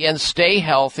healthy and stay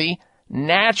healthy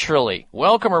naturally.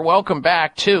 Welcome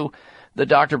back to the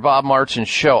Dr. Bob Martin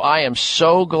Show. I am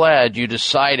so glad you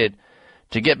decided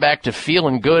to get back to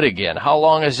feeling good again. How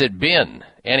long has it been,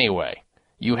 anyway?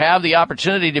 You have the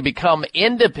opportunity to become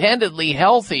independently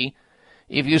healthy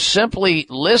if you simply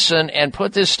listen and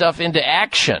put this stuff into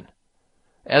action,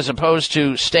 as opposed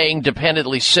to staying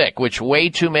dependently sick, which way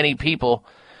too many people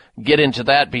get into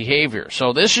that behavior.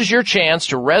 So this is your chance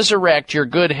to resurrect your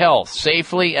good health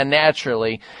safely and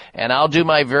naturally, and I'll do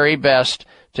my very best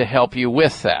to help you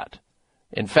with that.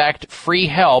 In fact, free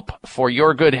help for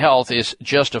your good health is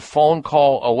just a phone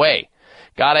call away.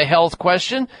 Got a health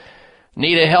question?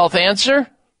 Need a health answer?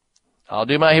 I'll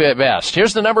do my best.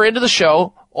 Here's the number into the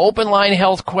show. Open line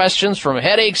health questions, from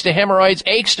headaches to hemorrhoids,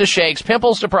 aches to shakes,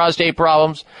 pimples to prostate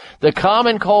problems, the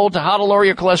common cold to how to lower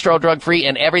your cholesterol drug-free,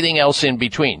 and everything else in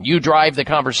between. You drive the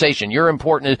conversation. Your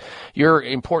important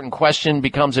question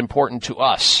becomes important to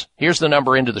us. Here's the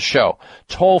number into the show.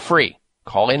 Toll free.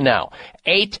 Call in now.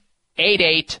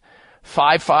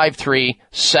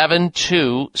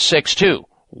 888-553-7262.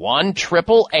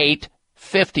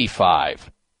 1-888-55.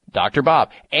 Dr.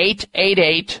 Bob.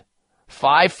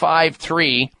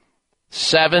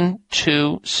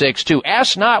 888-553-7262.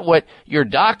 Ask not what your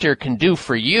doctor can do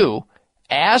for you.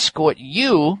 Ask what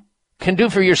you can do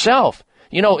for yourself.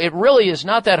 You know, it really is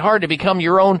not that hard to become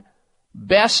your own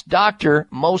best doctor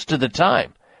most of the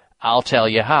time. I'll tell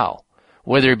you how.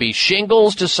 Whether it be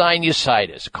shingles to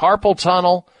sinusitis, carpal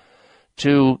tunnel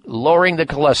to lowering the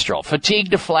cholesterol, fatigue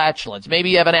to flatulence.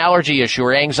 Maybe you have an allergy issue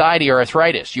or anxiety or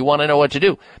arthritis. You want to know what to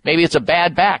do. Maybe it's a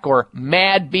bad back or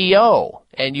mad BO,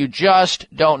 and you just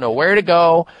don't know where to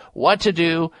go, what to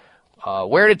do,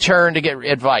 where to turn to get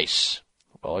advice.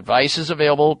 Well, advice is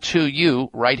available to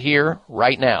you right here,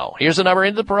 right now. Here's the number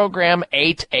into the program,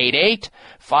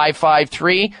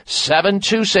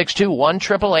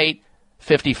 888-553-7262,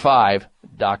 1-888-55.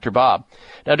 Dr. Bob.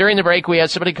 Now, during the break, we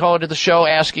had somebody call into the show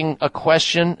asking a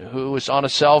question who was on a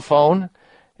cell phone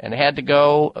and had to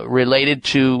go related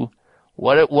to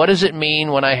what does it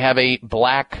mean when I have a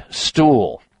black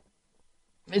stool?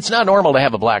 It's not normal to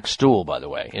have a black stool, by the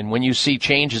way. And when you see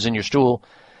changes in your stool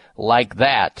like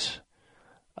that,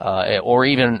 or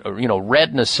even,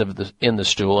 redness in the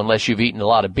stool, unless you've eaten a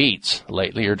lot of beets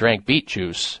lately or drank beet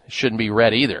juice, it shouldn't be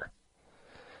red either.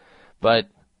 But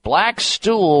black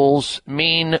stools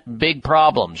mean big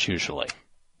problems usually.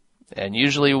 And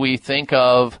usually we think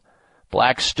of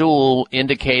black stool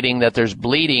indicating that there's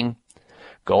bleeding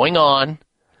going on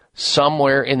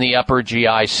somewhere in the upper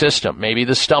GI system, maybe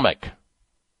the stomach.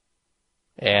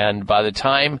 And by the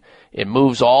time it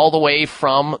moves all the way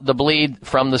from the bleed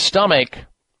from the stomach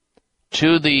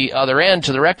to the other end,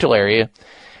 to the rectal area,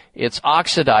 it's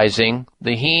oxidizing.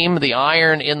 The heme, the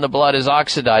iron in the blood is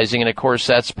oxidizing, and of course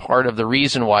that's part of the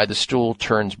reason why the stool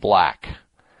turns black.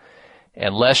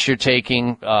 Unless you're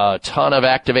taking a ton of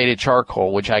activated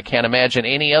charcoal, which I can't imagine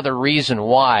any other reason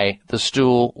why the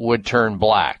stool would turn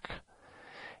black.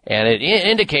 And it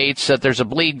indicates that there's a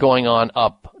bleed going on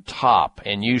up top,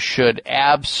 and you should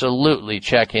absolutely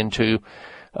check into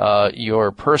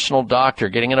your personal doctor,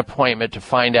 getting an appointment to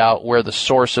find out where the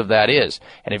source of that is.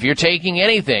 And if you're taking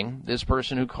anything, this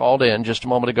person who called in just a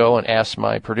moment ago and asked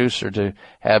my producer to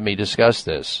have me discuss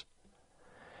this,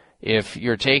 if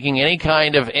you're taking any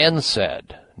kind of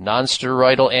NSAID,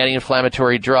 nonsteroidal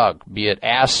anti-inflammatory drug, be it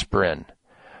aspirin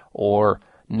or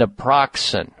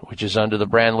naproxen, which is under the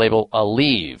brand label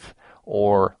Aleve,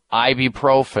 or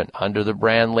ibuprofen under the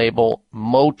brand label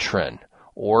Motrin,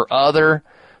 or other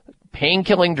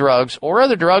pain-killing drugs, or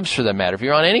other drugs for that matter, if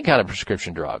you're on any kind of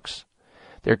prescription drugs,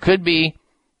 there could be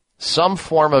some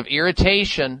form of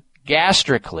irritation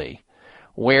gastrically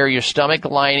where your stomach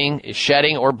lining is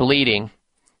shedding or bleeding,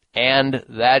 and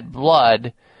that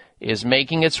blood is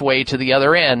making its way to the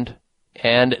other end,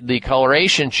 and the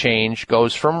coloration change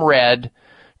goes from red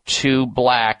to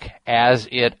black as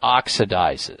it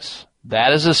oxidizes.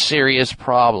 That is a serious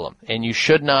problem, and you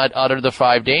should not utter the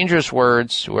 5 dangerous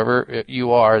words, whoever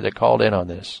you are that called in on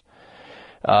this.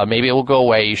 Maybe it will go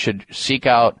away. You should seek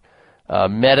out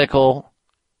medical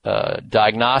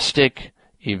diagnostic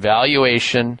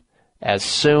evaluation as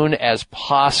soon as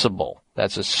possible.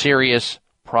 That's a serious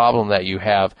problem that you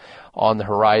have on the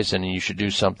horizon, and you should do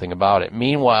something about it.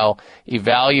 Meanwhile,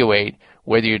 evaluate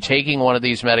whether you're taking one of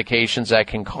these medications that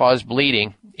can cause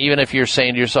bleeding. Even if you're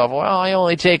saying to yourself, well, I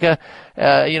only take a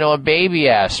baby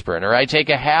aspirin, or I take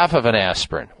a half of an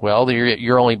aspirin. Well,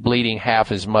 you're only bleeding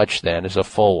half as much then as a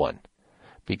full one,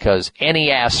 because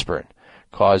any aspirin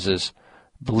causes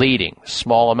bleeding,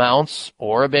 small amounts,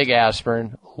 or a big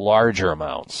aspirin, larger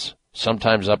amounts,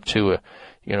 sometimes up to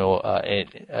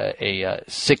a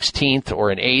 16th or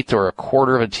an eighth or a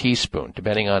quarter of a teaspoon,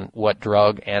 depending on what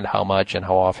drug and how much and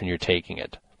how often you're taking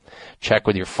it. Check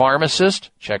with your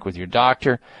pharmacist, check with your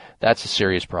doctor. That's a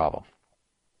serious problem.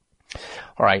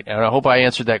 All right, and I hope I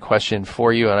answered that question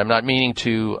for you, and I'm not meaning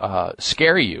to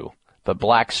scare you, but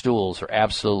black stools are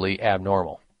absolutely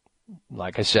abnormal.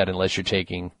 Like I said, unless you're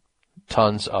taking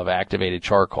tons of activated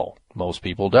charcoal. Most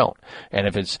people don't. And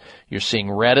if you're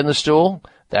seeing red in the stool,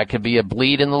 that could be a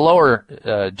bleed in the lower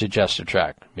digestive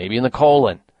tract, maybe in the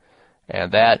colon.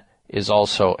 And that is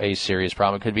also a serious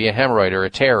problem. It could be a hemorrhoid or a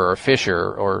tear or a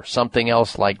fissure or something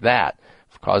else like that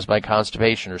caused by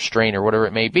constipation or strain or whatever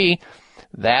it may be.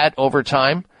 That over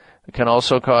time can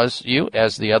also cause you,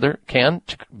 as the other can,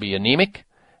 to be anemic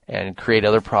and create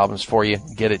other problems for you.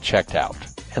 Get it checked out.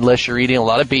 Unless you're eating a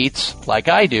lot of beets, like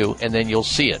I do, and then you'll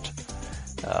see it.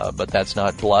 But that's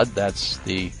not blood. That's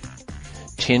the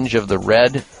tinge of the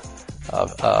red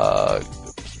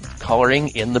coloring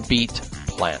in the beet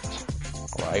plant.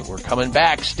 All right, we're coming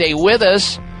back. Stay with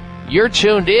us. You're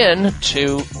tuned in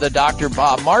to the Dr.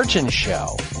 Bob Martin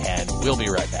Show, and we'll be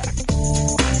right back.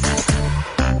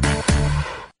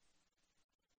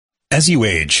 As you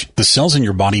age, the cells in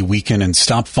your body weaken and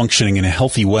stop functioning in a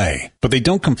healthy way, but they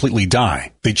don't completely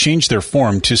die. They change their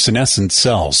form to senescent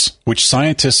cells, which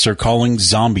scientists are calling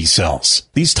zombie cells.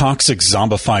 These toxic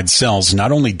zombified cells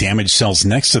not only damage cells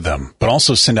next to them, but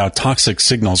also send out toxic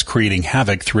signals creating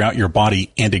havoc throughout your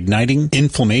body and igniting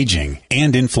inflammation.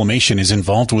 And inflammation is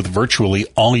involved with virtually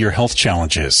all your health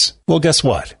challenges. Well, guess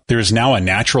what? There is now a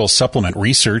natural supplement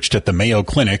researched at the Mayo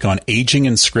Clinic on Aging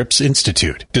and Scripps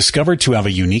Institute, discovered to have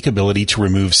a unique ability to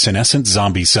remove senescent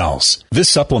zombie cells. This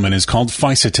supplement is called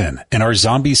Fisetin, and our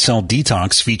zombie cell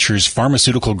detox features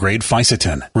pharmaceutical-grade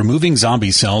Fisetin. Removing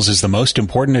zombie cells is the most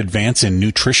important advance in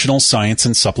nutritional science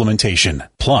and supplementation.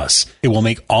 Plus, it will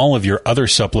make all of your other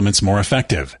supplements more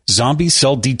effective. Zombie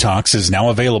Cell Detox is now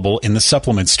available in the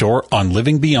supplement store on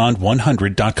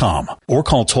livingbeyond100.com, or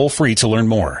call toll-free to learn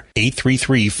more.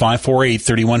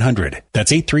 833-548-3100.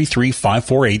 That's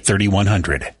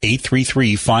 833-548-3100.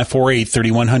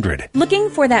 833-548-3100. Looking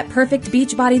for that perfect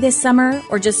beach body this summer,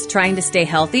 or just trying to stay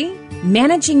healthy?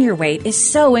 Managing your weight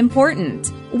is so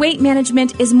important. Weight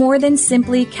management is more than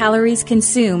simply calories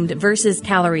consumed versus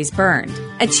calories burned.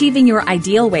 Achieving your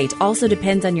ideal weight also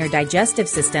depends on your digestive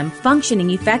system functioning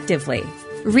effectively.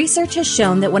 Research has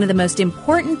shown that one of the most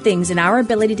important things in our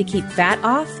ability to keep fat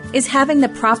off is having the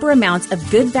proper amounts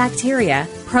of good bacteria,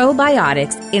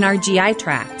 probiotics, in our GI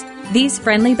tract. These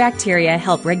friendly bacteria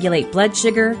help regulate blood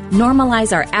sugar,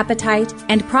 normalize our appetite,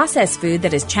 and process food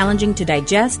that is challenging to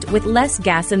digest with less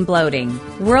gas and bloating.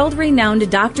 World-renowned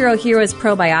Dr. Ohhira's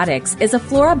Probiotics is a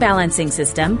flora balancing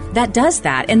system that does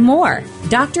that and more.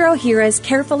 Dr. Ohhira's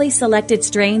carefully selected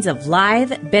strains of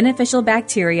live, beneficial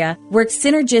bacteria work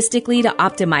synergistically to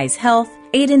optimize health,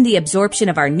 aid in the absorption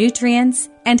of our nutrients,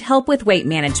 and help with weight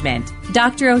management.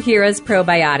 Dr. Ohhira's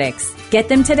Probiotics. Get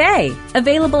them today.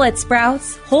 Available at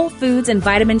Sprouts, Whole Foods and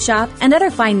Vitamin Shop, and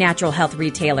other fine natural health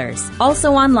retailers.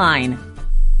 Also online.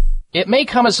 It may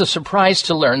come as a surprise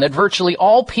to learn that virtually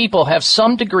all people have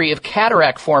some degree of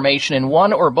cataract formation in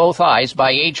one or both eyes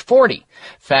by age 40.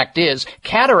 Fact is,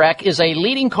 cataract is a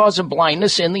leading cause of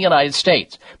blindness in the United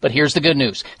States. But here's the good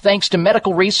news. Thanks to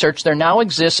medical research, there now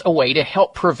exists a way to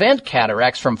help prevent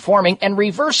cataracts from forming and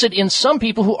reverse it in some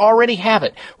people who already have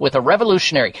it with a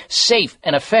revolutionary, safe,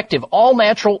 and effective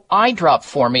all-natural eye drop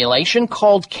formulation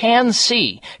called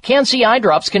Can-C. Can-C eye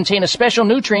drops contain a special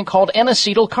nutrient called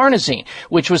N-acetylcarnosine,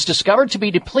 which was discovered to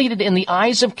be depleted in the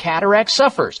eyes of cataract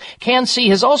sufferers. Can-C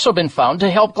has also been found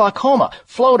to help glaucoma,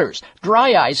 floaters,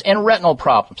 dry eyes, and retinal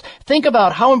problems. Think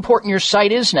about how important your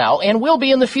sight is now and will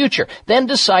be in the future. Then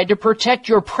decide to protect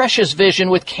your precious vision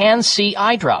with Can-C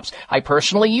eye drops. I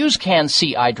personally use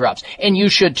Can-C eye drops, and you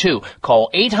should too. Call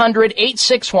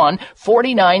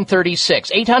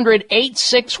 800-861-4936.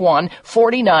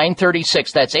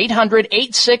 800-861-4936. That's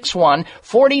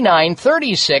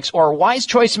 800-861-4936 or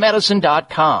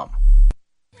wisechoicemedicine.com.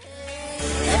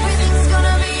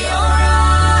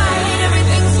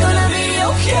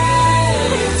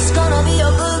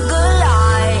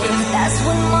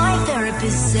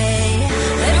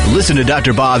 Listen to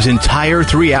Dr. Bob's entire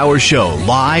 3-hour show,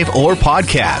 live or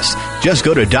podcast. Just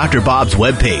go to Dr. Bob's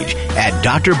webpage at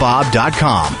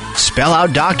drbob.com. Spell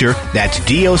out doctor, that's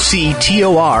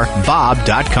DOCTOR,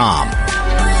 Bob.com.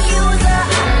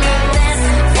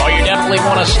 Well, you definitely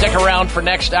want to stick around for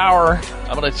next hour.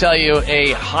 I'm going to tell you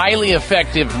a highly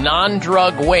effective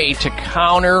non-drug way to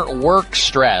counter work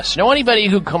stress. Know anybody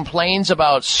who complains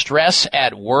about stress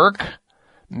at work?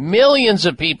 Millions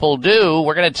of people do.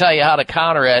 We're going to tell you how to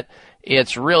counter it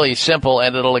It's really simple,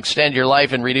 and it'll extend your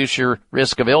life and reduce your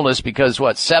risk of illness because,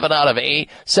 7 out of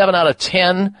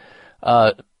 10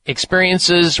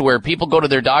 experiences where people go to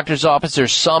their doctor's office,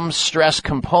 there's some stress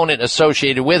component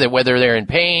associated with it, whether they're in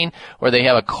pain or they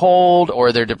have a cold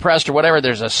or they're depressed or whatever.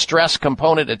 There's a stress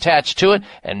component attached to it,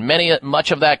 and much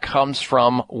of that comes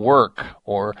from work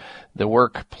or the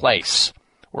workplace.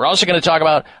 We're also going to talk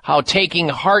about how taking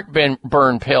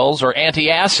heartburn pills or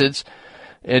antacids,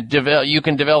 you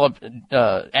can develop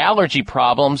allergy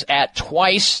problems at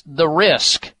twice the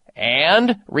risk.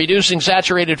 And reducing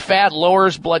saturated fat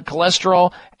lowers blood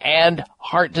cholesterol and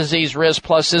heart disease risk,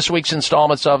 plus this week's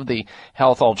installments of the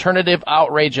Health Alternative,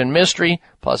 Outrage and Mystery,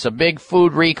 plus a big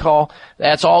food recall.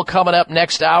 That's all coming up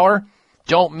next hour.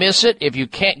 Don't miss it. If you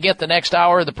can't get the next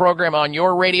hour of the program on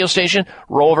your radio station,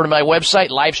 roll over to my website,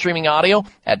 live streaming audio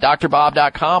at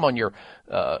drbob.com on your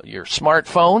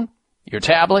smartphone, your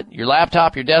tablet, your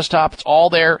laptop, your desktop. It's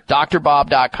all there,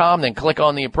 drbob.com. Then click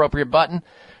on the appropriate button.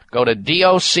 Go to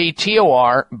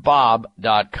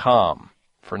doctorbob.com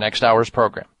for next hour's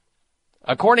program.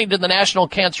 According to the National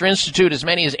Cancer Institute, as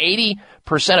many as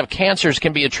 80% of cancers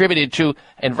can be attributed to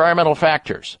environmental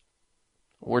factors.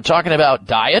 We're talking about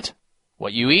diet,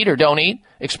 what you eat or don't eat,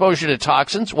 exposure to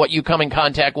toxins, what you come in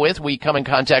contact with. We come in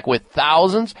contact with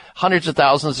hundreds of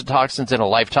thousands of toxins in a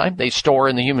lifetime. They store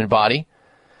in the human body,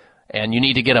 and you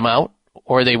need to get them out,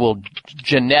 or they will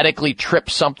genetically trip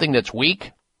something that's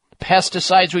weak.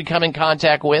 Pesticides we come in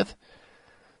contact with,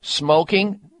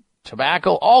 smoking,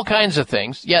 tobacco, all kinds of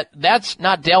things, yet that's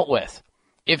not dealt with.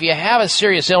 If you have a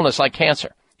serious illness like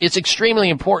cancer, it's extremely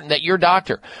important that your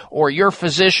doctor or your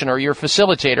physician or your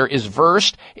facilitator is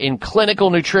versed in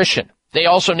clinical nutrition. They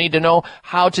also need to know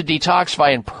how to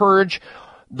detoxify and purge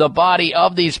the body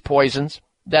of these poisons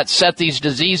that set these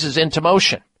diseases into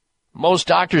motion. Most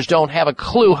doctors don't have a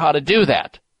clue how to do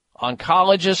that.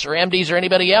 Oncologists or MDs or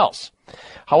anybody else.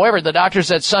 However, the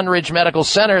doctors at Sunridge Medical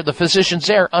Center, the physicians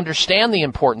there, understand the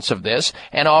importance of this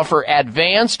and offer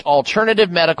advanced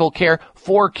alternative medical care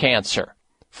for cancer,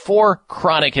 for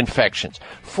chronic infections,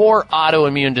 for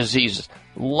autoimmune diseases,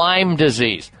 Lyme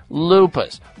disease,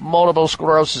 lupus, multiple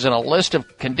sclerosis, and a list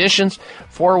of conditions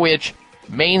for which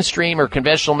mainstream or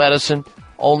conventional medicine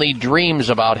only dreams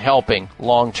about helping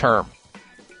long term.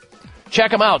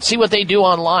 Check them out. See what they do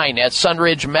online at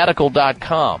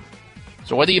sunridgemedical.com.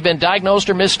 So whether you've been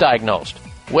diagnosed or misdiagnosed,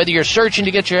 whether you're searching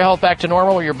to get your health back to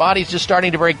normal or your body's just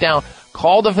starting to break down,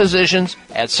 call the physicians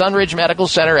at Sunridge Medical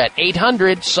Center at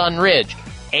 800-SUNRIDGE.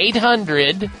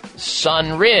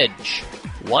 800-SUNRIDGE.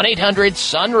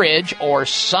 1-800-SUNRIDGE or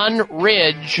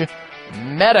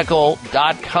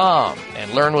sunridgemedical.com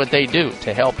and learn what they do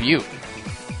to help you.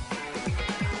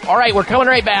 All right, we're coming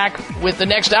right back with the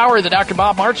next hour of the Dr.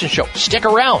 Bob Martin Show. Stick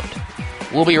around.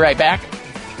 We'll be right back.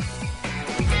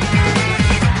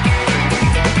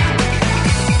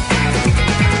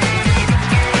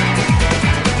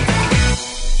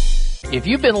 If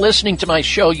you've been listening to my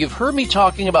show, you've heard me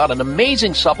talking about an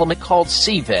amazing supplement called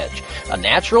C-Veg, a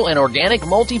natural and organic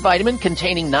multivitamin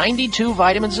containing 92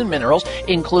 vitamins and minerals,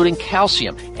 including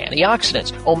calcium,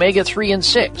 antioxidants, omega-3 and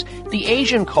 6. The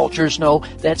Asian cultures know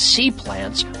that sea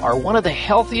plants are one of the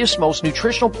healthiest, most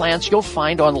nutritional plants you'll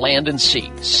find on land and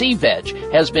sea. C-Veg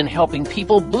has been helping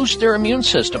people boost their immune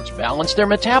systems, balance their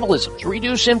metabolisms,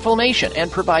 reduce inflammation,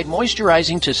 and provide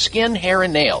moisturizing to skin, hair,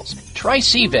 and nails. Try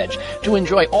C-Veg to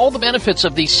enjoy all the benefits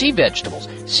of these sea vegetables.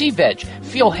 C-Veg.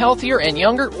 Feel healthier and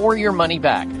younger or your money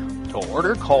back. To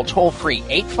order, call toll-free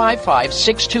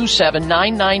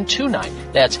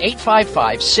 855-627-9929. That's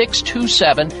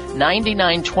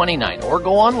 855-627-9929. Or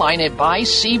go online at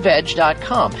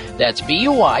buycveg.com. That's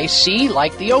B-U-I-C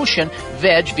like the ocean,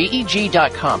 veg,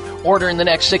 V-E-G.com. Order in the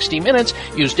next 60 minutes.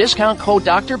 Use discount code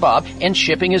Dr. Bob and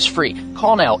shipping is free.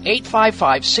 Call now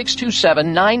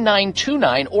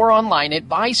 855-627-9929 or online at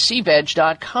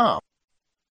buycveg.com.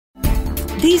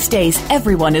 These days,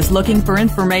 everyone is looking for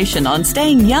information on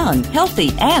staying young,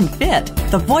 healthy, and fit.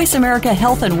 The Voice America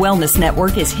Health and Wellness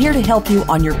Network is here to help you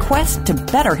on your quest to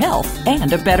better health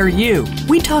and a better you.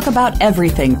 We talk about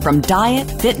everything from diet,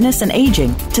 fitness, and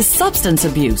aging to substance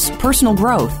abuse, personal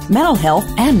growth, mental health,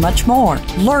 and much more.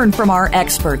 Learn from our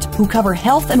experts who cover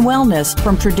health and wellness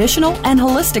from traditional and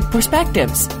holistic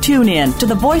perspectives. Tune in to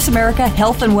the Voice America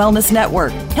Health and Wellness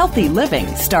Network. Healthy living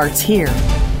starts here.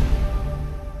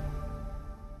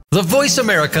 The Voice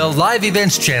America Live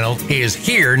Events channel is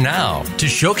here now to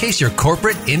showcase your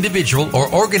corporate, individual,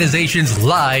 or organization's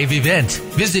live event.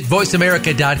 Visit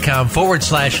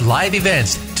voiceamerica.com/live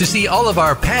events to see all of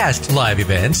our past live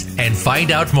events and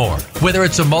find out more. Whether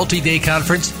it's a multi-day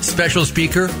conference, special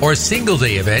speaker, or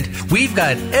single-day event, we've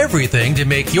got everything to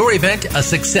make your event a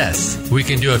success. We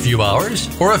can do a few hours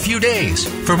or a few days.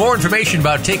 For more information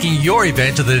about taking your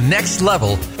event to the next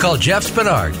level, call Jeff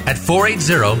Spinard at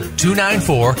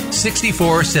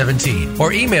 480-294-6417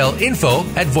 or email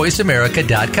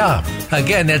info@voiceamerica.com.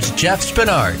 Again, that's Jeff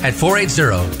Spinard at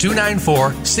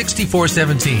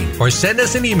 480-294-6417 or send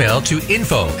us an email to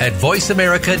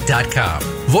info@voiceamerica.com.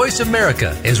 Voice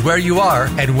America is where you are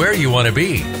and where you want to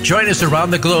be. Join us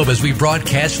around the globe as we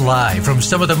broadcast live from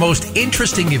some of the most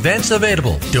interesting events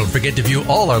available. Don't forget to view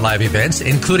all our live events,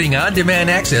 including on-demand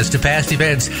access to past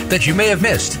events that you may have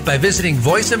missed by visiting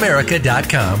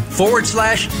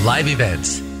voiceamerica.com/live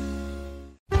events.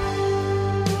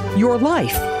 Your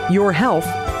life, your health,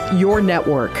 your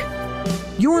network.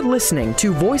 You're listening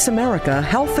to Voice America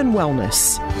Health and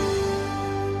Wellness.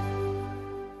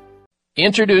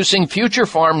 Introducing Future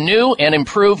Farm new and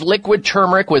improved liquid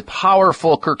turmeric with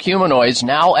powerful curcuminoids,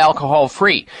 now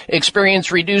alcohol-free.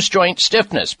 Experience reduced joint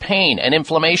stiffness, pain, and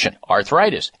inflammation,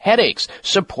 arthritis, headaches,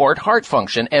 support heart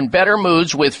function, and better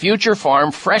moods with Future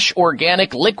Farm fresh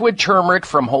organic liquid turmeric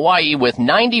from Hawaii with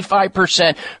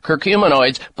 95%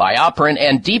 curcuminoids, bioperin,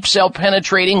 and deep cell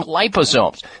penetrating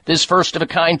liposomes. This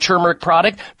first-of-a-kind turmeric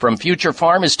product from Future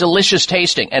Farm is delicious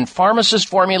tasting and pharmacist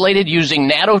formulated using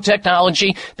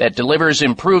nanotechnology that delivers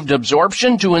improved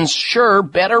absorption to ensure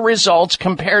better results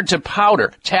compared to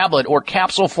powder, tablet, or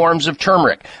capsule forms of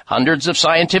turmeric. Hundreds of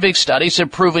scientific studies have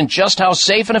proven just how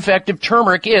safe and effective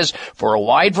turmeric is for a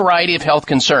wide variety of health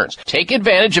concerns. Take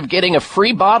advantage of getting a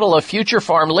free bottle of Future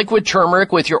Farm liquid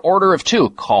turmeric with your order of 2.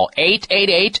 Call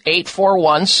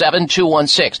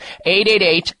 888-841-7216.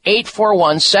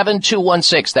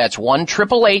 888-841-7216. That's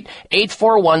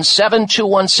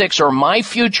 1-888-841-7216 or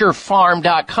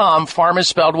myfuturefarm.com. Farm is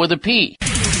spelled with a P.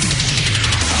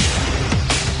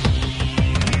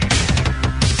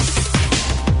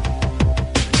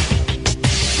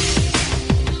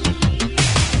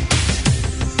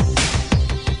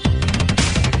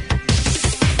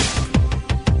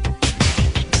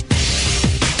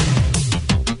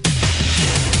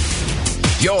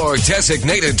 Your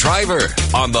designated driver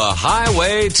on the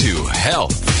highway to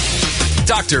health.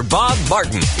 Dr. Bob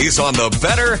Martin is on the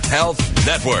Better Health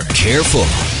Network. Careful.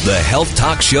 The health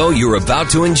talk show you're about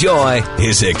to enjoy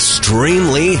is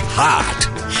extremely hot.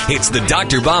 It's the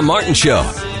Dr. Bob Martin Show.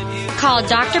 Call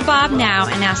Dr. Bob now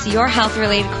and ask your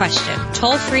health-related question.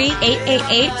 Toll free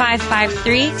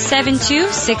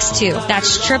 888-553-7262.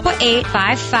 That's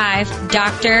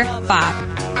 888-55-DR-BOB.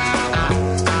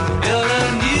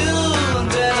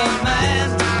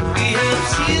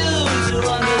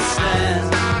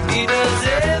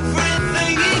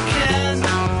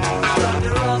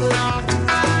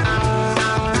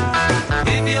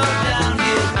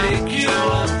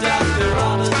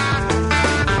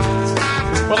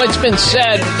 Well, it's been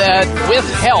said that with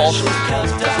health,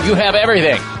 you have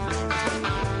everything.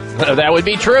 That would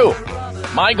be true.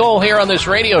 My goal here on this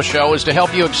radio show is to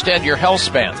help you extend your health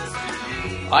span.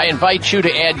 I invite you to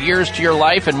add years to your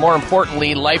life and, more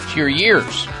importantly, life to your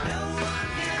years.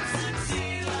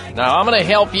 Now, I'm going to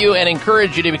help you and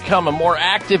encourage you to become a more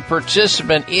active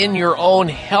participant in your own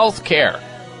health care.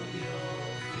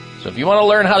 So if you want to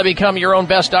learn how to become your own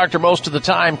best doctor most of the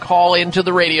time, call into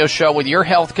the radio show with your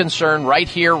health concern right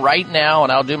here, right now,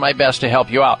 and I'll do my best to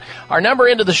help you out. Our number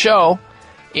into the show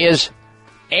is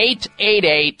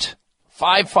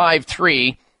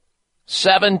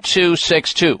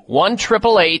 888-553-7262.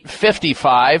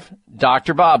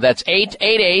 1-888-55-DR Bob. That's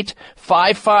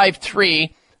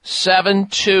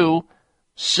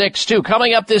 888-553-7262.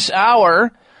 Coming up this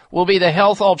hour will be the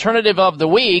health alternative of the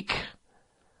week,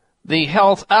 the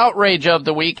health outrage of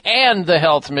the week, and the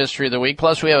health mystery of the week.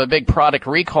 Plus, we have a big product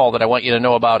recall that I want you to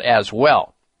know about as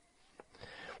well.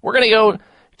 We're going to go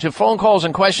to phone calls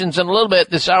and questions in a little bit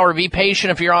this hour. Be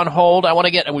patient if you're on hold.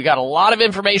 We got a lot of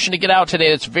information to get out today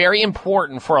that's very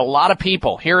important for a lot of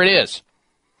people. Here it is.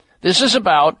 This is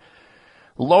about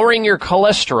lowering your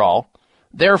cholesterol,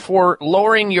 therefore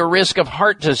lowering your risk of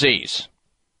heart disease.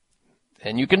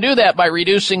 And you can do that by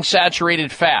reducing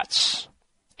saturated fats.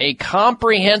 A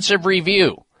comprehensive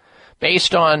review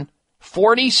based on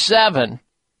 47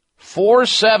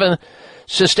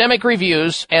 systemic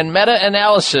reviews and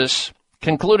meta-analysis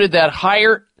concluded that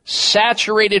higher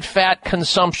saturated fat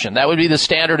consumption, that would be the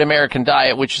standard American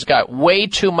diet, which has got way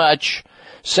too much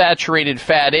saturated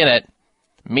fat in it,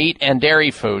 meat and dairy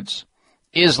foods,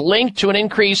 is linked to an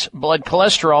increased blood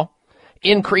cholesterol,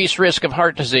 increased risk of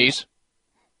heart disease.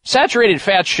 Saturated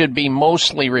fats should be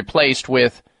mostly replaced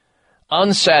with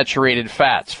unsaturated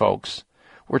fats, folks.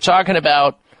 We're talking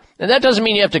about, and that doesn't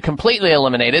mean you have to completely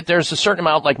eliminate it. There's a certain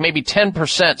amount, like maybe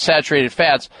 10% saturated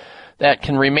fats that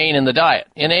can remain in the diet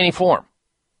in any form.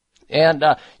 And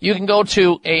you can go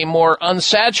to a more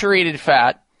unsaturated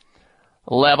fat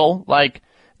level, like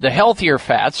the healthier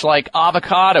fats, like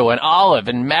avocado and olive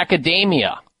and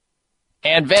macadamia,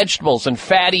 and vegetables and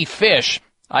fatty fish,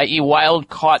 i.e.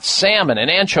 wild-caught salmon and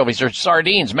anchovies or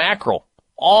sardines, mackerel,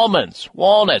 almonds,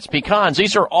 walnuts, pecans.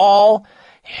 These are all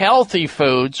healthy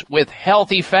foods with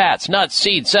healthy fats, nuts,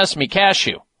 seeds, sesame,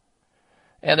 cashew.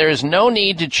 And there is no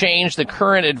need to change the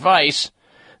current advice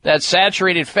that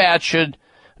saturated fat should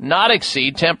not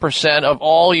exceed 10% of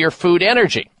all your food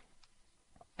energy.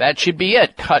 That should be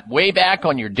it. Cut way back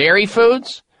on your dairy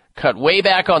foods, cut way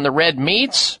back on the red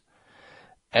meats,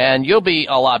 and you'll be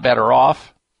a lot better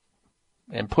off.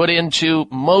 And put into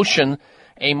motion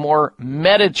a more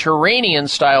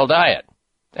Mediterranean-style diet.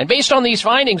 And based on these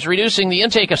findings, reducing the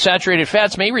intake of saturated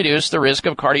fats may reduce the risk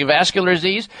of cardiovascular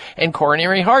disease and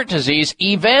coronary heart disease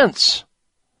events.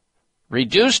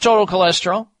 Reduce total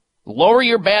cholesterol, lower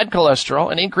your bad cholesterol,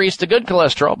 and increase the good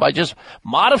cholesterol by just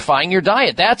modifying your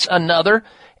diet. That's another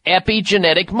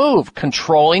epigenetic move,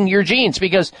 controlling your genes.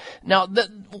 Because now,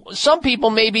 some people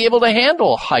may be able to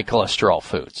handle high cholesterol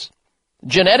foods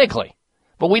genetically,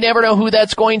 but we never know who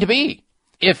that's going to be.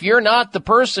 If you're not the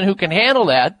person who can handle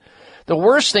that, the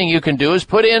worst thing you can do is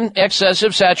put in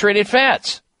excessive saturated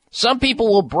fats. Some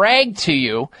people will brag to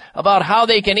you about how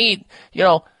they can eat,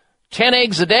 10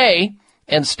 eggs a day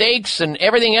and steaks and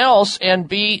everything else and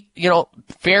be,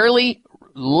 fairly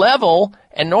level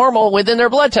and normal within their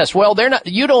blood test. Well,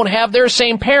 you don't have their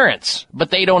same parents, but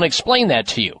they don't explain that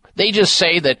to you. They just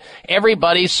say that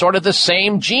everybody's sort of the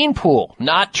same gene pool.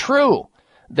 Not true.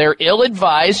 They're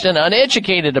ill-advised and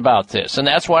uneducated about this, and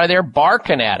that's why they're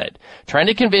barking at it, trying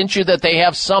to convince you that they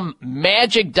have some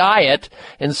magic diet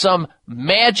and some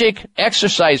magic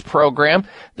exercise program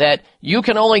that you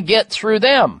can only get through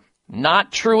them.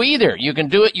 Not true either. You can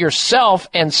do it yourself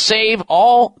and save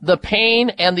all the pain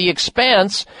and the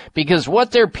expense because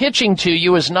what they're pitching to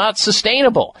you is not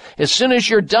sustainable. As soon as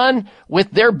you're done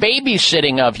with their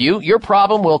babysitting of you, your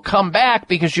problem will come back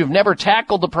because you've never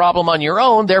tackled the problem on your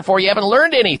own, therefore you haven't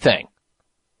learned anything.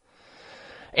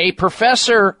 A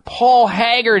Professor Paul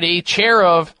Haggerty, chair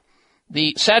of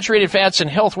the Saturated Fats and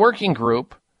Health Working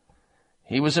Group,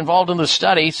 he was involved in the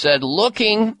study, said,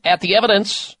 looking at the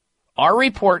evidence, our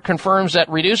report confirms that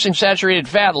reducing saturated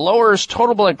fat lowers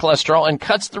total blood cholesterol and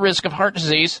cuts the risk of heart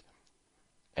disease.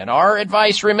 And our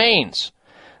advice remains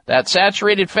that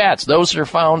saturated fats, those that are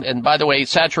found, and by the way,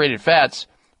 saturated fats,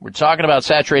 we're talking about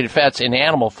saturated fats in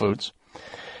animal foods,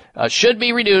 should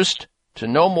be reduced to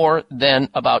no more than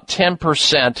about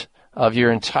 10% of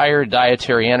your entire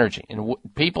dietary energy. And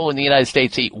people in the United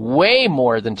States eat way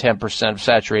more than 10% of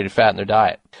saturated fat in their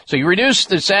diet. So you reduce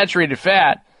the saturated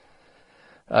fat,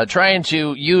 trying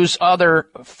to use other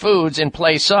foods in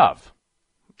place of.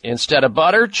 Instead of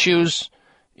butter, choose,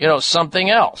 something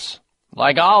else,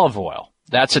 like olive oil.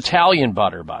 That's Italian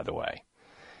butter, by the way.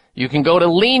 You can go to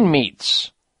lean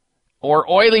meats or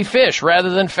oily fish rather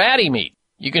than fatty meat.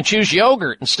 You can choose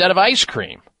yogurt instead of ice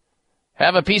cream.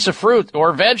 Have a piece of fruit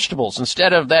or vegetables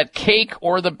instead of that cake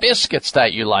or the biscuits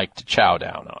that you like to chow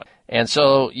down on. And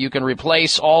so you can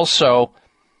replace also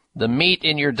the meat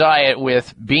in your diet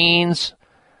with beans,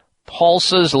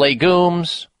 pulses,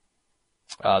 legumes.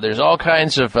 There's all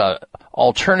kinds of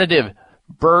alternative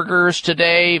burgers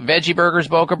today, veggie burgers,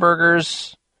 Boca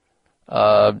burgers,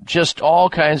 just all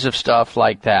kinds of stuff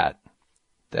like that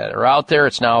are out there.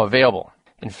 It's now available.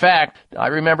 In fact, I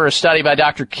remember a study by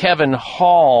Dr. Kevin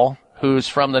Hall, who's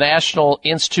from the National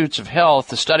Institutes of Health,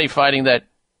 the study finding that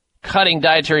cutting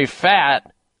dietary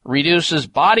fat reduces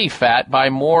body fat by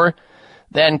more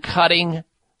than cutting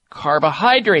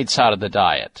carbohydrates out of the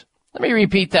diet. Let me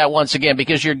repeat that once again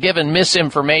because you're given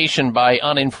misinformation by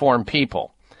uninformed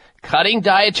people. Cutting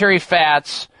dietary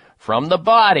fats from the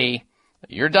body,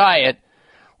 your diet,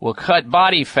 will cut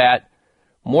body fat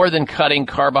more than cutting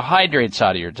carbohydrates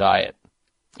out of your diet.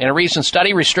 In a recent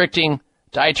study, restricting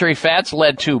dietary fats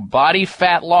led to body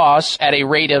fat loss at a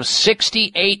rate of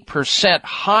 68%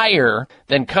 higher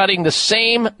than cutting the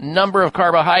same number of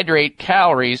carbohydrate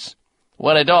calories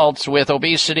when adults with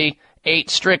obesity ate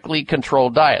strictly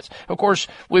controlled diets. Of course,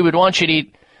 we would want you to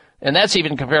eat, and that's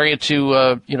even comparing it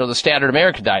to, the standard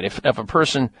American diet. If a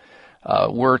person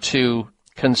were to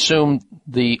consume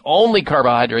the only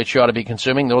carbohydrates you ought to be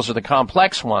consuming. Those are the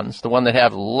complex ones, the one that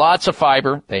have lots of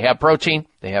fiber. They have protein,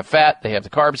 they have fat, they have the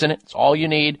carbs in it. It's all you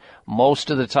need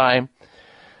most of the time.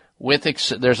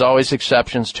 There's always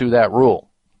exceptions to that rule.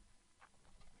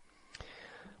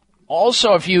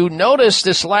 Also, if you noticed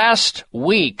this last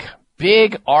week,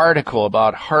 big article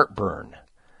about heartburn.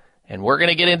 And we're going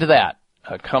to get into that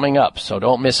coming up, so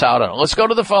don't miss out on it. Let's go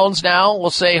to the phones now.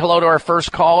 We'll say hello to our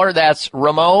first caller. That's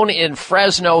Ramon in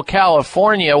Fresno,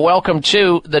 California. Welcome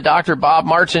to the Dr. Bob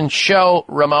Martin Show.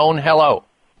 Ramon, hello.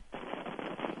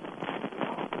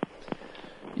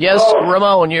 Yes,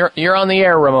 Ramon, you're on the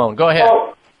air, Ramon. Go ahead.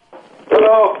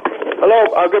 Hello.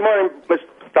 Good morning,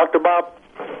 Dr. Bob.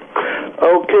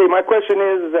 Okay, my question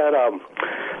is that I'm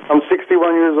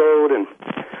 61 years old, and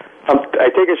I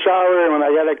take a shower, and when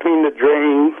I gotta clean the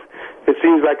drain, it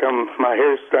seems like my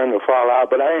hair's starting to fall out.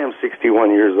 But I am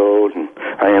 61 years old, and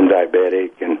I am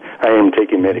diabetic, and I am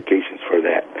taking medications for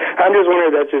that. I'm just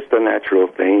wondering if that's just a natural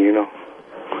thing, you know?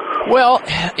 Well,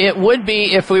 it would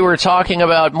be if we were talking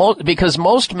about because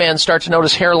most men start to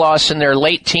notice hair loss in their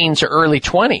late teens or early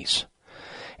 20s.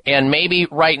 And maybe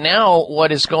right now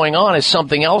what is going on is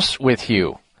something else with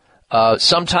you.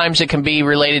 Sometimes it can be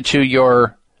related to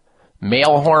your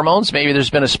male hormones. Maybe there's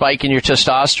been a spike in your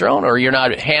testosterone, or you're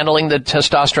not handling the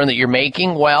testosterone that you're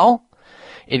making well.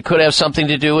 It could have something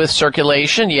to do with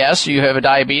circulation. Yes, you have a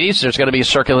diabetes. There's going to be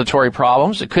circulatory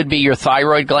problems. It could be your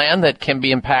thyroid gland that can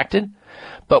be impacted.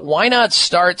 But why not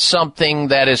start something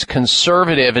that is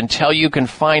conservative until you can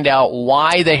find out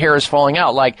why the hair is falling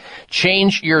out? Like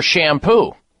change your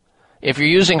shampoo. If you're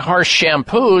using harsh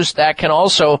shampoos, that can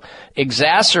also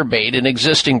exacerbate an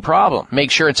existing problem. Make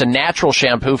sure it's a natural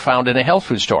shampoo found in a health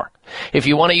food store. If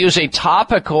you want to use a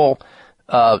topical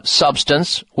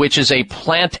substance, which is a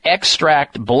plant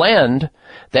extract blend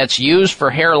that's used for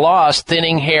hair loss,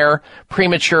 thinning hair,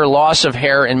 premature loss of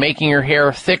hair, and making your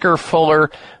hair thicker,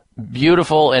 fuller,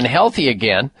 beautiful, and healthy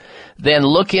again, then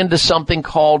look into something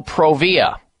called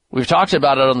Provia. We've talked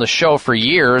about it on the show for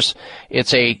years.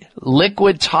 It's a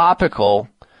liquid topical,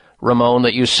 Ramon,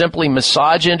 that you simply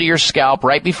massage into your scalp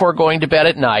right before going to bed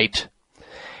at night.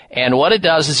 And what it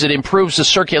does is it improves the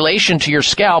circulation to your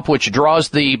scalp, which draws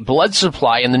the blood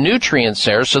supply and the nutrients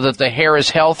there so that the hair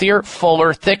is healthier,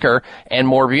 fuller, thicker, and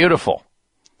more beautiful.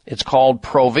 It's called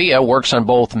Provia, works on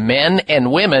both men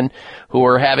and women who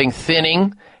are having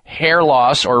thinning, hair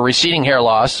loss or receding hair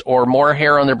loss, or more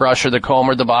hair on their brush or the comb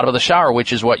or the bottom of the shower,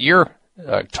 which is what you're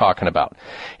talking about.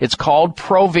 It's called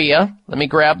Provia. Let me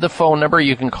grab the phone number.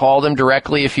 You can call them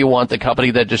directly if you want, the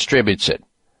company that distributes it.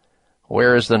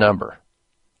 Where is the number?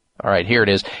 All right, here it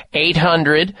is.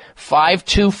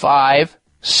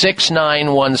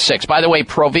 800-525-6916. By the way,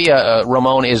 Provia,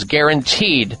 Ramon, is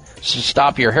guaranteed to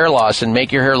stop your hair loss and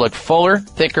make your hair look fuller,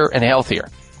 thicker, and healthier.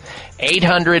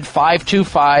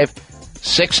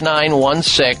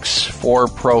 800-525-6916 for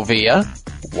Provia.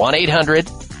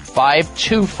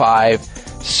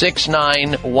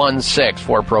 1-800-525-6916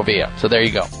 for Provia. So there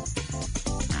you go.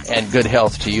 And good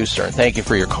health to you, sir. Thank you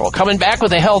for your call. Coming back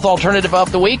with a health alternative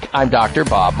of the week, I'm Dr.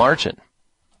 Bob Martin.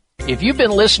 If you've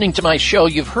been listening to my show,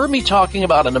 you've heard me talking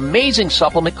about an amazing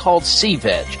supplement called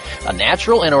C-Veg, a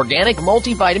natural and organic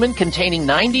multivitamin containing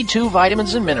 92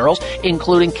 vitamins and minerals,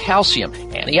 including calcium,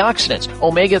 antioxidants,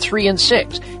 omega-3 and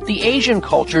 6. The Asian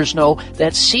cultures know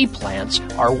that sea plants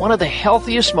are one of the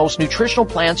healthiest, most nutritional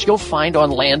plants you'll find on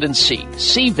land and sea.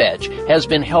 C-Veg has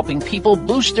been helping people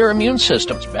boost their immune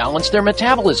systems, balance their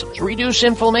metabolisms, reduce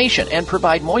inflammation, and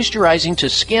provide moisturizing to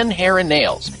skin, hair, and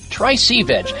nails. Try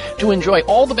C-Veg to enjoy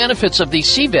all the benefits of these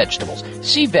sea vegetables.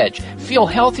 C-Veg, feel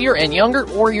healthier and younger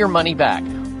or your money back.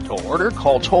 To order,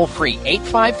 call toll-free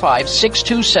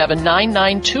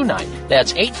 855-627-9929.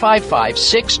 That's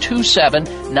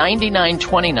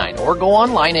 855-627-9929. Or go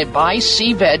online at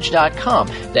buycveg.com.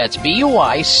 That's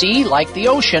B-U-I-C like the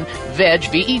ocean, veg,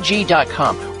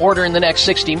 V-E-G.com. Order in the next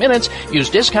 60 minutes. Use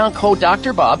discount code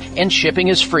Dr. Bob, and shipping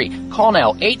is free. Call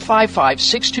now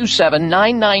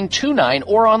 855-627-9929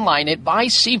 or online at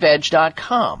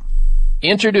buycveg.com.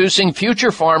 Introducing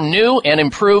Future Farm new and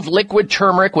improved liquid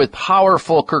turmeric with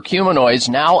powerful curcuminoids,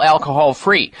 now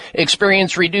alcohol-free.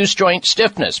 Experience reduced joint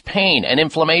stiffness, pain, and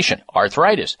inflammation,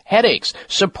 arthritis, headaches,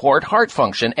 support heart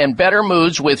function, and better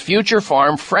moods with Future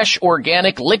Farm fresh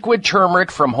organic liquid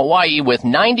turmeric from Hawaii with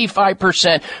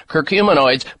 95%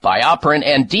 curcuminoids, bioperin,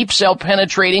 and deep cell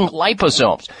penetrating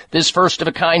liposomes. This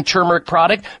first-of-a-kind turmeric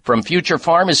product from Future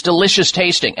Farm is delicious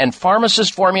tasting and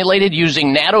pharmacist formulated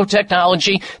using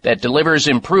nanotechnology that delivers delivers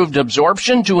improved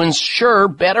absorption to ensure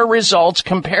better results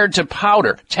compared to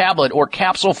powder, tablet, or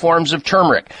capsule forms of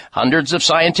turmeric. Hundreds of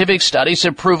scientific studies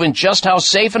have proven just how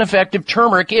safe and effective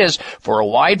turmeric is for a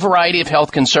wide variety of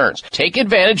health concerns. Take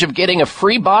advantage of getting a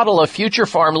free bottle of Future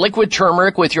Farm liquid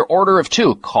turmeric with your order of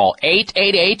 2. Call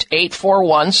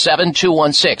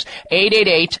 888-841-7216.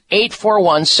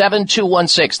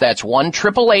 888-841-7216. That's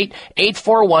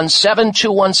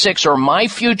 1-888-841-7216 or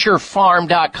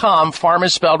myfuturefarm.com. Farm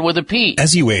is spelled with a P.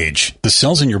 As you age, the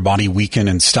cells in your body weaken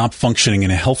and stop functioning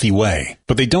in a healthy way,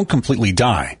 but they don't completely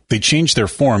die. They change their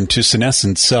form to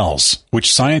senescent cells,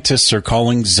 which scientists are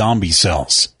calling zombie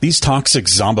cells. These toxic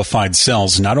zombified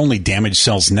cells not only damage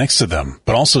cells next to them,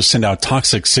 but also send out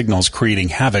toxic signals creating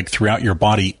havoc throughout your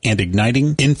body and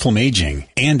igniting inflammaging.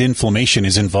 And inflammation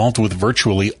is involved with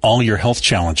virtually all your health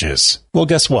challenges. Well,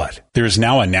 guess what? There is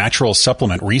now a natural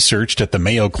supplement researched at the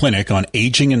Mayo Clinic on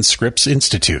Aging and Scripps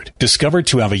Institute, discovered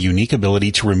to have a unique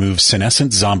ability to remove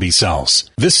senescent zombie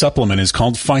cells. This supplement is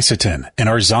called Fisetin, and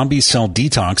our zombie cell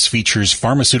detox features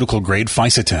pharmaceutical-grade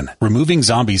Fisetin. Removing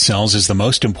zombie cells is the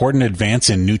most important advance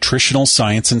in nutritional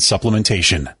science and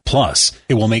supplementation. Plus,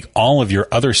 it will make all of your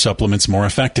other supplements more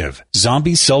effective.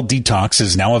 Zombie Cell Detox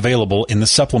is now available in the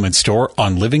supplement store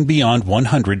on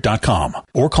livingbeyond100.com,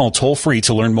 or call toll-free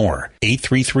to learn more.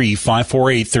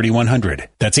 833-548-3100.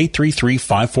 That's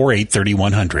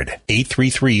 833-548-3100.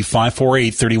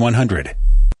 833-548-3100.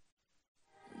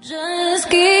 Just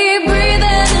keep breathing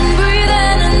and breathing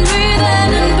and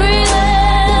breathing and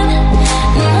breathing.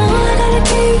 No, I gotta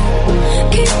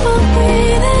keep on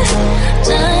breathing.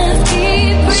 Just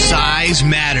keep breathing. Size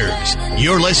matters.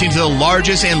 You're listening to the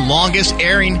largest and longest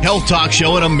airing health talk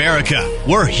show in America.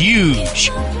 We're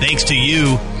huge. Thanks to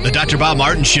you, the Dr. Bob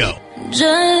Martin Show.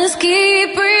 Just keep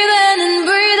breathing and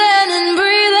breathing and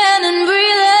breathing and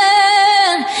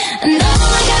breathing. And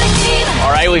I gotta keep.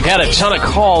 All right, we've had a ton of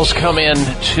calls come in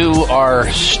to our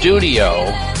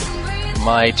studio.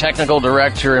 My technical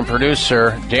director and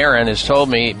producer, Darren, has told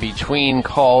me between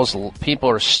calls, people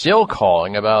are still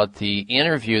calling about the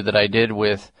interview that I did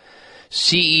with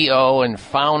CEO and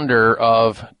founder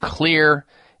of Clear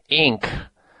Inc.,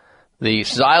 the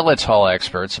xylitol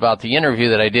experts, about the interview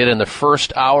that I did in the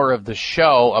first hour of the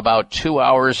show about 2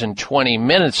 hours and 20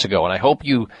 minutes ago. And I hope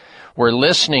you were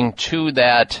listening to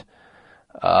that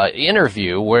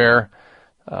interview where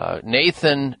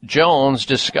Nathan Jones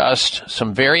discussed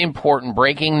some very important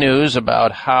breaking news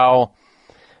about how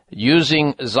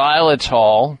using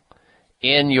xylitol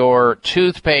in your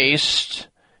toothpaste,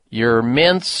 your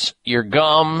mints, your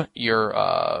gum, your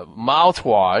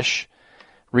mouthwash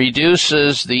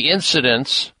reduces the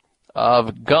incidence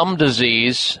of gum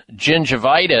disease,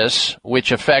 gingivitis,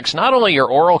 which affects not only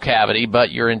your oral cavity,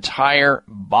 but your entire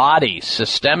body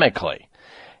systemically,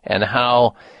 and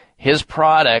how his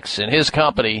products and his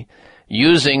company,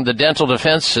 using the dental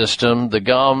defense system, the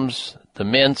gums, the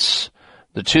mints,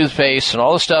 the toothpaste, and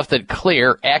all the stuff that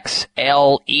Clear,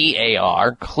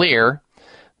 X-L-E-A-R, Clear,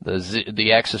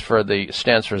 the X is for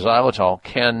stands for xylitol,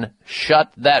 can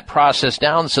shut that process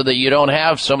down so that you don't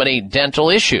have so many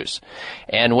dental issues.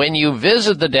 And when you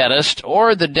visit the dentist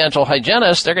or the dental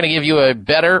hygienist, they're going to give you a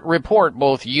better report,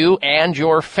 both you and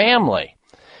your family.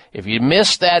 If you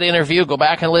missed that interview, go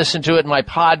back and listen to it in my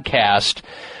podcast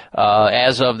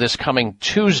as of this coming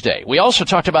Tuesday. We also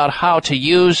talked about how to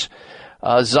use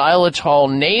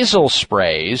xylitol nasal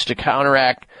sprays to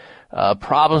counteract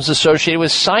problems associated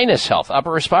with sinus health,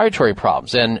 upper respiratory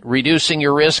problems, and reducing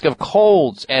your risk of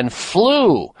colds and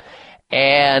flu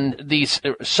and these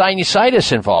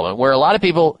sinusitis involvement, where a lot of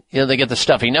people, they get the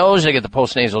stuffy nose, they get the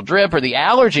postnasal drip or the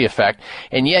allergy effect,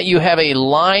 and yet you have a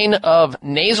line of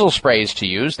nasal sprays to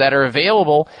use that are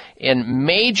available in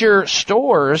major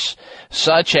stores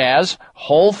such as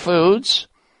Whole Foods,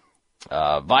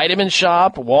 Vitamin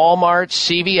Shop, Walmart,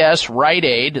 CVS, Rite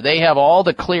Aid. They have all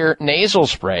the Clear nasal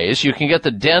sprays. You can get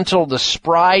the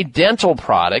Spry dental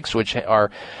products, which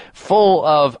are full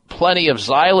of plenty of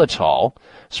xylitol.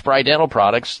 Spry dental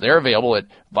products, they're available at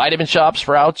Vitamin Shop,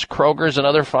 Sprouts, Kroger's, and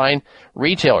other fine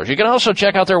retailers. You can also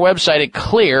check out their website at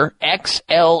Clear,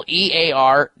 XLEAR.com.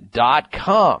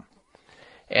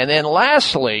 And then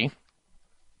lastly,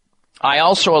 I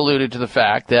also alluded to the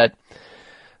fact that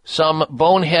some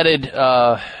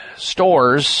boneheaded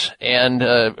stores and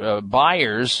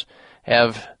buyers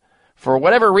have, for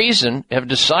whatever reason, have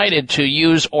decided to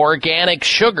use organic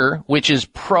sugar, which is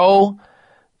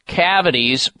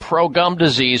pro-cavities, pro-gum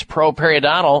disease,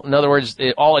 pro-periodontal. In other words,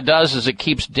 all it does is it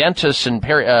keeps dentists and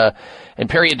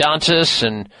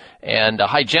periodontists and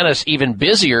hygienists even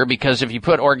busier, because if you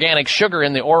put organic sugar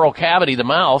in the oral cavity, the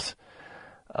mouth,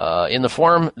 in the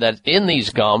form that in these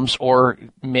gums or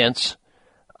mints,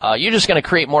 you're just going to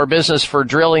create more business for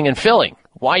drilling and filling.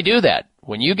 Why do that?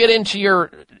 When you get into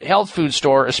your health food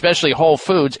store, especially Whole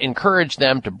Foods, encourage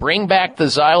them to bring back the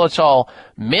xylitol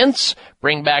mints,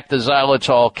 bring back the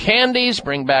xylitol candies,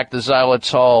 bring back the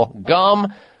xylitol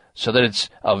gum, so that it's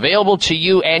available to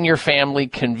you and your family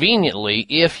conveniently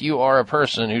if you are a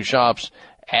person who shops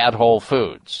at Whole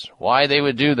Foods. Why they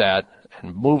would do that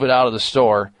and move it out of the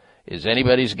store is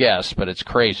anybody's guess, but it's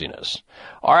craziness.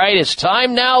 All right, it's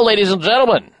time now, ladies and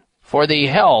gentlemen, for the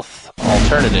health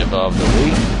alternative of the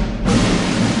week.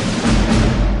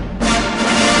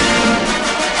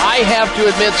 I have to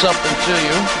admit something to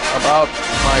you about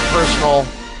my personal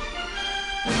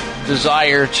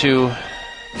desire to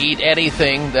eat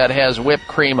anything that has whipped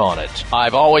cream on it.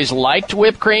 I've always liked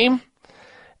whipped cream,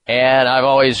 and I've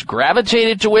always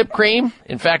gravitated to whipped cream.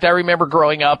 In fact, I remember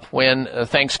growing up when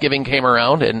Thanksgiving came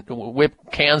around and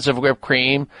cans of whipped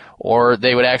cream, or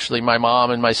they would actually, my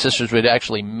mom and my sisters would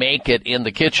actually make it in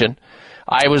the kitchen.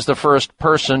 I was the first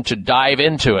person to dive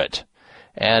into it.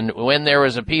 And when there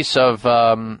was a piece of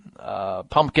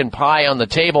pumpkin pie on the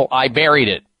table, I buried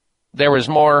it. There was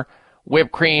more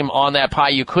whipped cream on that pie.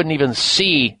 You couldn't even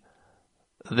see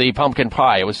the pumpkin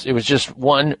pie. It was just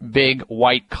one big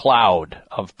white cloud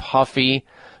of puffy,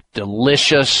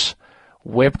 delicious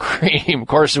whipped cream. Of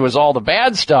course, it was all the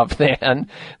bad stuff then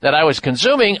that I was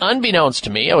consuming, unbeknownst to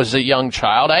me. I was a young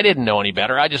child. I didn't know any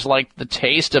better. I just liked the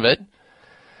taste of it.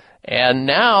 And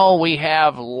now we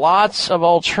have lots of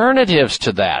alternatives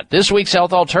to that. This week's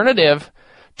health alternative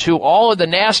to all of the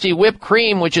nasty whipped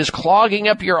cream, which is clogging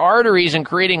up your arteries and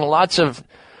creating lots of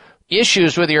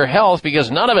issues with your health because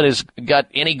none of it has got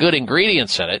any good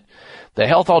ingredients in it. The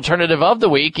health alternative of the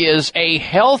week is a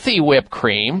healthy whipped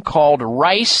cream called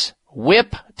Rice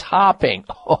Whip Topping.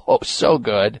 Oh, so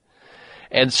good.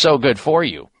 And so good for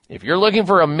you. If you're looking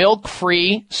for a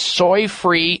milk-free,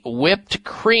 soy-free whipped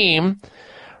cream,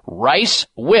 Rice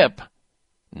Whip,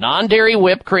 non-dairy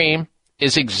whipped cream,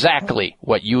 is exactly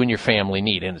what you and your family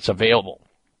need, and it's available.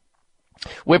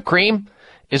 Whipped cream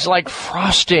is like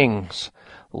frosting's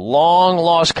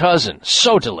long-lost cousin.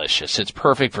 So delicious. It's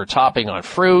perfect for topping on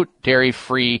fruit,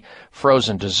 dairy-free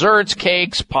frozen desserts,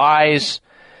 cakes, pies,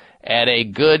 and a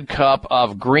good cup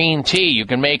of green tea. You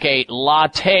can make a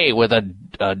latte with a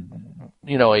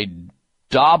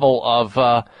dobble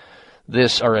of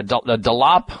this, or a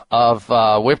dollop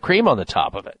of whipped cream on the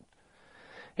top of it.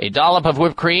 A dollop of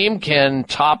whipped cream can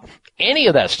top any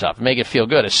of that stuff and make it feel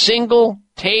good. A single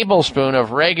tablespoon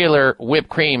of regular whipped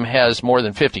cream has more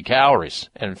than 50 calories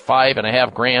and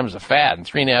 5.5 grams of fat and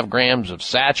 3.5 grams of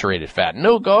saturated fat.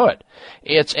 No good.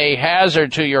 It's a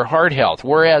hazard to your heart health.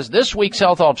 Whereas this week's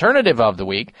health alternative of the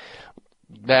week,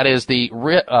 that is the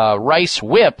Rice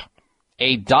Whip,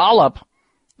 a dollop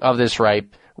of this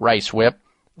Rice Whip,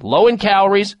 low in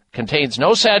calories, contains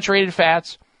no saturated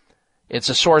fats. It's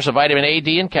a source of vitamin A,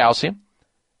 D, and calcium.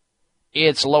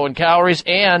 It's low in calories,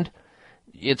 and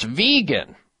it's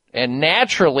vegan and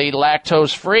naturally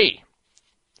lactose-free.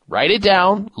 Write it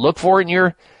down. Look for it in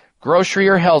your grocery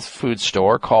or health food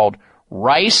store, called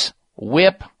Rice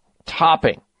Whip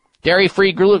Topping.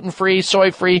 Dairy-free, gluten-free,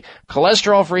 soy-free,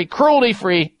 cholesterol-free,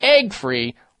 cruelty-free,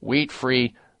 egg-free,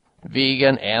 wheat-free,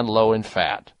 vegan, and low in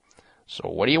fat. So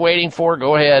what are you waiting for?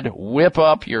 Go ahead, whip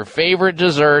up your favorite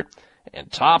dessert and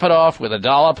top it off with a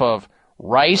dollop of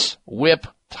Rice Whip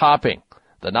Topping,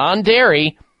 the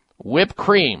non-dairy whipped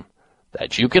cream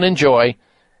that you can enjoy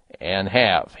and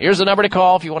have. Here's the number to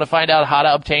call if you want to find out how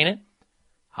to obtain it,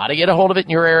 how to get a hold of it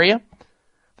in your area.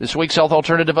 This week's health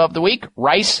alternative of the week,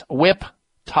 Rice Whip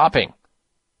Topping.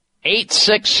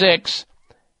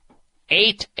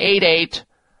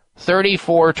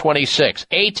 866-888-3426.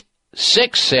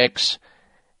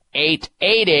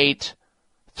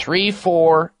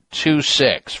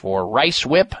 866-888-3426 for Rice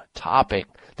Whip Topping.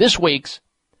 This week's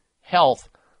health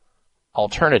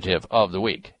alternative of the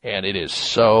week. And it is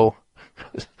so,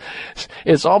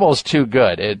 it's almost too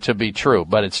good to be true,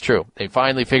 but it's true. They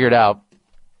finally figured out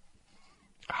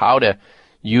how to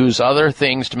use other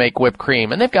things to make whipped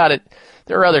cream. And they've got it.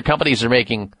 There are other companies that are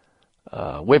making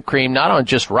whipped cream, not on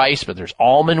just rice, but there's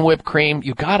almond whipped cream.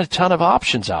 You've got a ton of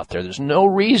options out there. There's no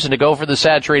reason to go for the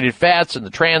saturated fats and the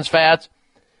trans fats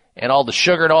and all the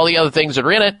sugar and all the other things that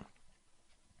are in it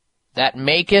that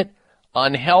make it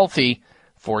unhealthy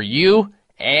for you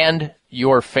and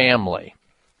your family.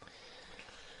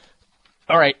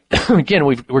 All right. Again,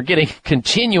 we're getting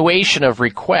continuation of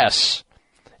requests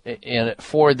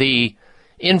for the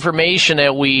information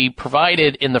that we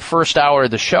provided in the first hour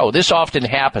of the show. This often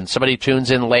happens. Somebody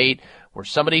tunes in late or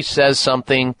somebody says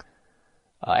something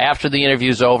after the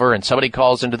interview's over and somebody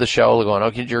calls into the show going,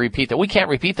 oh, could you repeat that? We can't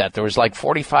repeat that. There was like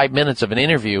 45 minutes of an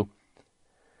interview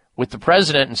with the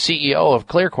president and CEO of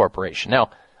Clear Corporation.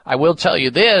 Now, I will tell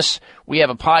you this. We have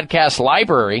a podcast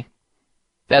library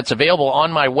that's available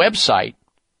on my website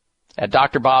at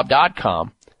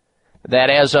drbob.com that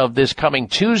as of this coming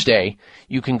Tuesday,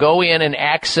 you can go in and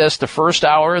access the first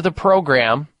hour of the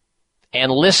program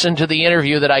and listen to the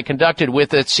interview that I conducted with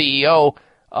the CEO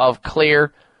of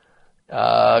Clear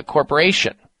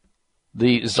Corporation,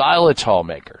 the xylitol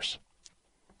makers.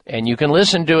 And you can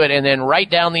listen to it and then write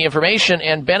down the information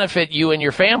and benefit you and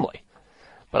your family.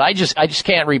 But I just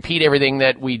can't repeat everything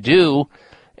that we do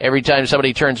every time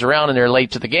somebody turns around and they're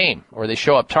late to the game or they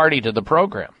show up tardy to the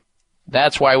program.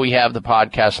 That's why we have the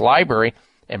podcast library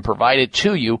and provide it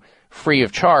to you free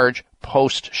of charge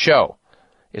post-show.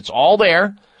 It's all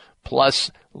there,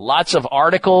 plus lots of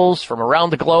articles from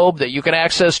around the globe that you can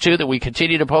access to that we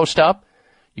continue to post up.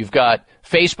 You've got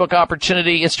Facebook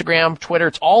opportunity, Instagram, Twitter.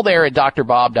 It's all there at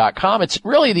drbob.com. It's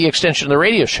really the extension of the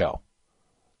radio show.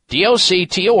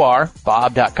 DOCTOR,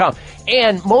 Bob.com.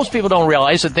 And most people don't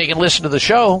realize that they can listen to this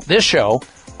show,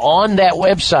 on that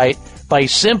website by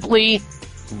simply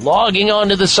logging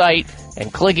onto the site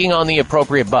and clicking on the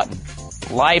appropriate button.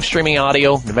 Live streaming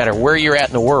audio, no matter where you're at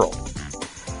in the world.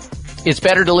 It's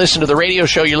better to listen to the radio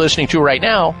show you're listening to right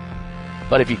now,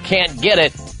 but if you can't get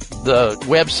it, the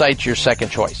website's your second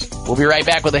choice. We'll be right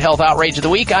back with the Health Outrage of the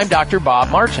Week. I'm Dr. Bob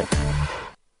Martin.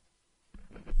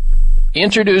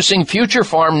 Introducing Future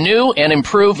Farm new and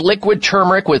improved liquid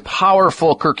turmeric with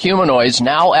powerful curcuminoids,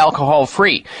 now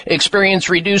alcohol-free. Experience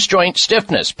reduced joint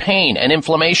stiffness, pain, and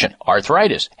inflammation,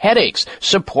 arthritis, headaches,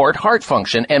 support heart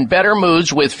function, and better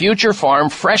moods with Future Farm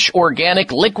fresh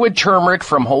organic liquid turmeric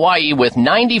from Hawaii with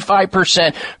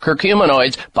 95%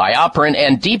 curcuminoids, bioperin,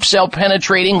 and deep cell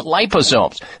penetrating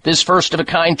liposomes. This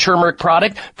first-of-a-kind turmeric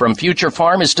product from Future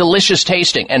Farm is delicious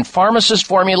tasting and pharmacist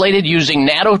formulated using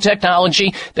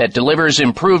nanotechnology that delivers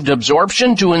improved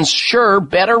absorption to ensure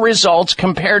better results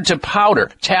compared to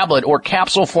powder, tablet, or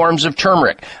capsule forms of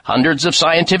turmeric. Hundreds of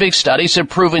scientific studies have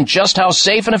proven just how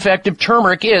safe and effective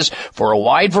turmeric is for a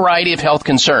wide variety of health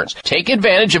concerns. Take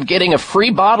advantage of getting a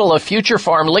free bottle of Future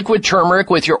Farm liquid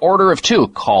turmeric with your order of 2.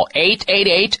 Call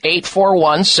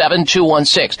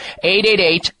 888-841-7216.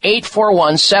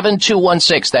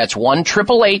 888-841-7216. That's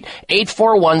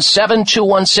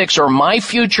 1-888-841-7216 or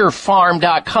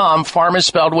myfuturefarm.com. Farm is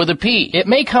spelled with a P. It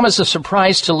may come as a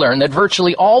surprise to learn that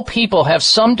virtually all people have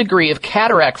some degree of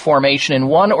cataract formation in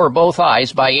one or both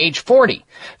eyes by age 40.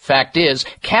 Fact is,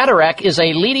 cataract is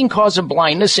a leading cause of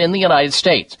blindness in the United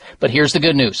States. But here's the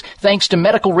good news. Thanks to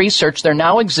medical research, there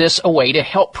now exists a way to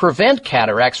help prevent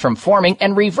cataracts from forming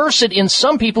and reverse it in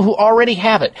some people who already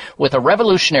have it with a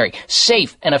revolutionary,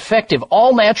 safe, and effective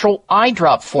all-natural eye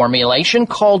drop formulation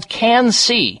called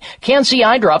Can-C. Can-C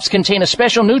eye drops contain a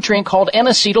special nutrient called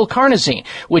N-acetylcarnosine,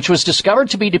 which was discovered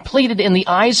to be depleted in the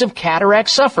eyes of cataract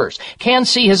sufferers.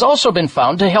 Can-C has also been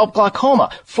found to help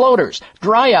glaucoma, floaters,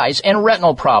 dry eyes, and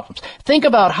retinal problems. Think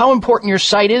about how important your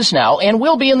sight is now and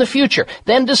will be in the future.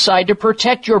 Then decide to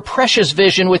protect your precious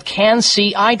vision with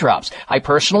Can-C eye drops. I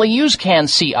personally use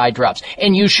Can-C eye drops,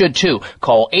 and you should too.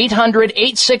 Call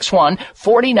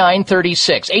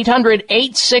 800-861-4936.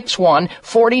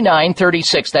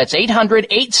 800-861-4936. That's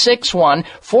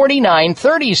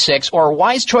 800-861-4936 or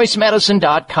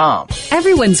wisechoicemedicine.com.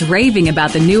 Everyone's raving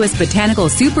about the newest botanical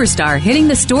superstar hitting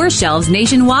the store shelves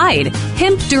nationwide.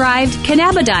 Hemp-derived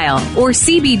cannabidiol, or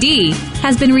CBD,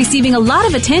 has been receiving a lot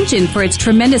of attention for its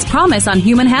tremendous promise on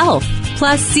human health.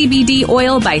 Plus, CBD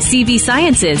Oil by CV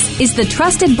Sciences is the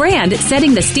trusted brand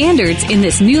setting the standards in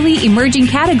this newly emerging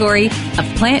category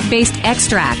of plant-based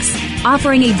extracts,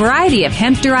 offering a variety of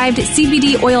hemp-derived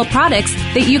CBD oil products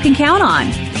that you can count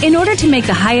on. In order to make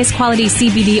the highest quality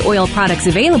CBD oil products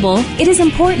available, it is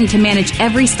important to manage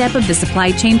every step of the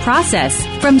supply chain process,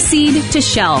 from seed to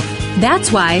shelf.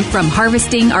 That's why, from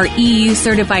harvesting our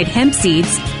EU-certified hemp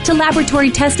seeds, to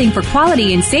laboratory testing for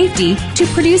quality and safety, to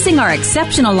producing our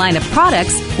exceptional line of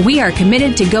products, we are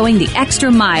committed to going the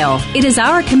extra mile. It is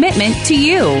our commitment to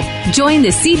you. Join the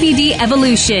CBD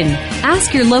evolution.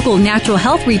 Ask your local natural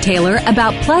health retailer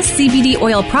about Plus CBD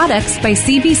oil products by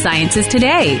CV Sciences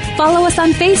today. Follow us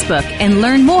on Facebook and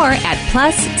learn more at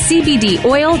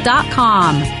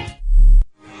pluscbdoil.com.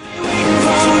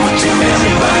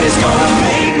 Everybody's gonna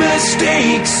make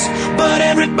mistakes, but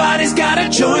everybody's got a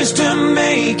choice to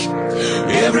make.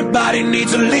 Everybody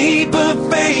needs a leap of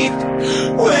faith.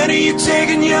 When are you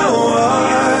taking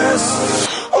yours?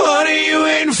 What are you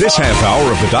This half hour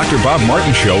of the Dr. Bob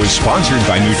Martin Show is sponsored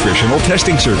by Nutritional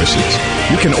Testing Services.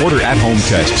 You can order at-home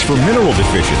tests for mineral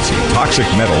deficiency, toxic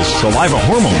metals, saliva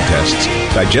hormone tests,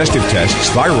 digestive tests,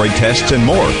 thyroid tests, and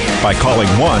more by calling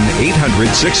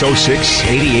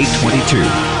 1-800-606-8822.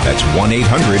 That's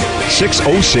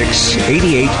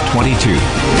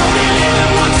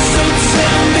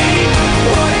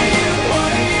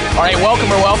 1-800-606-8822. All right,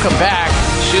 welcome back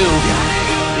to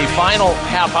the final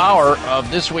half hour of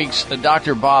this week's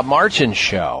Dr. Bob Martin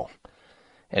Show.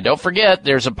 And don't forget,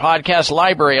 there's a podcast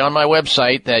library on my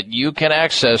website that you can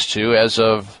access to as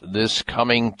of this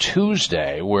coming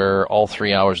Tuesday, where all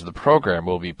 3 hours of the program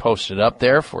will be posted up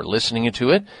there for listening to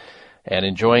it and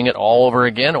enjoying it all over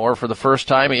again, or for the first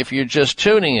time if you're just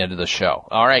tuning into the show.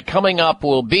 All right, coming up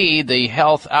will be the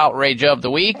health outrage of the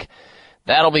week.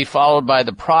 That'll be followed by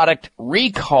the product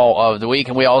recall of the week,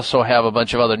 and we also have a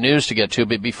bunch of other news to get to.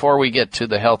 But before we get to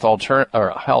the health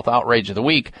outrage of the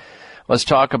week, let's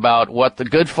talk about what the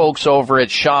good folks over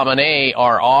at Chamonix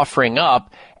are offering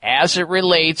up as it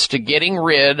relates to getting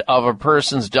rid of a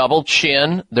person's double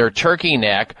chin, their turkey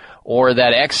neck, or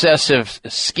that excessive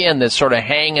skin that's sort of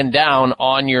hanging down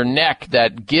on your neck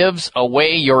that gives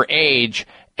away your age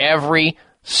every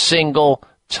single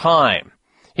time.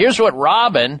 Here's what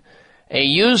Robin, a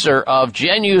user of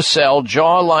Genucell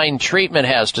jawline treatment,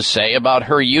 has to say about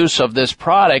her use of this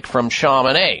product from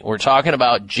Chamonix. We're talking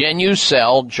about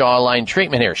Genucell jawline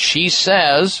treatment here. She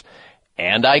says,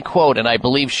 and I quote, and I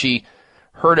believe she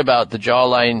heard about the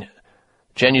Genucell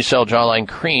jawline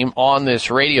cream on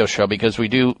this radio show because we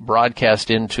do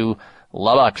broadcast into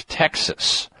Lubbock,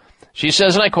 Texas. She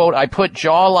says, and I quote, I put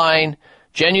Genucell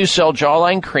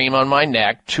jawline cream on my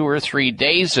neck 2 or 3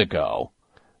 days ago.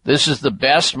 This is the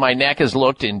best my neck has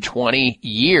looked in 20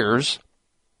 years.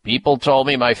 People told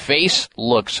me my face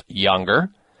looks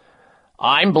younger.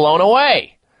 I'm blown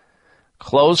away.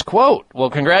 Close quote.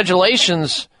 Well,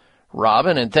 congratulations,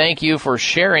 Robin, and thank you for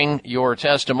sharing your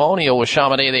testimonial with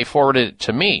Chamonix. They forwarded it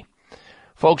to me.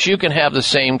 Folks, you can have the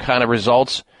same kind of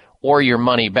results or your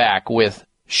money back with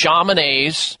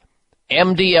Chamonix's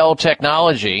MDL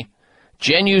technology,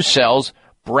 Genucell's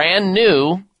brand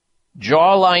new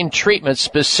jawline treatment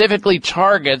specifically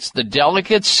targets the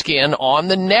delicate skin on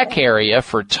the neck area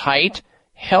for tight,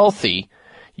 healthy,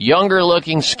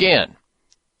 younger-looking skin.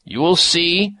 You will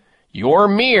see your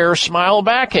mirror smile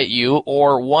back at you,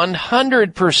 or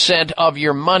 100% of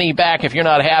your money back if you're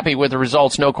not happy with the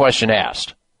results, no question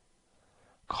asked.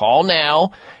 Call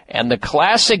now, and the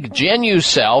classic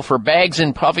Genucell for bags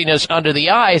and puffiness under the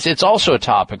eyes, it's also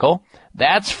topical.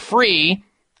 That's free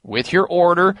with your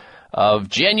order of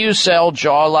Genucell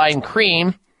jawline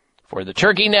cream for the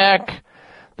turkey neck,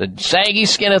 the saggy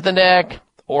skin at the neck,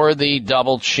 or the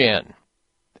double chin.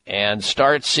 And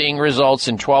start seeing results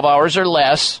in 12 hours or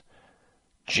less.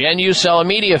 Genucell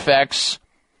immediate effects,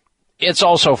 it's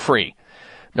also free.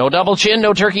 No double chin,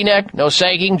 no turkey neck, no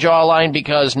sagging jawline,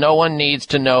 because no one needs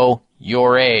to know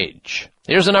your age.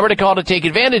 Here's the number to call to take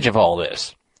advantage of all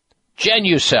this.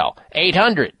 Genucell,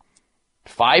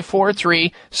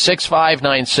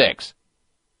 800-543-6596.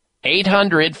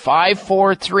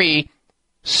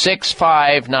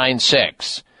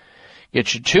 800-543-6596.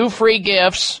 Get your 2 free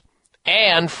gifts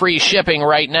and free shipping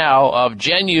right now of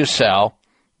Genucell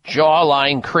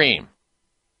jawline cream.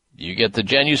 You get the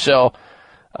Genucell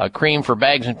cream for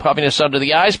bags and puffiness under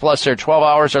the eyes, plus their 12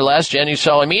 hours or less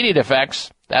Genucell immediate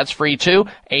effects. That's free too.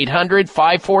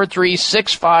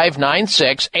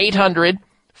 800-543-6596.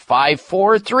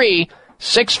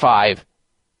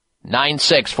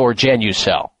 800-543-6596 for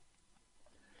Genucell.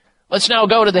 Let's now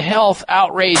go to the health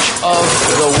outrage of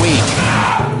the week.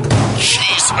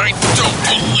 Jeez, I don't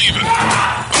believe it.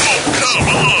 Oh, come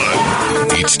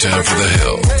on. It's time for the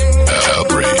health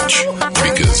outrage,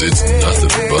 because it's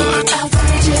nothing but.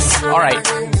 All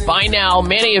right. By now,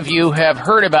 many of you have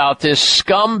heard about this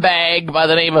scumbag by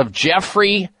the name of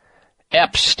Jeffrey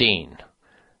Epstein.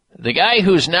 The guy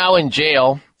who's now in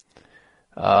jail,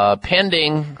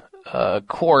 pending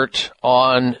court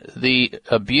on the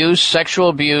sexual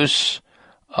abuse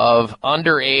of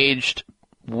underage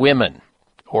women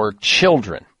or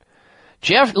children.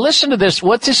 Jeff, listen to this.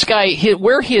 What this guy,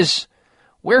 where his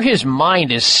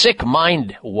mind, his sick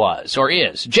mind was or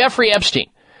is. Jeffrey Epstein.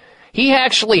 He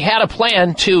actually had a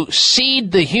plan to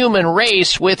seed the human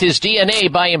race with his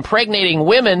DNA by impregnating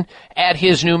women at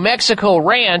his New Mexico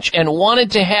ranch and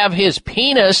wanted to have his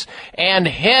penis and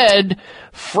head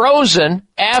frozen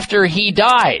after he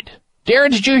died.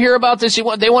 Darren, did you hear about this? They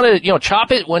wanted to,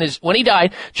 chop it when he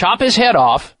died, chop his head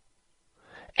off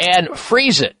and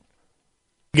freeze it.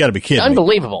 You got to be kidding.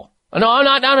 Unbelievable. Me. No, I'm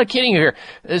not kidding you here.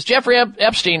 As Jeffrey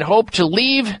Epstein hoped to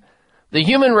leave the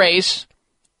human race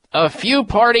a few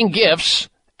parting gifts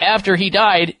after he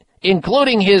died,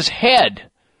 including his head,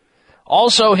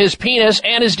 also his penis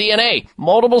and his DNA.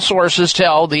 Multiple sources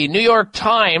tell the New York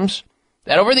Times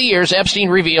that over the years, Epstein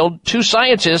revealed to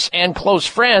scientists and close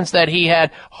friends that he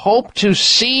had hoped to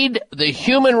seed the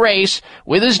human race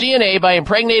with his DNA by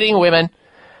impregnating women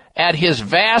at his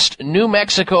vast New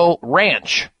Mexico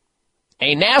ranch.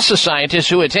 A NASA scientist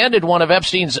who attended one of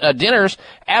Epstein's dinners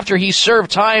after he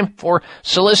served time for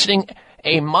soliciting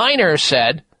a minor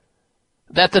said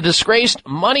that the disgraced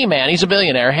money man, he's a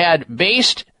billionaire, had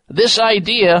based this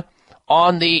idea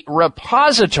on the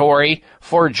repository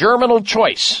for germinal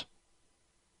choice.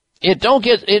 It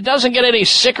doesn't get any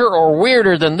sicker or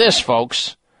weirder than this,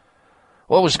 folks.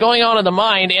 What was going on in the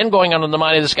mind and going on in the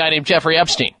mind of this guy named Jeffrey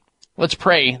Epstein. Let's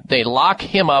pray they lock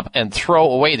him up and throw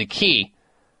away the key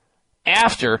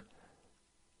after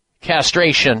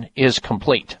castration is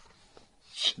complete.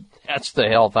 That's the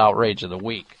health outrage of the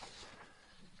week.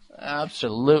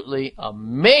 Absolutely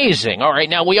amazing. All right,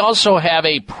 now we also have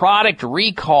a product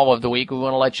recall of the week we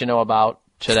want to let you know about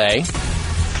today.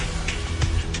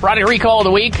 Product recall of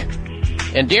the week.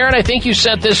 And Darren, I think you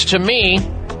sent this to me.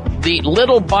 The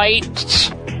Little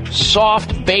Bites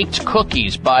Soft Baked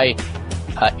Cookies by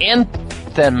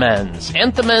Entenmann's.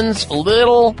 Entenmann's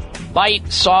Little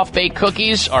Bite Soft Baked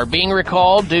Cookies are being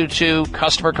recalled due to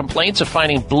customer complaints of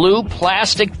finding blue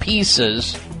plastic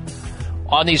pieces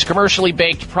on these commercially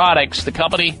baked products. The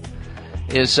company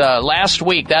is last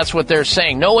week, that's what they're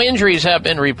saying. No injuries have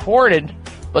been reported,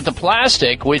 but the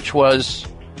plastic, which was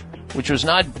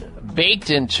not baked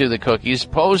into the cookies,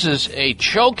 poses a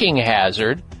choking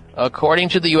hazard, according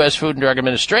to the U.S. Food and Drug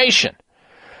Administration.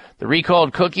 The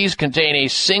recalled cookies contain a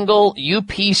single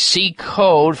UPC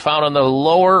code found on the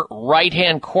lower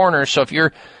right-hand corner. So if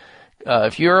you're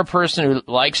a person who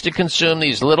likes to consume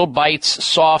these Little Bites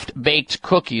soft-baked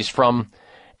cookies from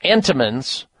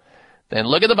Entenmann's, then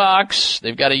look at the box.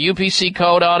 They've got a UPC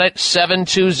code on it,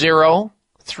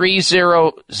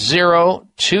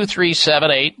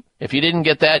 720-300-2378. If you didn't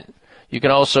get that, you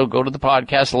can also go to the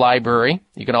podcast library.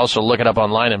 You can also look it up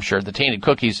online, I'm sure. The tainted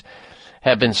cookies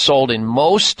have been sold in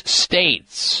most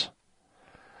states.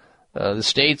 The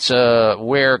states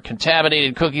where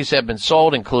contaminated cookies have been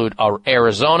sold include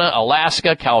Arizona,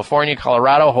 Alaska, California,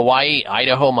 Colorado, Hawaii,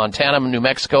 Idaho, Montana, New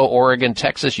Mexico, Oregon,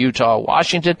 Texas, Utah,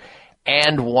 Washington,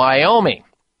 and Wyoming.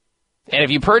 And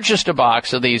if you purchased a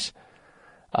box of these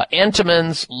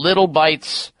Entenmann's Little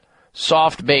Bites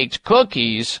soft-baked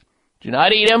cookies, do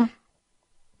not eat them.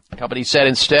 The company said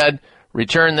instead,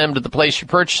 return them to the place you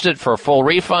purchased it for a full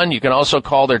refund. You can also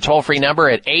call their toll-free number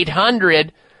at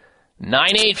 800-984-0989.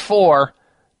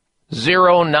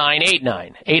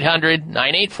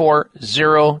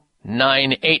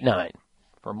 800-984-0989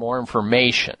 for more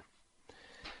information.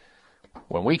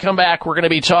 When we come back, we're going to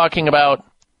be talking about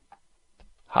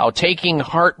how taking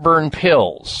heartburn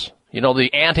pills, you know, the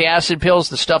antacid pills,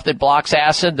 the stuff that blocks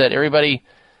acid that everybody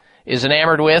is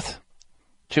enamored with,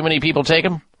 too many people take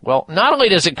them. Well, not only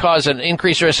does it cause an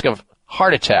increased risk of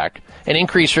heart attack, an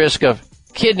increased risk of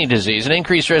kidney disease, an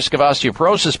increased risk of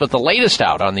osteoporosis, but the latest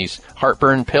out on these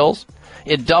heartburn pills,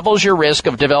 it doubles your risk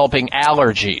of developing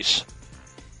allergies.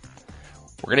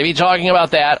 We're going to be talking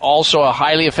about that. Also, a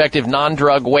highly effective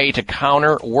non-drug way to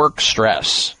counter work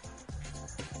stress.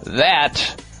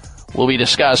 That will be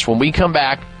discussed when we come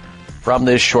back from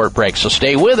this short break. So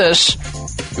stay with us.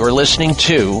 You're listening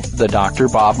to The Dr.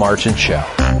 Bob Martin Show.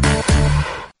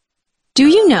 Do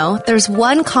you know there's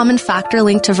one common factor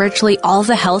linked to virtually all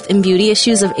the health and beauty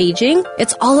issues of aging?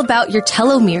 It's all about your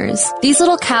telomeres. These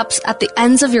little caps at the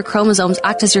ends of your chromosomes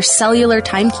act as your cellular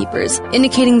timekeepers,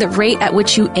 indicating the rate at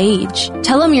which you age.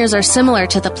 Telomeres are similar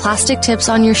to the plastic tips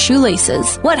on your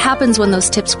shoelaces. What happens when those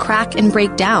tips crack and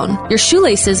break down? Your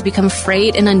shoelaces become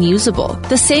frayed and unusable.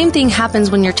 The same thing happens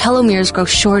when your telomeres grow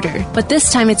shorter, but this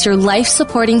time it's your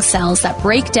life-supporting cells that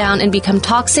break down and become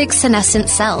toxic senescent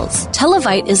cells.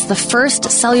 Televite is the first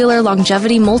cellular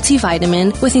longevity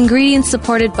multivitamin with ingredients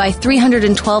supported by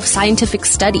 312 scientific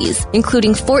studies,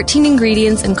 including 14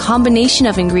 ingredients and combination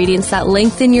of ingredients that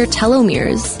lengthen your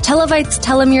telomeres. Televite's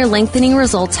telomere lengthening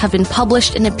results have been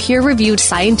published in a peer-reviewed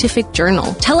scientific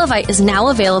journal. Televite is now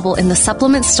available in the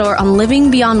supplement store on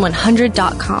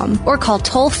livingbeyond100.com or call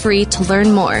toll-free to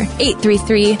learn more.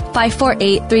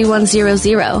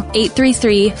 833-548-3100.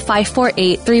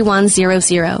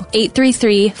 833-548-3100.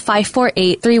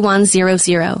 833-548-3100.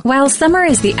 800-861-0000. While summer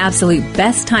is the absolute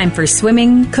best time for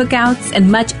swimming, cookouts,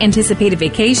 and much anticipated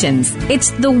vacations,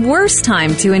 it's the worst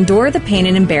time to endure the pain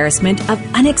and embarrassment of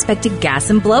unexpected gas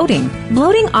and bloating.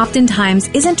 Bloating oftentimes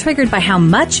isn't triggered by how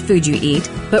much food you eat,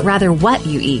 but rather what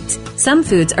you eat. Some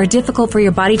foods are difficult for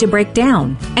your body to break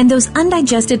down, and those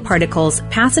undigested particles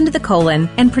pass into the colon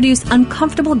and produce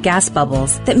uncomfortable gas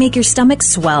bubbles that make your stomach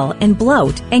swell and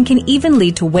bloat and can even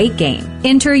lead to weight gain.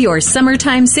 Enter your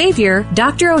summertime savior,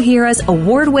 Dr. Ohhira's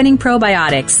award-winning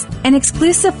probiotics, an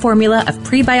exclusive formula of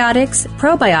prebiotics,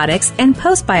 probiotics, and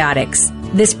postbiotics.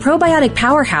 This probiotic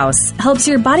powerhouse helps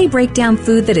your body break down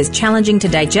food that is challenging to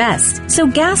digest, so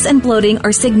gas and bloating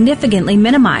are significantly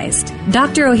minimized.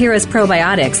 Dr. Ohhira's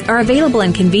probiotics are available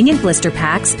in convenient blister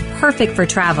packs, perfect for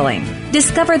traveling.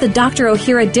 Discover the Dr.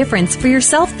 Ohhira difference for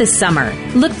yourself this summer.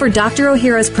 Look for Dr.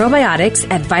 Ohhira's probiotics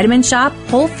at Vitamin Shop,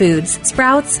 Whole Foods,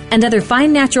 Sprouts, and other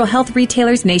fine natural health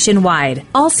retailers nationwide.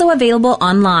 Also available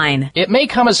online. It may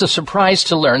come as a surprise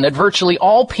to learn that virtually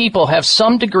all people have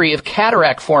some degree of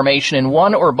cataract formation in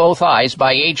one or both eyes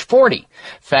by age 40.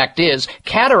 Fact is,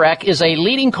 cataract is a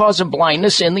leading cause of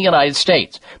blindness in the United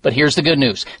States. But here's the good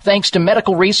news. Thanks to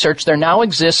medical research, there now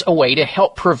exists a way to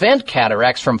help prevent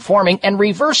cataracts from forming and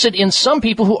reverse it in some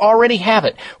people who already have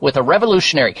it with a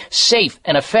revolutionary, safe,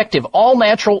 and effective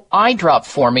all-natural eye drop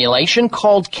formulation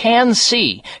called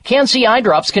Can-C. Can-C eye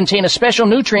drops contain a special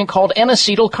nutrient called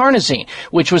N-acetylcarnosine,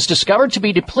 which was discovered to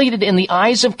be depleted in the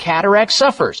eyes of cataract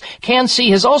sufferers. Can-C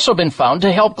has also been found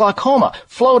to help glaucoma,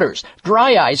 floaters,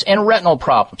 dry eyes, and retinal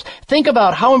problems. Think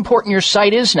about how important your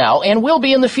sight is now and will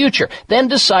be in the future. Then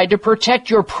decide to protect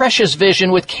your precious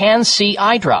vision with Can-C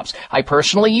eye drops. I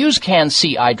personally use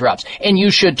Can-C eye drops, and you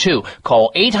should too.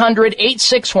 Call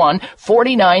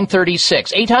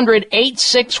 800-861-4936.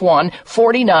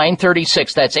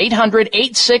 800-861-4936. That's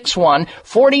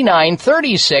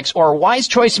 800-861-4936 or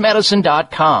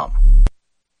wisechoicemedicine.com.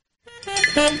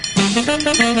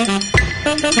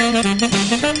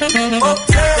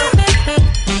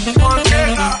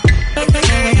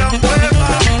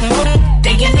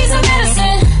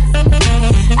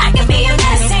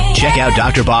 Check out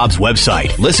Dr. Bob's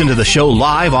website. Listen to the show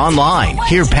live online.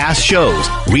 Hear past shows.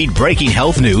 Read breaking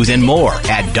health news and more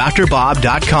at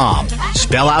drbob.com.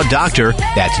 Spell out doctor.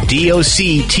 That's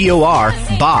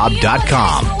DOCTOR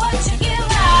Bob.com.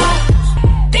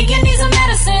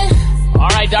 All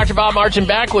right, Dr. Bob Martin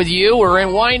back with you.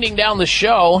 We're winding down the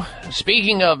show.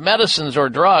 Speaking of medicines or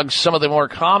drugs, some of the more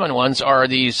common ones are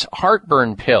these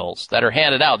heartburn pills that are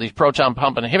handed out, these proton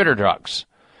pump inhibitor drugs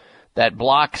that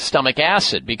block stomach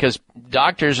acid, because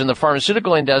doctors in the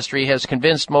pharmaceutical industry has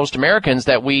convinced most Americans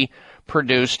that we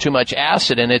produce too much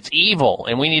acid and it's evil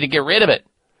and we need to get rid of it.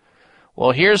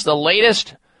 Well, here's the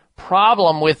latest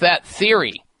problem with that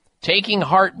theory. Taking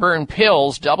heartburn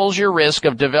pills doubles your risk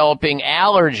of developing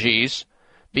allergies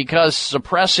because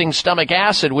suppressing stomach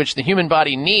acid, which the human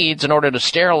body needs in order to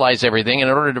sterilize everything, in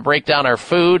order to break down our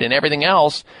food and everything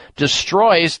else,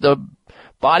 destroys the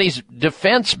body's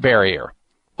defense barrier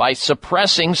by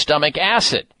suppressing stomach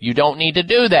acid. You don't need to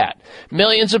do that.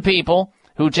 Millions of people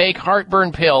who take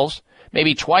heartburn pills may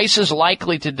be twice as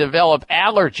likely to develop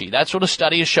allergy. That's what a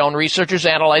study has shown. Researchers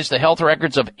analyzed the health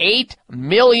records of 8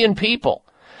 million people,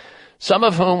 some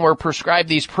of whom were prescribed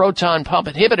these proton pump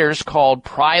inhibitors called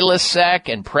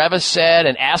Prilosec and Prevacid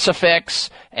and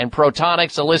Acifex and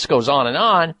Protonix. The list goes on and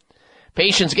on.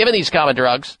 Patients given these common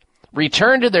drugs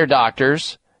returned to their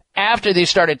doctors after they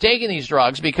started taking these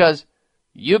drugs because,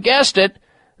 you guessed it,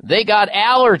 they got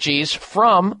allergies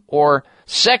from or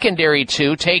secondary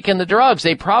to taking the drugs.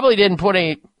 They probably didn't put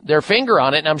their finger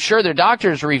on it, and I'm sure their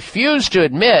doctors refuse to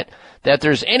admit that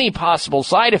there's any possible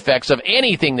side effects of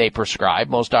anything they prescribe.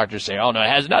 Most doctors say, oh, no, it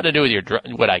has nothing to do with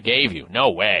what I gave you.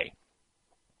 No way.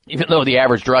 Even though the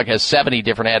average drug has 70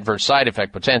 different adverse side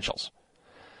effect potentials.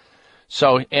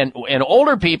 So, and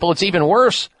older people, it's even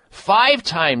worse, 5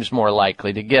 times more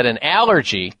likely to get an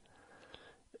allergy,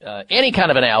 any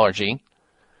kind of an allergy,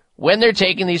 when they're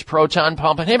taking these proton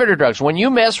pump inhibitor drugs. When you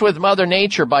mess with Mother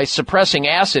Nature by suppressing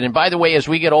acid, and by the way, as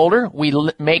we get older, we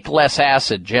make less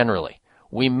acid generally.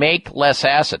 We make less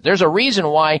acid. There's a reason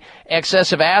why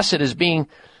excessive acid is being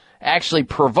actually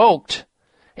provoked,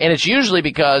 and it's usually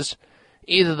because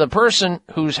either the person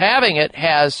who's having it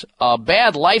has a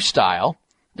bad lifestyle.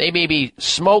 They may be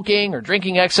smoking or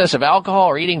drinking excessive alcohol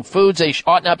or eating foods they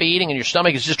ought not be eating, and your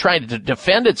stomach is just trying to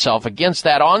defend itself against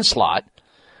that onslaught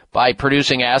by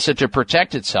producing acid to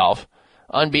protect itself,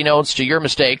 unbeknownst to your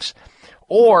mistakes.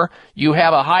 Or you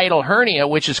have a hiatal hernia,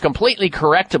 which is completely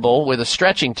correctable with a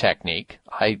stretching technique.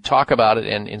 I talk about it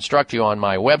and instruct you on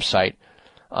my website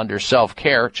under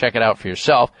self-care. Check it out for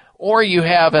yourself. Or you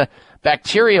have a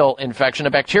bacterial infection,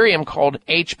 a bacterium called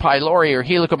H. pylori or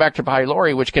Helicobacter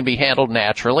pylori, which can be handled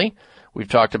naturally. We've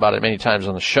talked about it many times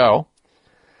on the show.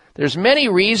 There's many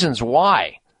reasons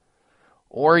why.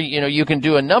 Or, you can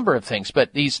do a number of things,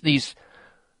 but these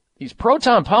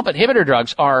proton pump inhibitor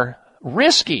drugs are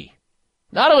risky.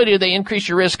 Not only do they increase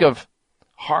your risk of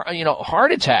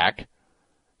heart attack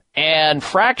and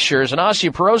fractures and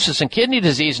osteoporosis and kidney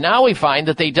disease, now we find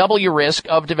that they double your risk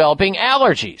of developing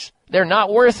allergies. They're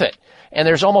not worth it. And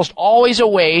there's almost always a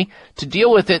way to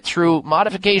deal with it through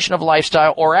modification of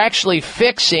lifestyle or actually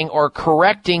fixing or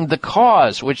correcting the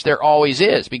cause, which there always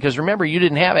is. Because remember, you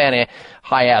didn't have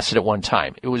high acid at one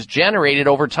time. It was generated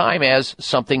over time as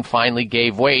something finally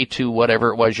gave way to whatever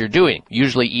it was you're doing,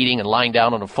 usually eating and lying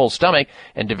down on a full stomach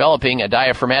and developing a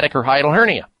diaphragmatic or hiatal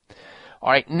hernia.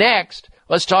 All right, next,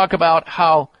 let's talk about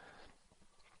how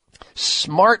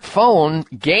smartphone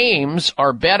games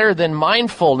are better than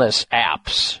mindfulness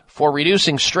apps for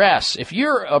reducing stress. If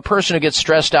you're a person who gets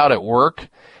stressed out at work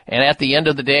and at the end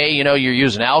of the day, you're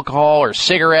using alcohol or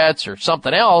cigarettes or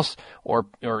something else or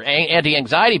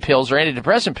anti-anxiety pills or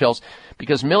antidepressant pills,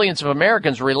 because millions of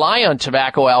Americans rely on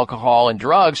tobacco, alcohol, and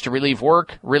drugs to relieve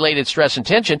work-related stress and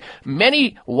tension,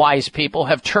 many wise people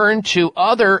have turned to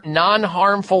other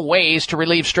non-harmful ways to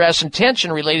relieve stress and tension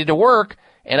related to work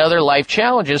and other life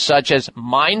challenges, such as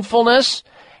mindfulness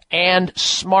and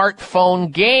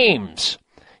smartphone games.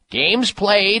 Games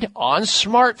played on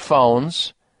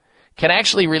smartphones can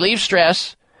actually relieve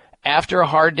stress after a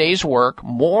hard day's work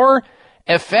more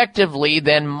effectively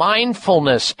than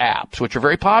mindfulness apps, which are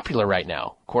very popular right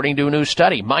now. According to a new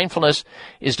study, mindfulness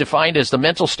is defined as the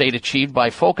mental state achieved by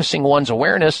focusing one's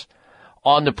awareness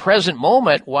on the present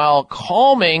moment while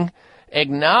calming,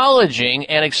 acknowledging,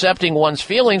 and accepting one's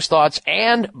feelings, thoughts,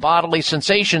 and bodily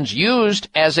sensations used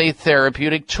as a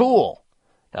therapeutic tool.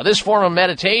 Now, this form of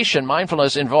meditation,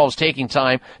 mindfulness, involves taking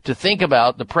time to think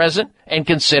about the present and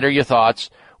consider your thoughts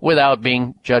without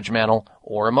being judgmental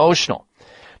or emotional.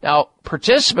 Now,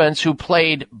 participants who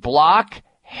played Block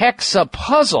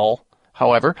Hexapuzzle,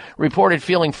 however, reported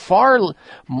feeling far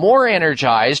more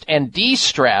energized and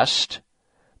de-stressed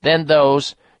than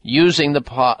those using the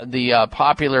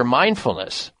popular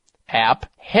mindfulness app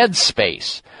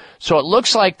Headspace. So it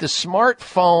looks like the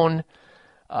smartphone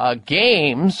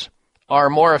games are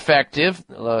more effective,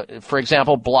 for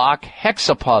example, Block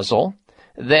Hexapuzzle,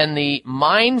 than the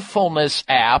mindfulness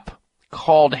app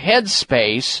called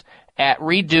Headspace at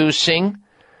reducing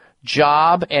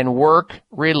job and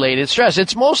work-related stress.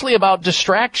 It's mostly about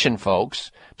distraction,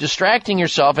 folks. Distracting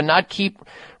yourself and not keep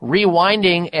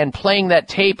rewinding and playing that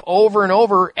tape over and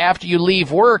over after you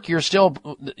leave work. You're still,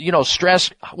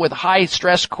 stressed with high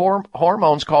stress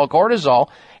hormones called cortisol,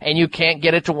 and you can't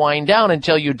get it to wind down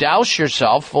until you douse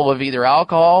yourself full of either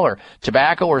alcohol or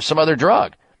tobacco or some other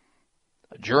drug.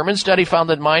 A German study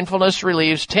found that mindfulness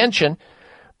relieves tension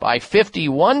by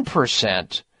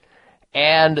 51%,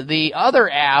 and the other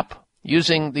app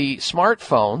using the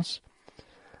smartphones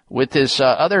with this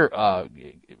other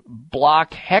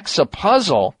Block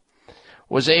Hexapuzzle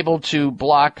was able to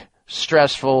block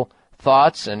stressful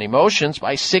thoughts and emotions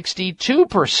by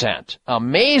 62%.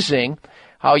 Amazing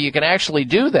how you can actually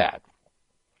do that.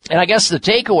 And I guess the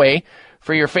takeaway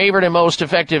for your favorite and most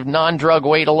effective non-drug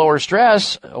way to lower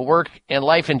stress, work, and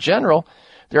life in general,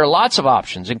 there are lots of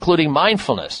options, including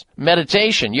mindfulness,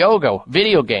 meditation, yoga,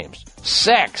 video games,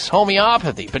 sex,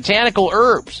 homeopathy, botanical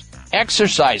herbs,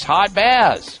 exercise, hot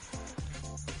baths,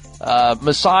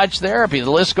 massage therapy,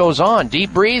 the list goes on,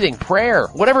 deep breathing, prayer,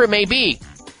 whatever it may be.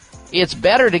 It's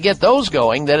better to get those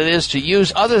going than it is to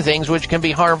use other things which can be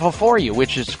harmful for you,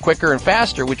 which is quicker and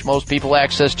faster, which most people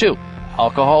access to.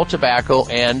 Alcohol, tobacco,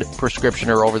 and prescription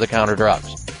or over-the-counter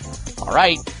drugs. All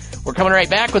right, we're coming right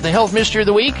back with the Health Mystery of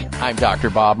the Week. I'm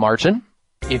Dr. Bob Martin.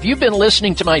 If you've been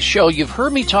listening to my show, you've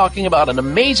heard me talking about an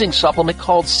amazing supplement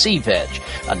called C-Veg,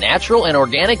 a natural and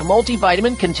organic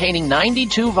multivitamin containing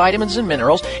 92 vitamins and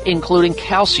minerals, including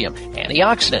calcium,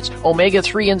 antioxidants,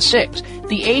 omega-3 and 6.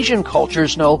 The Asian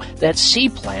cultures know that sea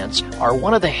plants are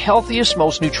one of the healthiest,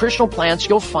 most nutritional plants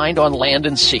you'll find on land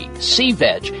and sea.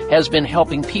 C-Veg has been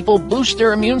helping people boost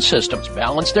their immune systems,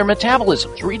 balance their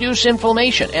metabolisms, reduce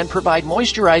inflammation, and provide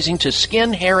moisturizing to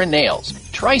skin, hair, and nails.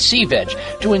 Try C-Veg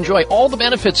to enjoy all the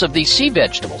benefits of these sea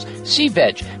vegetables.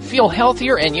 C-Veg, feel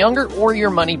healthier and younger or your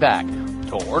money back.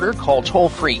 To order, call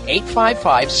toll-free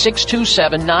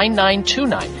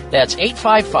 855-627-9929. That's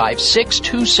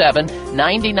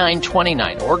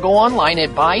 855-627-9929. Or go online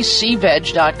at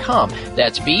buycveg.com.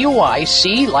 That's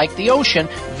B-U-I-C like the ocean,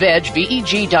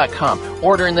 veg.com.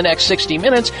 Order in the next 60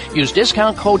 minutes. Use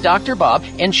discount code Dr. Bob,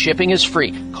 and shipping is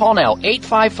free. Call now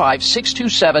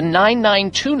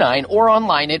 855-627-9929 or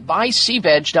online at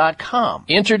buycveg.com.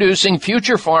 Introducing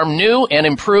Future Farm new and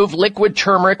improved liquid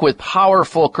turmeric with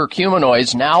powerful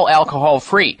curcuminoids, now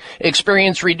alcohol-free.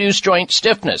 Experience reduced joint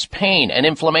stiffness, pain, and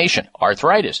inflammation,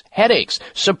 arthritis, headaches,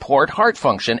 support heart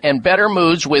function, and better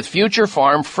moods with Future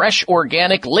Farm fresh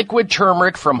organic liquid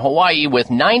turmeric from Hawaii with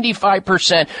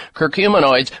 95%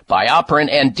 curcuminoids, BioPerine,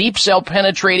 and deep cell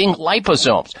penetrating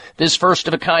liposomes. This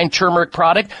first-of-a-kind turmeric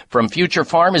product from Future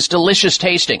Farm is delicious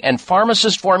tasting and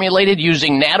pharmacist formulated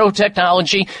using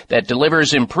nanotechnology that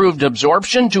delivers improved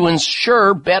absorption to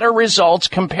ensure better results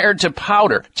compared to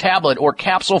powder, tablet, or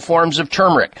capsule forms of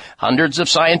turmeric. Hundreds of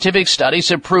scientific studies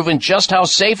have proven just how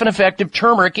safe and effective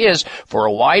turmeric is for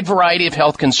a wide variety of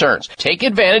health concerns. Take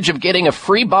advantage of getting a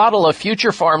free bottle of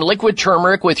Future Farm liquid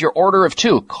turmeric with your order of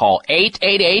 2. Call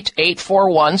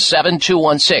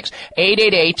 888-841-7216.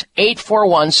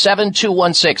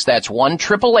 888-841-7216. That's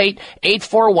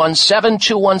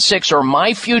 1-888-841-7216 or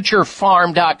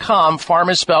myfuturefarm.com. Farm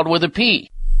is spelled with a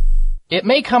P. It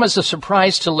may come as a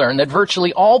surprise to learn that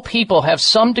virtually all people have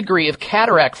some degree of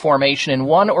cataract formation in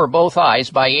one or both eyes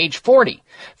by age 40.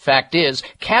 Fact is,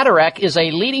 cataract is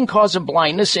a leading cause of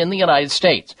blindness in the United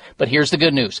States. But here's the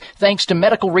good news. Thanks to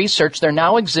medical research, there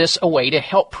now exists a way to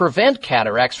help prevent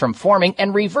cataracts from forming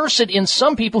and reverse it in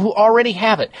some people who already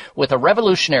have it with a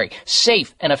revolutionary,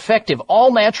 safe, and effective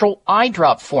all-natural eye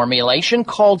drop formulation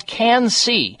called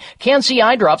Can-C. Can-C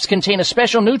eye drops contain a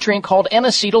special nutrient called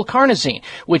N-acetylcarnosine,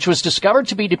 which was discovered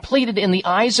to be depleted in the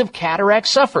eyes of cataract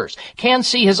sufferers.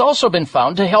 Can-C has also been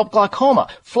found to help glaucoma,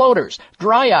 floaters,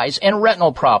 dry eyes, and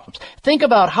retinal problems. Think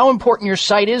about how important your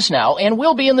sight is now and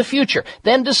will be in the future.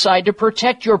 Then decide to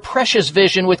protect your precious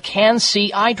vision with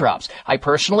Can-C eye drops. I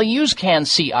personally use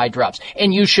Can-C eye drops,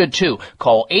 and you should too.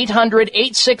 Call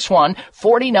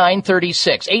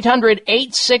 800-861-4936.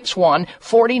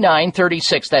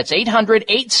 800-861-4936. That's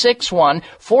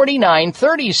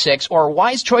 800-861-4936 or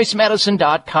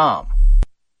wisechoicemedicine.com.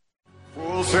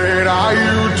 Full said,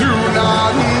 you do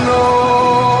not know.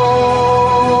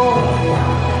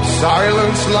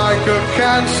 Silence like a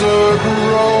cancer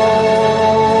grows.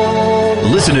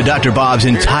 Listen to Dr. Bob's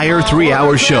entire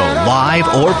 3-hour show, live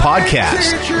or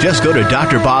podcast. Just go to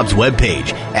Dr. Bob's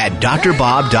webpage at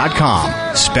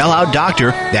drbob.com. Spell out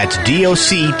doctor, that's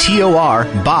D-O-C-T-O-R,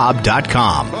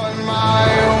 Bob.com. Like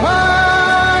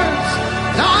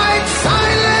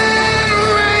silent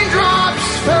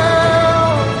raindrops fell.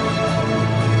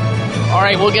 All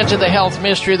right, we'll get to the health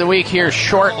mystery of the week here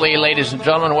shortly, ladies and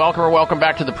gentlemen. Welcome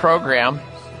back to the program.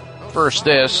 First,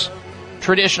 this.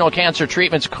 Traditional cancer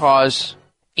treatments cause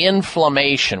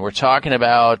inflammation. We're talking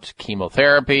about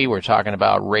chemotherapy. We're talking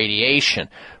about radiation,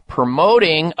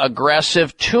 promoting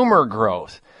aggressive tumor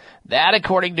growth. That,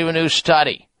 according to a new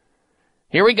study.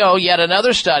 Here we go. Yet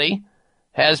another study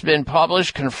has been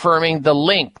published confirming the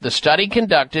link. The study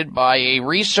conducted by a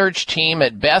research team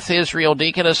at Beth Israel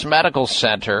Deaconess Medical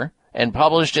Center and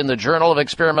published in the Journal of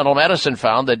Experimental Medicine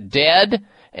found that dead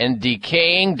and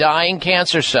decaying, dying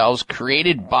cancer cells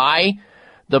created by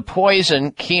the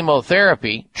poison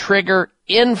chemotherapy trigger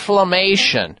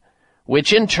inflammation,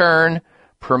 which in turn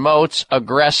promotes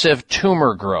aggressive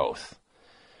tumor growth.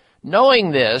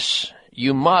 Knowing this,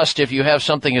 you must, if you have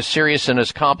something as serious and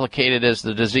as complicated as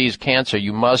the disease cancer,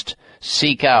 you must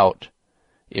seek out,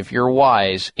 if you're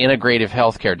wise, integrative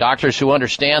health care. Doctors who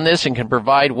understand this and can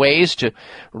provide ways to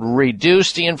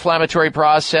reduce the inflammatory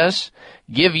process,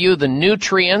 give you the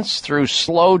nutrients through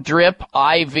slow drip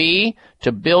IV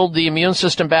to build the immune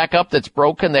system back up that's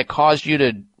broken, that caused you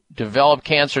to develop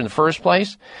cancer in the first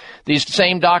place. These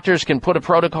same doctors can put a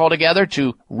protocol together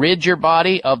to rid your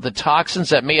body of the toxins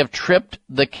that may have tripped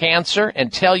the cancer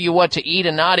and tell you what to eat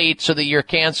and not eat so that your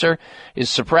cancer is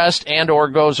suppressed and or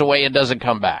goes away and doesn't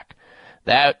come back.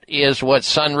 That is what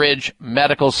Sunridge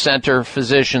Medical Center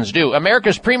physicians do.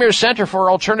 America's premier center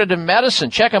for alternative medicine.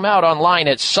 Check them out online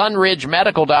at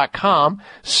sunridgemedical.com,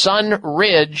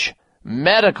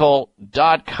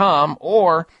 sunridgemedical.com,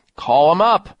 or call them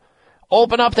up.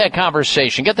 Open up that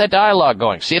conversation. Get that dialogue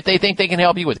going. See if they think they can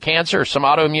help you with cancer or some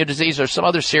autoimmune disease or some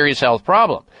other serious health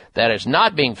problem that is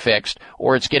not being fixed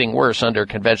or it's getting worse under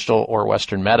conventional or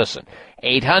Western medicine.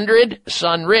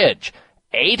 800-SUNRIDGE.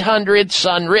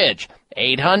 800-SUNRIDGE.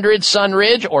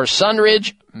 800-SUNRIDGE or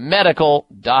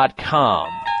sunridgemedical.com.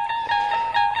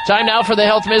 Time now for the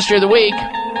health mystery of the week.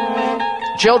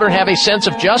 Children have a sense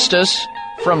of justice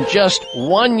from just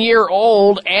 1 year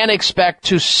old and expect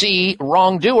to see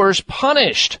wrongdoers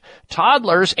punished.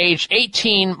 Toddlers aged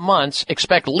 18 months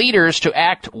expect leaders to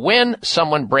act when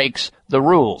someone breaks the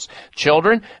rules.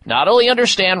 Children not only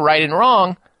understand right and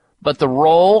wrong, but the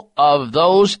role of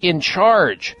those in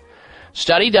charge.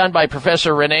 Study done by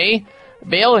Professor Renee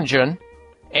Balingen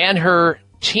and her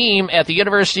team at the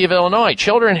University of Illinois.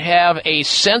 Children have a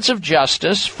sense of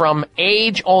justice from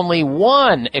age only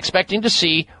 1, expecting to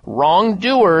see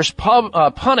wrongdoers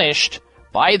punished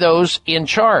by those in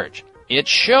charge. It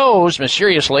shows,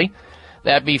 mysteriously,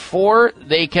 that before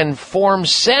they can form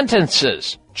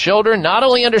sentences, children not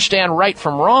only understand right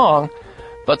from wrong,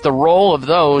 but the role of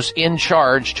those in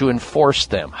charge to enforce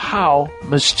them. How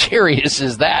mysterious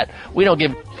is that? We don't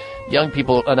give young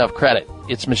people enough credit.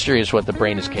 It's mysterious what the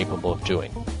brain is capable of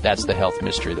doing. That's the health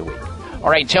mystery of the week. All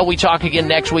right, until we talk again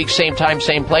next week, same time,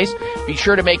 same place, be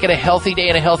sure to make it a healthy day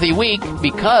and a healthy week,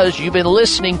 because you've been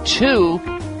listening to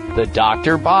the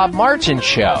Dr. Bob Martin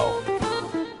Show.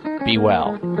 Be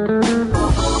well.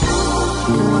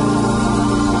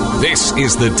 This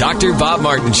is the Dr. Bob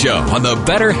Martin Show on the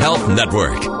Better Health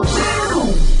Network.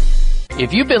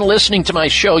 If you've been listening to my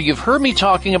show, you've heard me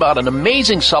talking about an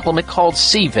amazing supplement called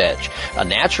C-Veg, a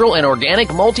natural and organic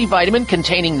multivitamin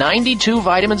containing 92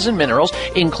 vitamins and minerals,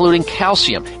 including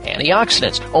calcium,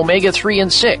 antioxidants, omega-3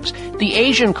 and 6. The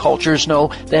Asian cultures know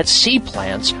that sea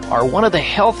plants are one of the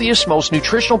healthiest, most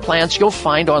nutritional plants you'll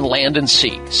find on land and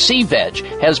sea. C-Veg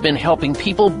has been helping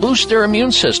people boost their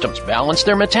immune systems, balance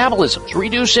their metabolisms,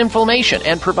 reduce inflammation,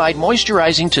 and provide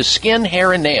moisturizing to skin,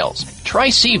 hair, and nails. Try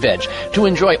C-Veg to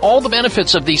enjoy all the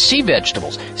benefits of these sea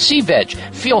vegetables. C-Veg.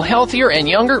 Feel healthier and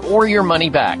younger, or your money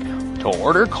back. To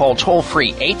order, call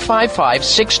toll-free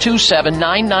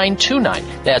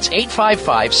 855-627-9929. That's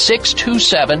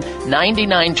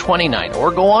 855-627-9929.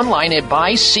 Or go online at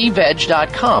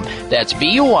buycveg.com. That's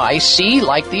B-U-I-C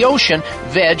like the ocean,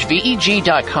 veg,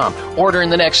 V-E-G.com. Order in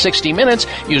the next 60 minutes.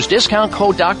 Use discount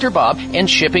code Dr. Bob, and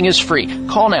shipping is free.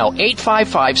 Call now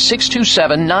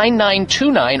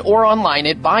 855-627-9929 or online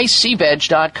at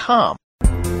buycveg.com.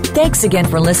 Thanks again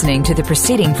for listening to the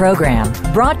preceding program,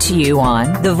 brought to you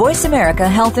on the Voice America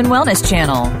Health and Wellness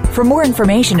Channel. For more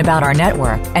information about our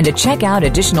network and to check out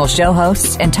additional show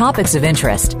hosts and topics of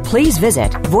interest, please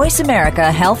visit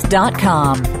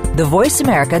voiceamericahealth.com. The Voice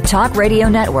America Talk Radio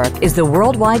Network is the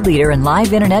worldwide leader in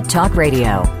live Internet talk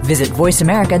radio. Visit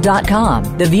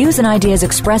voiceamerica.com. The views and ideas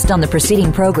expressed on the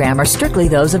preceding program are strictly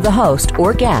those of the host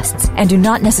or guests and do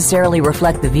not necessarily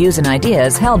reflect the views and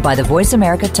ideas held by the Voice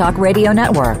America Talk Radio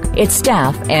Network, its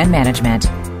staff, and management.